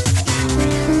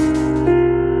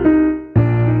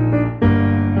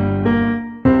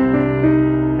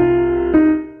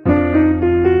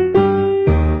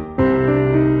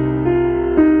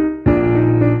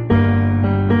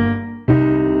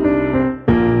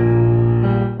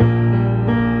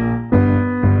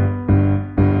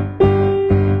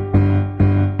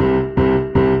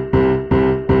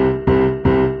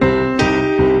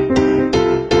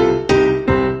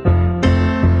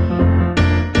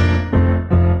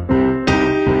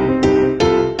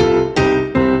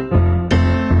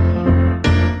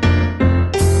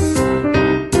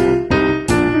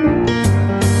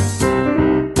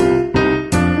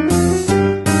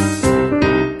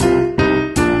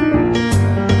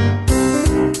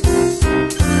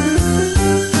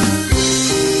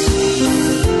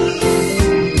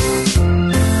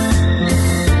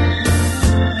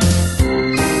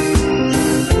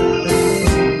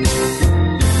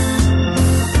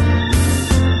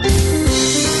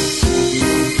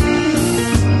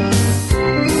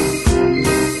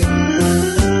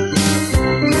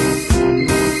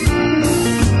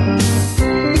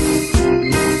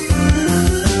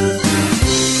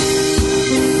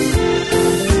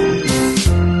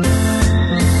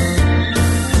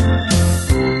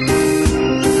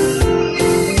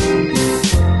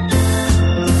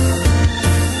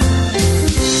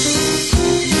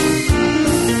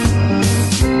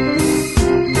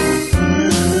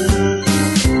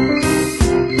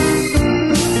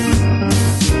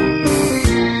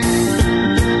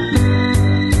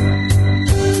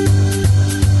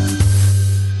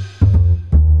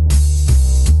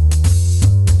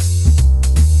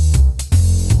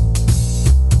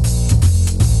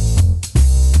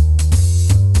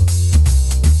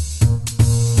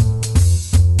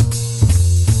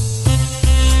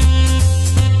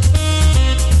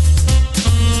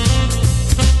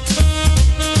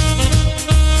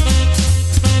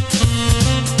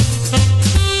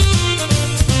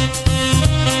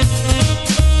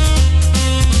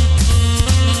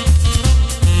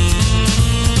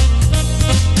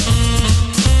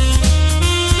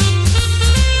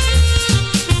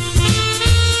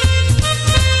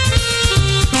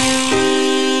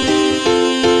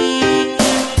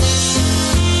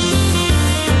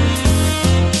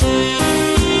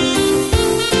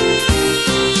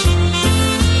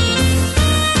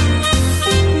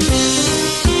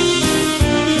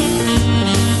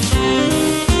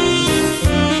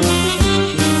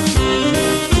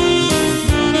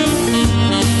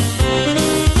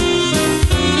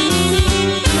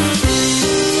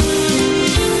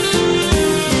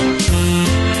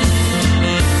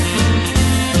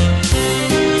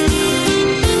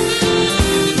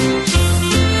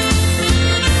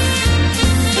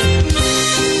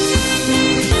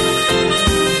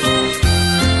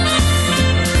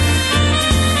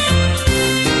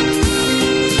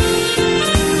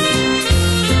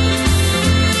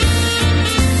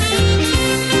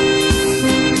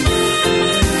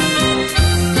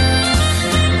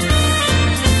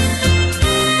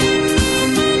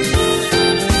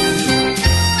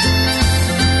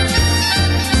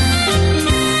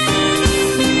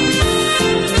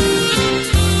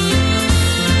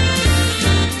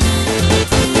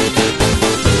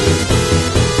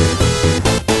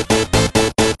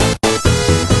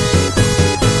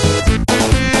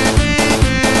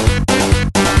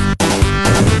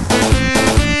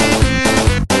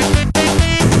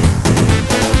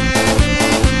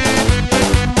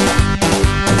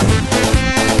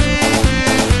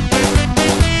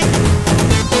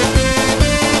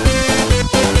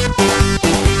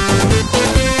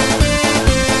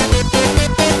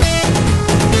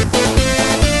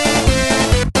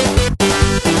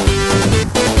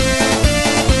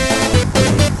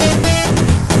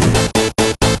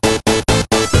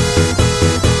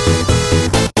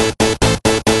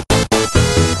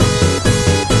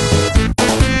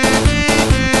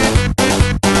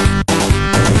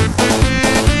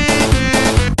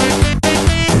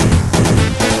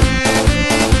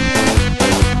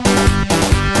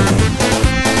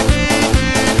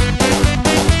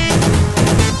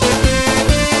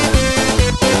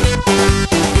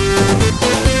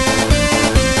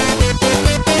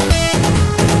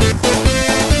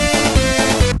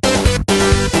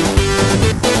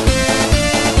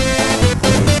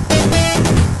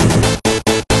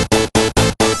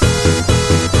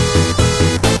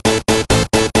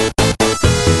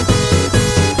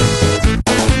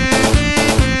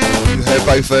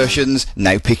 both versions.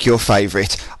 Now pick your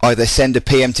favourite. Either send a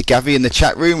PM to Gavi in the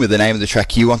chat room with the name of the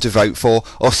track you want to vote for,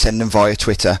 or send them via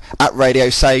Twitter at Radio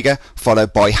Sega,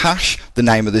 followed by hash the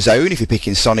name of the zone if you're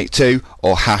picking Sonic 2,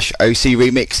 or hash OC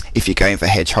Remix if you're going for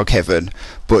Hedgehog Heaven.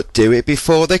 But do it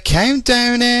before the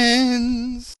countdown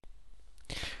ends.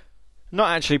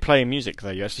 Not actually playing music though,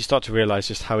 you actually start to realise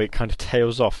just how it kind of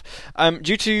tails off.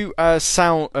 Due to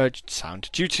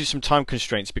due to some time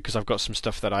constraints, because I've got some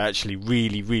stuff that I actually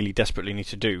really desperately need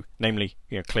to do, namely,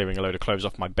 clearing a load of clothes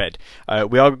off my bed.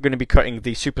 We are going to be cutting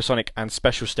the Supersonic and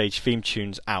Special Stage theme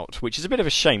tunes out, which is a bit of a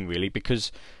shame really,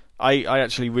 because I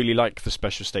actually really like the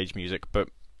Special Stage music. But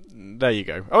there you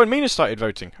go. Oh, and Mina started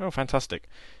voting. Oh, fantastic.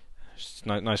 It's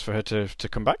nice for her to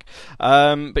come back.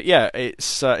 But yeah, it's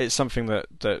something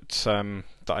that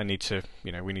I need to,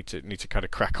 we need to kind of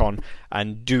crack on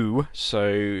and do.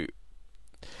 So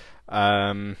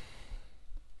yeah,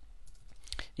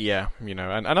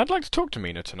 and I'd like to talk to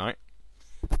Mina tonight.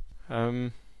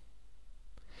 Would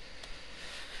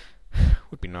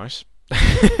be nice.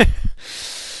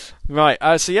 Right.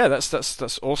 So yeah,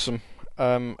 that's awesome.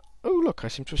 Oh look, I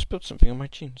seem to have spilled something on my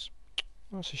jeans.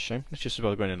 That's a shame. It's just as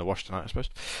well going in the wash tonight, I suppose.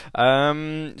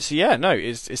 So yeah, no,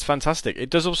 it's fantastic. It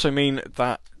does also mean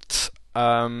that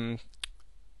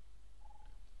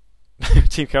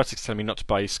Team Chaotix telling me not to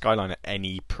buy Skyline at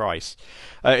any price.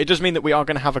 It does mean that we are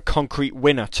going to have a concrete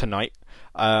winner tonight.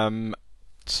 So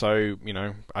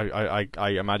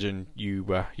I imagine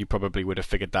you probably would have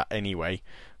figured that anyway.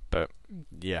 But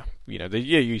yeah, there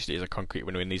usually is a concrete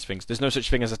winner in these things. There's no such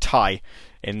thing as a tie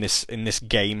in this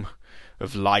game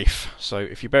of life. So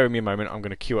if you bear with me a moment, I'm going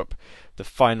to queue up the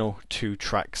final two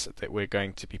tracks that we're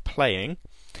going to be playing,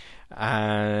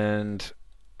 and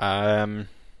then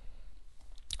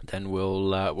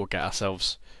we'll get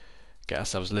ourselves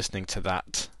listening to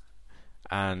that,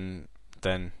 and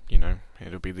then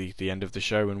it'll be the end of the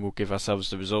show, and we'll give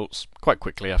ourselves the results quite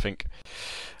quickly, I think.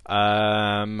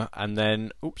 And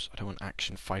then, oops, I don't want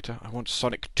Action Fighter, I want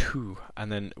Sonic 2,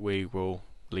 and then we will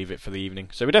leave it for the evening.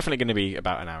 So we're definitely going to be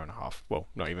about an hour and a half. Well,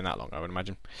 not even that long, I would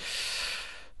imagine.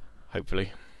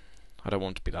 Hopefully. I don't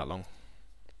want it to be that long.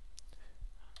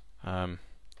 There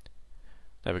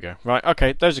we go. Right,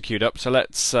 okay, those are queued up. So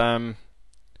let's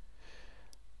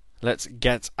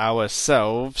get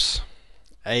ourselves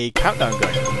a countdown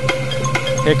going.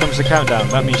 Here comes the countdown.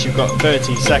 That means you've got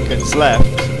 30 seconds left.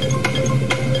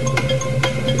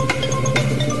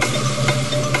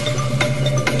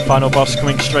 Final boss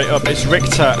coming straight up. It's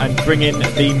Richter and Bring In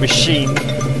the Machine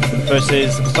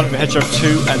versus Sonic the Hedgehog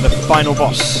 2 and the final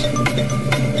boss.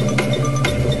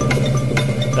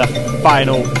 The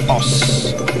final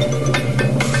boss.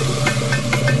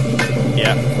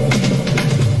 Yeah.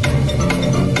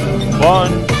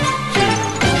 1, 2,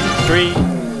 3.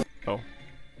 Oh.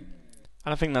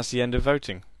 And I think that's the end of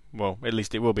voting. Well, at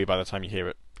least it will be by the time you hear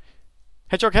it.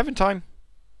 Hedgehog Heaven time!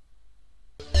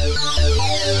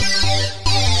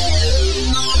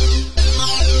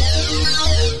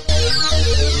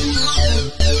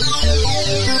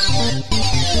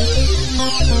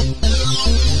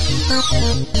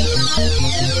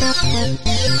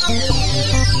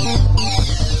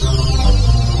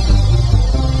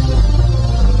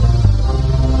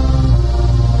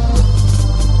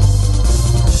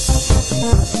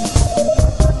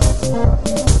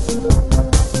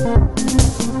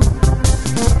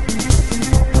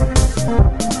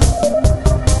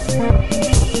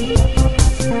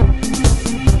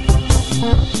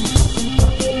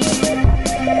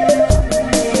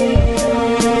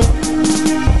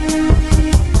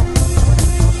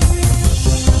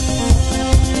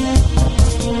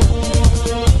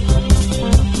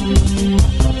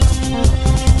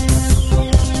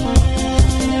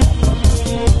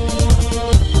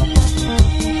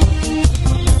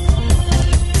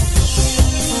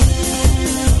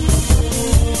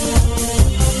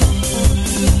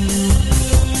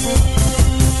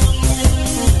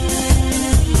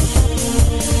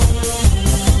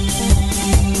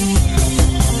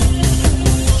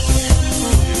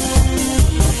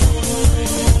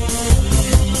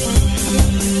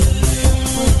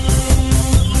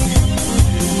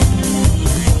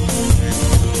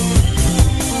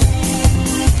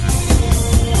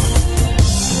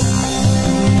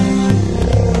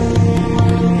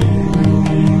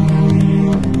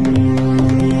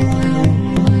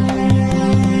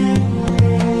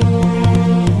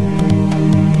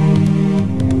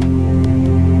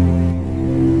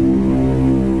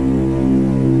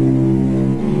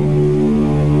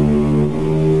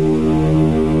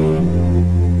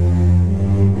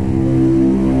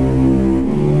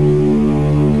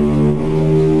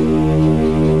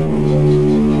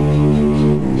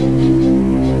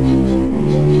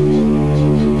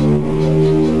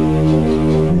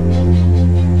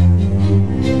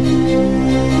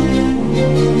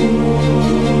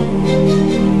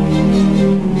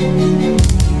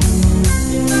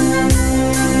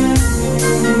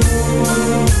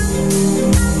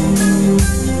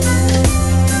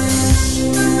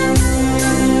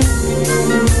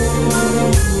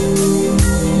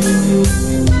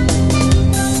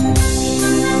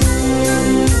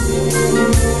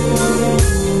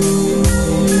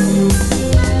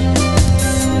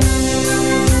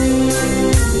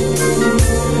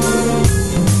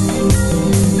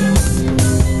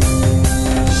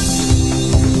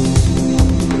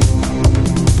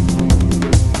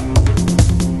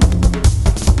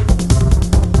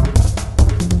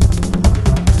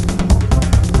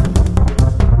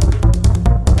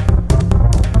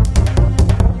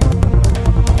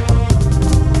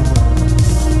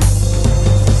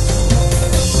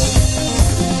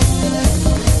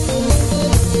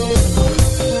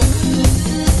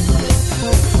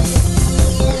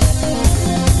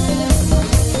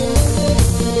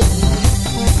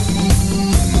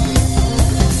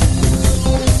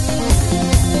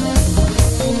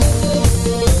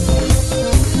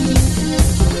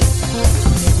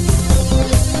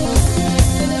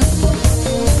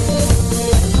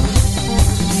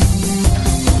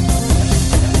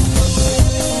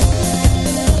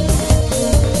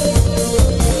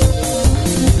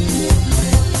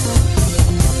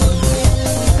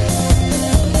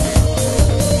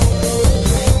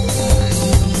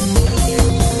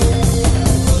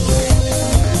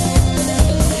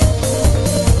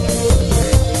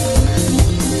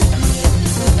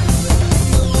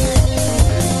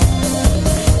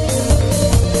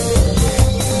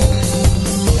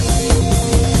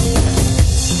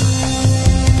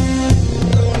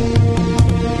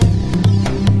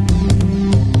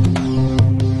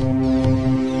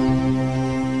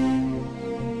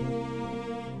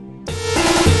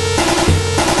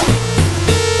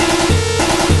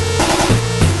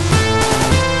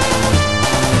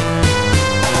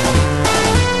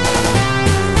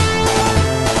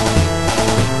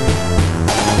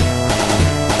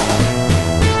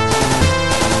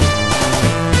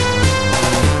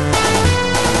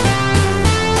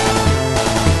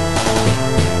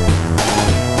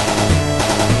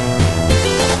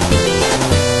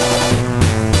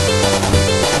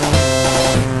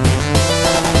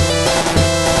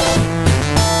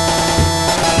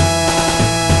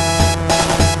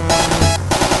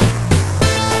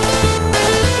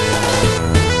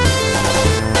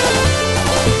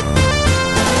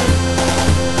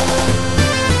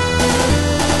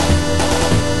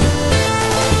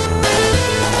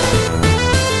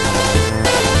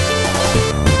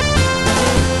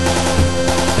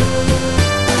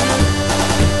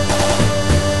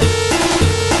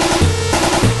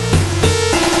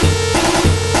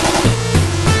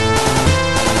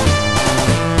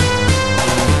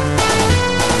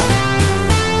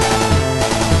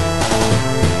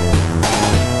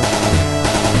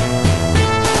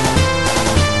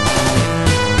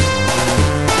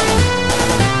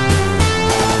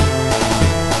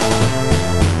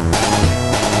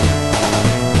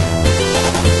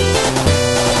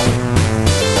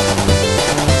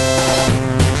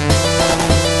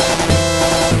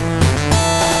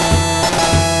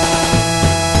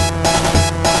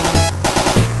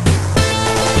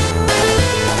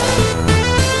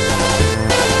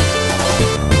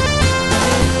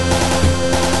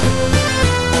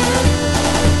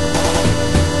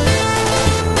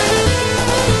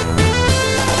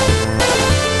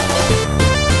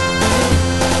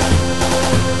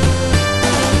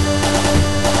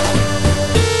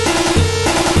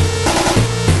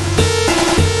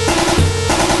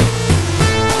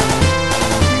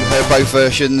 both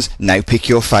versions, now pick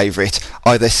your favourite.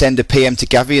 Either send a PM to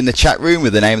Gavi in the chat room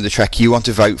with the name of the track you want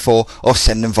to vote for, or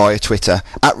send them via Twitter,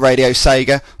 at Radio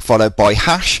Sega, followed by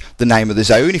hash, the name of the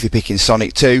zone if you're picking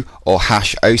Sonic 2, or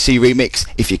hash OC Remix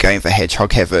if you're going for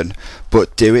Hedgehog Heaven.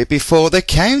 But do it before the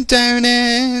countdown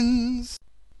ends!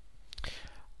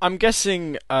 I'm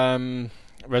guessing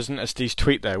Resident SD's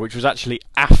tweet there, which was actually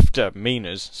after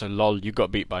Mina's, so lol, you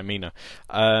got beat by Mina,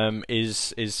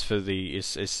 is for the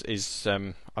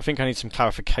I think I need some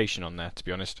clarification on there, to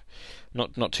be honest.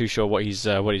 Not too sure what he's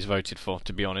voted for,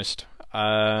 to be honest.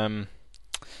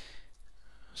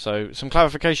 So some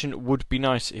clarification would be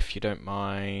nice if you don't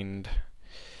mind.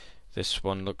 This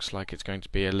one looks like it's going to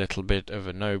be a little bit of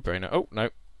a no-brainer. Oh no,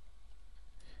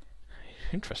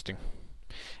 interesting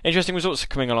results are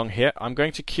coming along here. I'm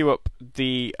going to queue up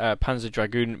the Panzer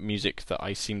Dragoon music that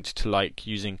I seemed to like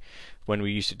using when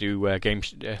we used to do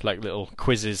like little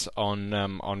quizzes on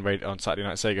Saturday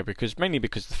Night Sega, mainly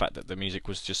because of the fact that the music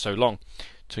was just so long,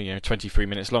 23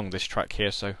 minutes long, this track here,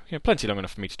 so plenty long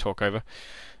enough for me to talk over.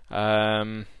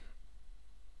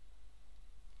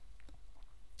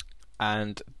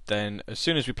 And then as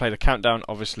soon as we play the countdown,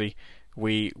 obviously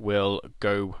we will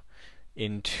go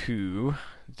into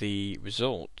the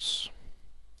results.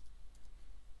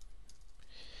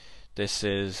 This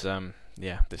is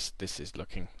this is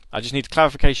looking. I just need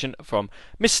clarification from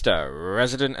Mr.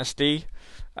 Resident SD,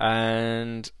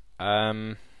 and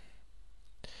then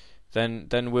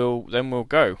we'll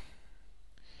go,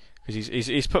 because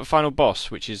he's put Final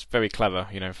Boss, which is very clever.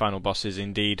 Final Boss is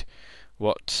indeed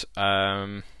what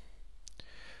the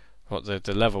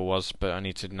level was, but I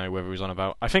need to know whether he's on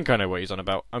about. I think I know what he's on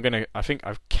about. I think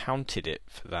I've counted it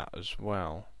for that as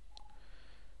well.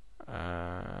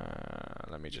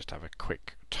 Let me just have a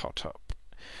quick tot up.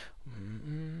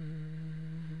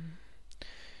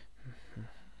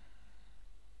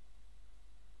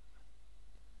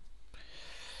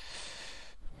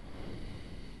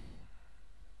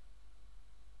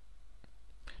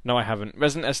 No, I haven't.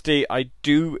 Resident SD, I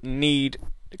do need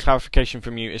clarification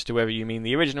from you as to whether you mean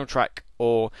the original track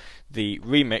or the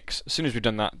remix. As soon as we've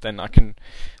done that, then I can...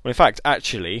 Well, in fact,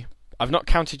 actually, I've not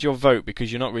counted your vote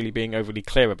because you're not really being overly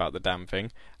clear about the damn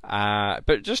thing.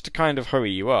 But just to kind of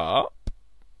hurry you up...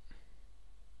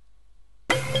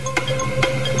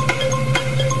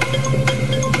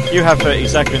 You have 30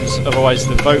 seconds, otherwise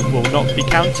the vote will not be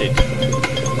counted.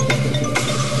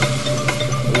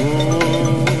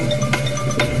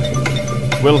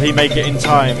 Will he make it in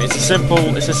time? It's a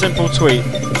simple tweet.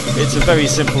 It's a very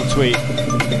simple tweet.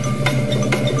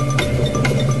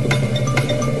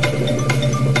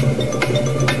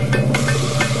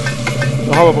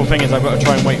 The horrible thing is I've got to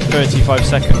try and wait 35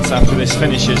 seconds after this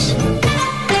finishes.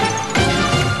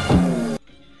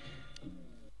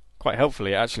 Quite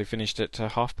helpfully, it actually finished at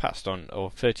past, or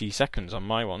 30 seconds on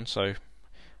my one, so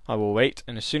I will wait,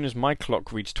 and as soon as my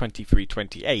clock reads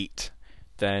 23:28,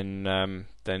 then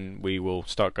we will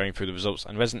start going through the results,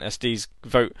 and Resident SD's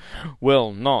vote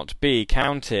will not be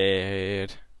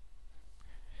counted.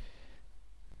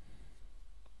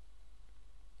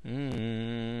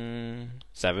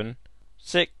 7,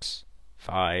 6,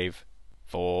 5,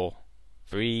 4,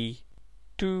 3,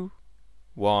 2,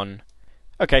 1.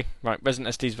 Okay, right,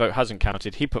 Resident SD's vote hasn't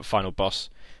counted. He put Final Boss,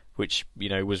 which,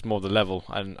 was more the level,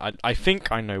 and I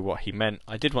think I know what he meant.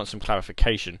 I did want some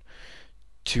clarification.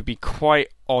 To be quite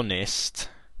honest,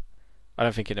 I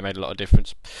don't think it made a lot of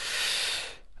difference.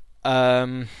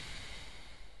 D'Artagnan's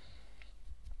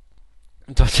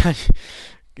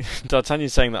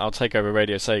saying that I'll take over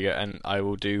Radio Sega and I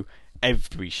will do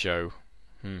every show.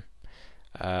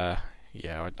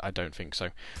 Yeah, I don't think so.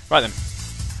 Right then.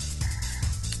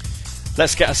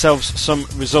 Let's get ourselves some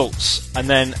results, and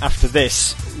then after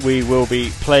this we will be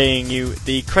playing you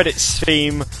the credits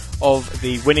theme of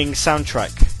the winning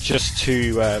soundtrack, just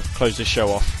to close the show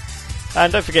off.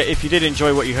 And don't forget, if you did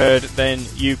enjoy what you heard, then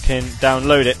you can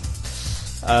download it.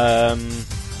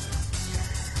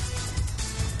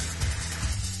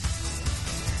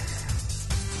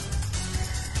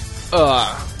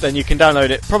 Then you can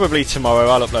download it probably tomorrow.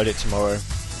 I'll upload it tomorrow.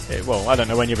 Well, I don't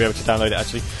know when you'll be able to download it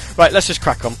actually. Right, let's just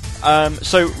crack on.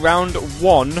 So round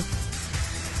 1,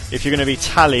 if you're going to be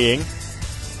tallying,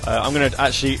 I'm going to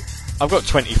actually... I've got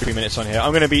 23 minutes on here.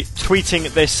 I'm going to be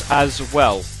tweeting this as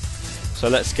well. So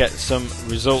let's get some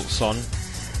results on.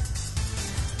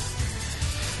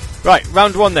 Right,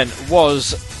 round 1 then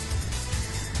was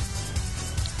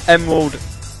Emerald...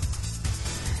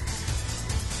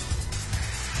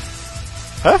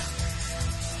 Huh?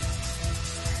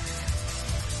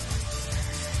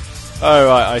 Oh,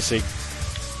 right, I see.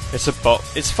 It's a bot.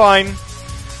 It's fine.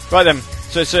 Right then,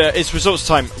 so it's results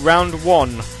time. Round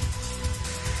 1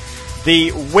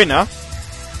 The winner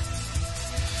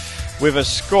with a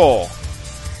score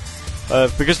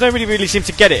of, because nobody really seemed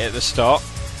to get it at the start,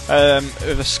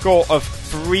 with a score of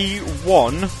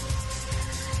 3-1,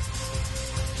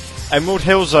 Emerald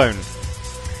Hill Zone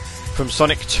from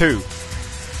Sonic 2.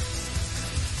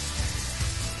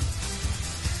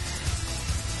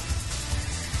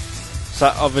 So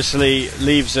that obviously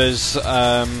leaves us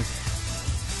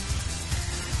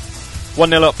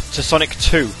 1-0 up to Sonic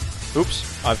 2.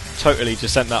 Oops, I've totally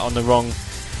just sent that on the wrong...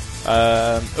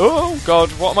 oh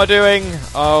god, what am I doing?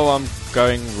 Oh, I'm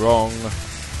going wrong.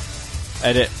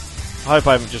 Edit. I hope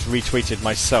I haven't just retweeted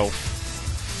myself.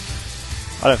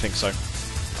 I don't think so.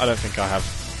 I don't think I have.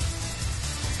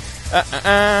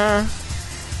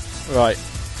 Right.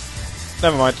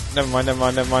 Never mind.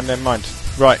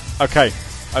 Right, okay.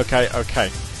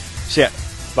 So yeah,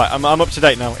 right, I'm up to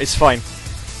date now. It's fine.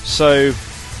 So...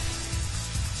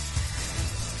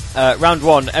 round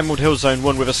 1, Emerald Hill Zone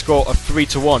won with a score of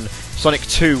 3-1. Sonic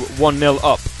 2, 1-0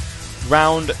 up.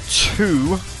 Round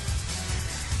 2,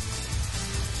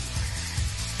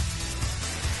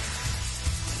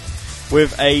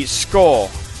 with a score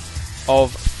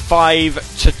of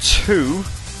 5-2,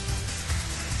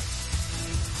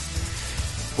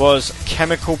 was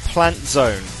Chemical Plant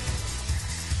Zone.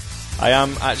 I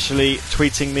am actually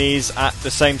tweeting these at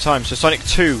the same time. So Sonic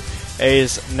 2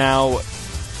 is now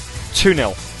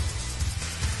 2-0.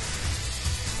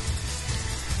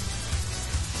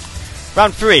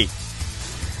 Round 3.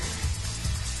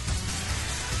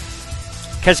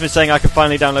 Kesman saying I can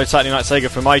finally download Saturday Night Sega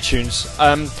from iTunes.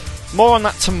 More on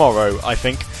that tomorrow, I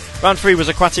think. Round 3 was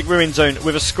Aquatic Ruin Zone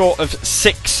with a score of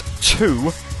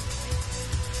 6-2.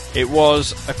 It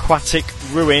was Aquatic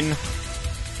Ruin.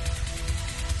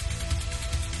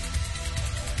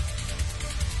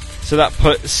 So that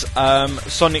puts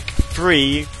Sonic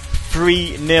 3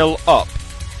 3-0 up.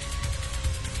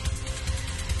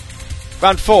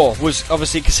 Round 4 was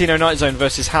obviously Casino Night Zone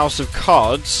versus House of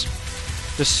Cards.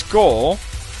 The score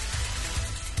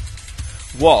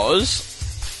was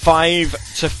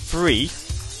 5-3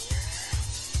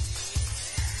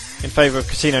 in favour of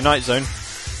Casino Night Zone.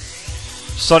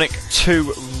 Sonic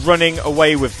 2 running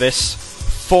away with this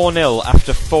 4-0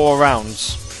 after 4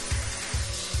 rounds.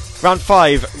 Round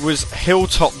 5 was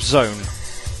Hilltop Zone.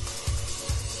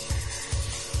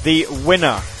 The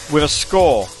winner with a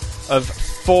score of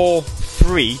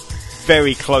 4-3,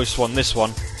 very close one, this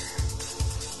one.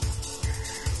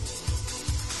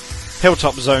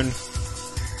 Hilltop Zone.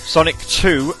 Sonic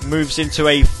 2 moves into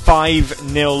a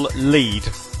 5-0 lead.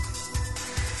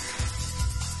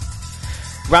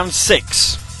 Round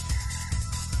 6,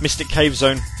 Mystic Cave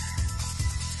Zone.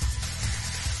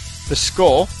 The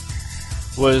score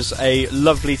was a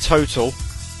lovely total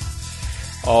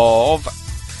of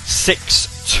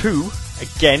 6-2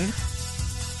 again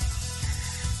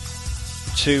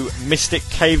to Mystic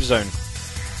Cave Zone.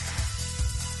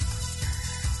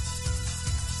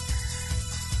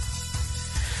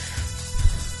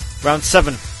 Round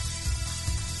 7,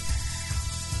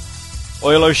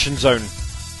 Oil Ocean Zone.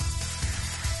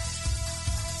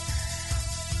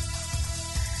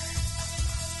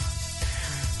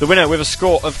 The winner with a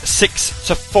score of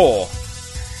 6-4.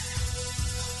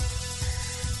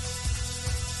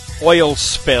 Oil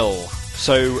Spill.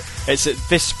 So it's at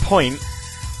this point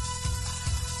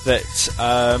that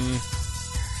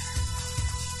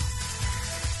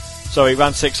sorry,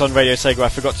 round 6 on Radio Sega, I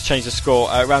forgot to change the score.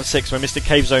 Round 6 when Mr.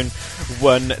 Cave Zone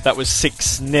won, that was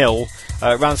 6-0.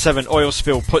 Round 7, Oil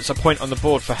Spill puts a point on the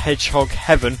board for Hedgehog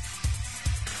Heaven.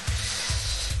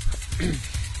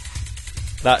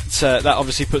 That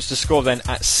obviously puts the score then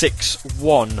at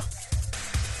 6-1.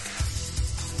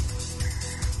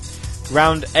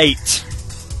 Round 8,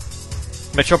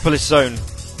 Metropolis Zone,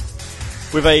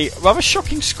 with a rather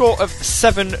shocking score of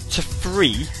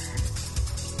 7-3.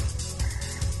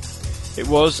 It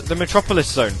was the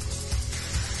Metropolis Zone.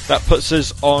 That puts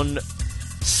us on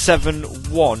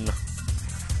 7-1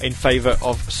 in favour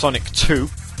of Sonic 2.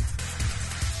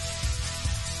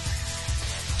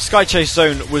 Sky Chase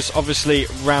Zone was obviously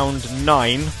round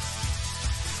 9.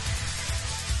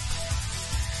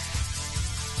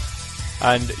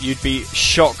 And you'd be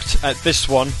shocked at this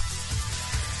one.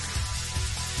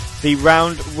 The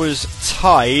round was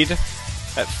tied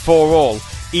at 4-all.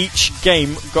 Each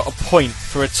game got a point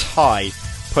for a tie,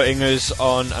 putting us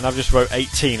on, and I've just wrote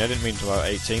 18, I didn't mean to write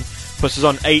 18, puts us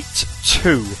on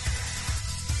 8-2.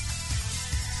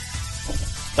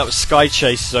 That was Sky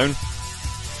Chase Zone.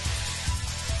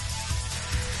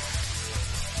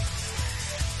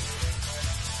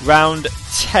 Round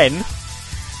 10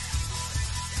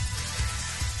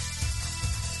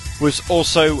 was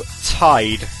also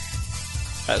tied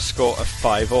at a score of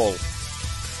 5-all.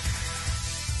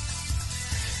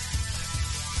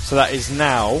 So that is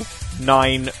now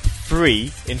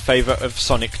 9-3 in favour of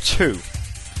Sonic 2.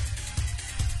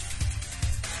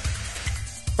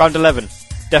 Round 11,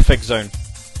 Defect Zone.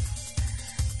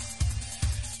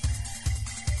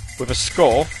 With a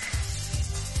score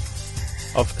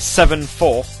of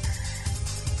 7-4.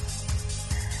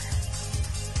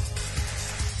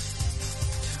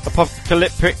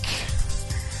 Apocalyptic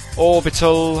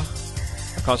Orbital,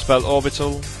 I can't spell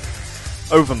orbital,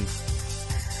 Ovum.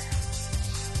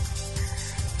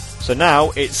 So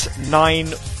now it's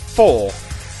 9-4.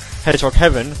 Hedgehog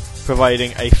Heaven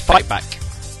providing a fight back.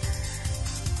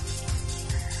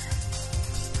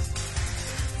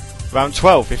 Round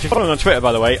 12. If you're following on Twitter,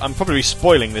 by the way, I'm probably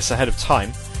spoiling this ahead of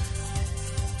time.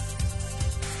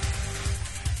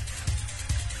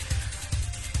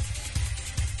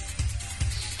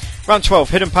 Round 12,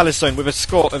 Hidden Palace Zone with a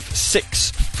score of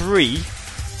 6-3.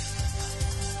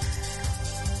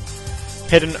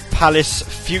 Hidden Palace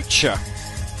Future.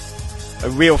 A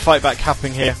real fight back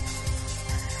happening here.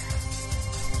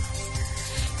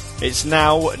 It's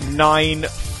now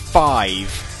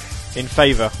 9-5 in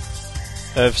favour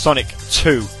of Sonic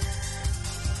 2.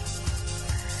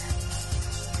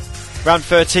 Round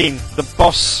 13, the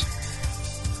boss.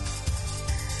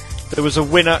 There was a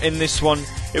winner in this one.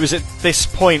 It was at this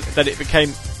point that it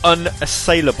became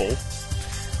unassailable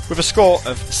with a score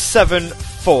of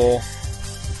 7-4.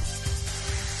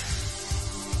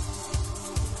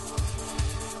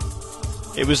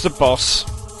 It was the boss,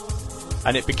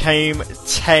 and it became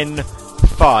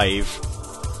 10-5.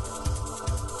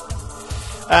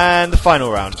 And the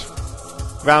final round.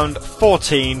 Round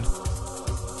 14.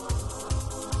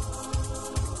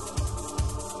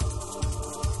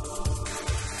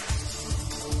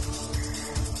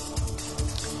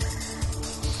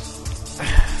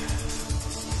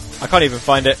 I can't even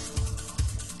find it.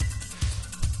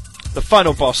 The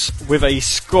final boss with a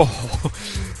score.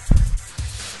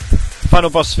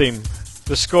 Final boss theme.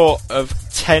 The score of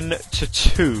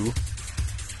 10-2.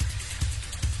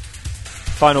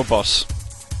 Final boss.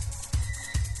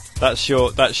 That is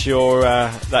your.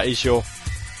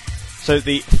 So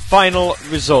the final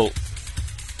result.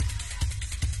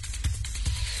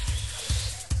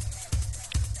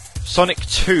 Sonic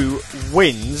 2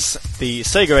 wins the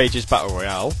Sega Ages Battle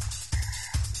Royale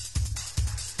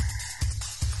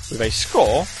with a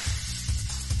score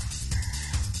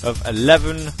of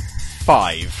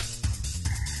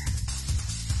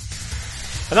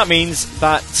 11-5. And that means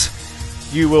that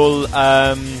you will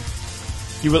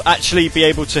actually be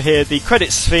able to hear the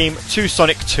credits theme to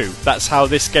Sonic 2. That's how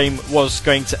this game was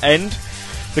going to end.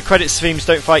 The credits themes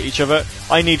don't fight each other.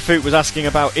 I Need Food was asking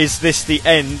about, is this the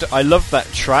end? I love that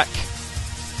track.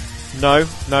 No,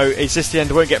 is this the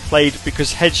end? It won't get played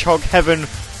because Hedgehog Heaven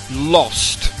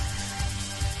lost.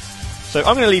 So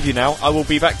I'm going to leave you now. I will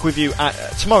be back with you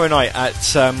tomorrow night at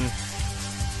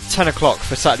 10 o'clock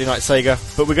for Saturday Night Sega.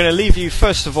 But we're going to leave you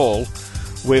first of all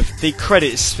with the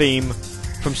credits theme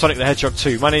from Sonic the Hedgehog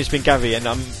 2. My name's been Gavi, and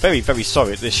I'm very, very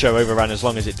sorry that this show overran as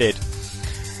long as it did.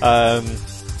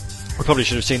 We probably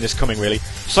should have seen this coming, really.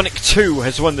 Sonic 2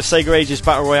 has won the Sega Ages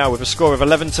Battle Royale with a score of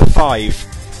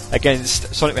 11-5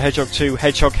 against Sonic the Hedgehog 2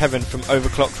 Hedgehog Heaven from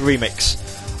Overclocked Remix.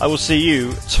 I will see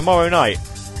you tomorrow night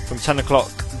from 10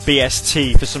 o'clock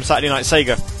BST for some Saturday Night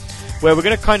Sega, where we're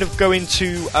going to kind of go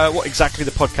into what exactly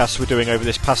the podcasts we're doing over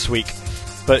this past week.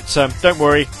 But don't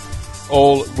worry,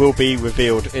 all will be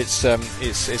revealed. It's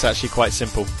actually quite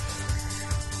simple.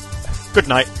 Good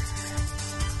night.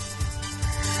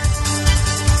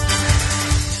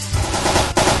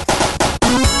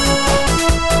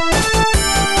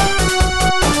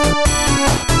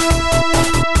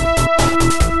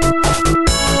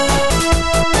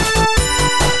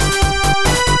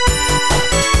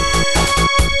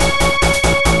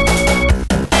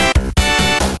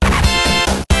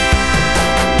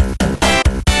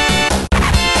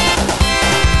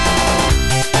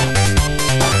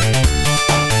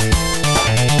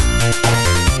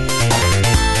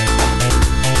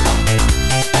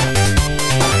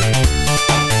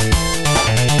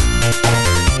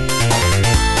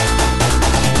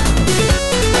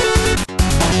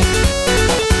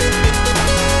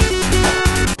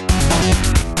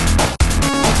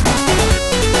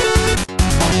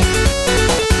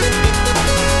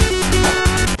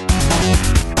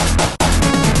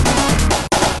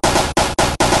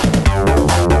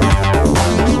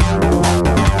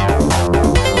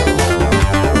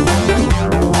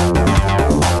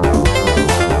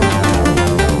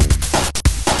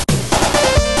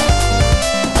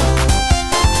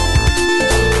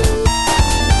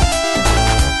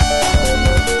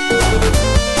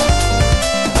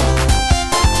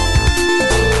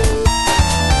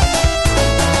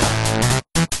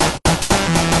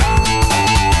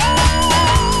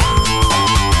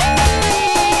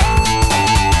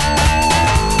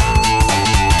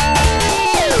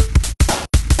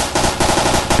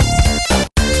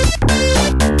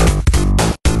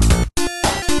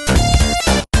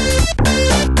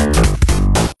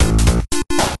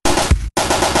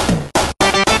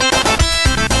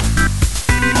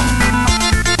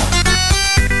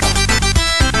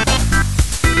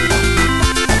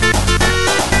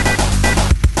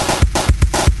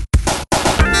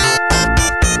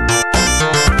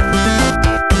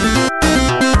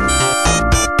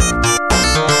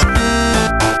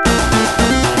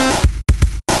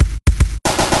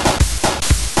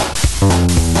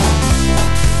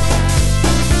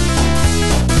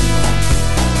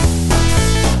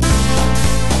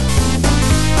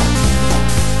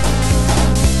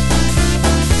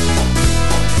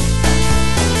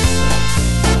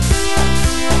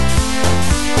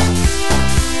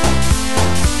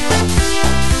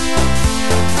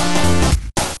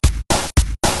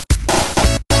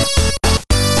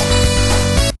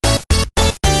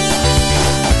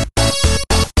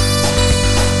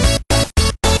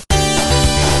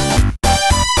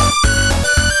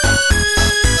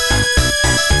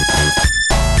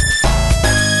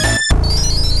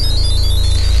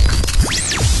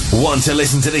 Want to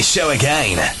listen to this show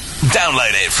again?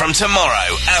 Download it from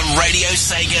tomorrow at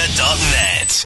radiosega.net.